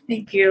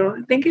 Thank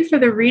you. Thank you for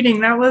the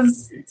reading. That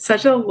was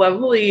such a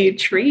lovely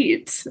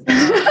treat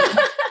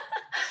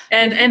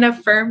and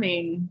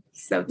affirming.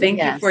 So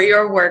thank you for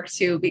your work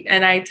too.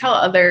 And I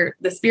tell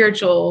the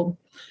spiritual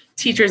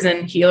teachers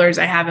and healers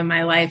I have in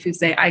my life who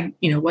say,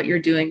 what you're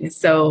doing is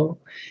so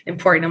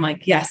important. I'm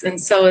like, yes.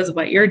 And so is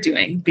what you're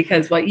doing,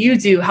 because what you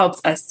do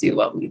helps us do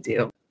what we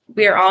do.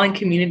 We are all in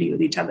community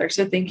with each other.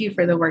 So thank you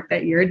for the work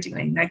that you're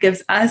doing. That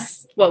gives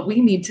us what we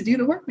need to do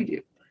the work we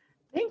do.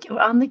 Thank you.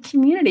 On the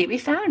community. We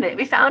found it.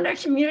 We found our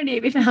community.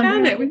 We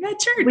found it. We got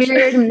church.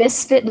 Weird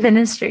misfit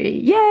ministry.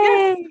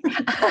 Yay.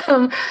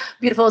 Yes.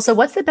 Beautiful. So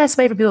what's the best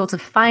way for people to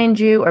find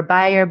you or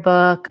buy your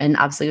book? And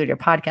obviously with your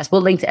podcast,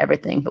 we'll link to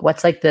everything, but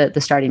what's like the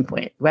starting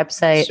point?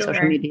 Website,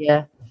 social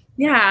media?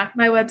 Yeah.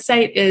 My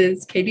website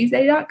is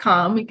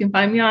katiezay.com. You can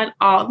find me on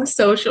all the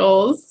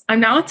socials. I'm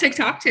now on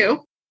TikTok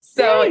too.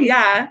 So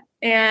yeah.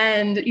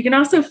 And you can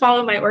also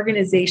follow my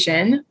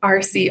organization,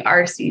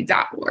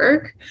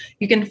 rcrc.org.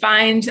 You can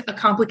find A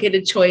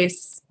Complicated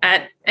Choice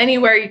at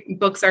anywhere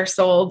books are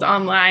sold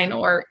online,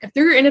 or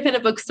through your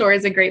independent bookstore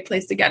is a great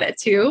place to get it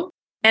too.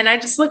 And I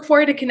just look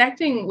forward to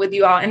connecting with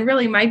you all. And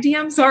really, my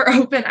DMs are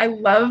open. I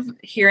love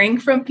hearing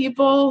from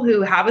people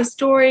who have a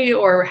story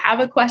or have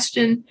a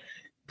question.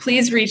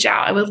 Please reach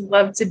out. I would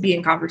love to be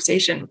in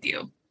conversation with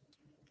you.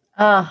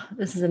 Oh,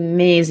 this is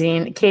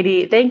amazing.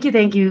 Katie, thank you.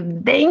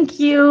 Thank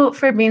you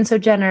for being so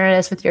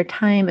generous with your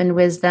time and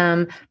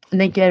wisdom. And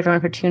thank you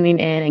everyone for tuning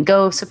in, and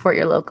go support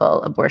your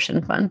local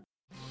abortion fund.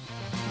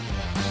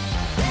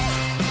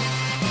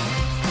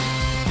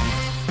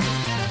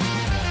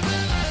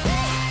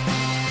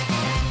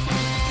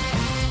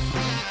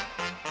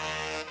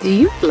 Do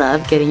you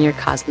love getting your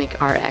Cosmic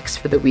RX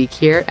for the week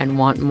here and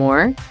want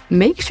more?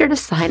 Make sure to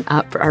sign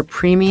up for our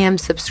premium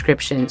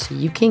subscription so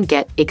you can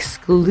get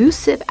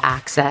exclusive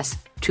access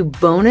to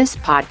bonus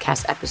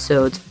podcast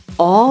episodes,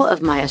 all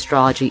of my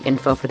astrology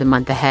info for the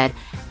month ahead,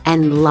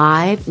 and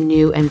live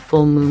new and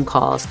full moon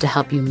calls to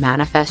help you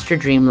manifest your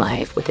dream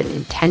life with an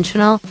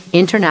intentional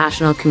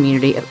international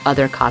community of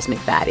other cosmic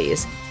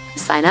baddies.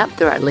 Sign up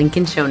through our link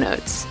in show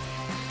notes.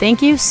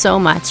 Thank you so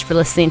much for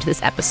listening to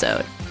this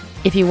episode.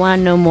 If you want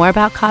to know more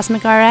about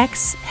Cosmic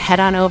RX, head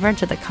on over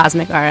to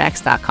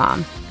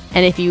thecosmicrx.com.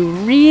 And if you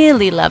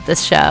really love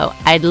this show,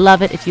 I'd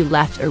love it if you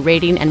left a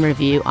rating and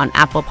review on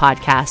Apple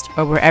Podcasts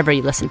or wherever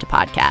you listen to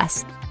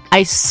podcasts.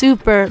 I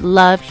super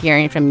love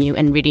hearing from you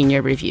and reading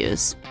your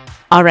reviews.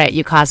 All right,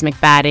 you cosmic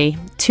baddie,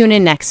 tune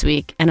in next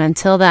week. And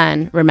until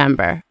then,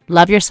 remember,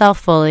 love yourself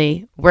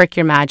fully, work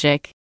your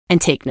magic, and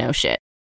take no shit.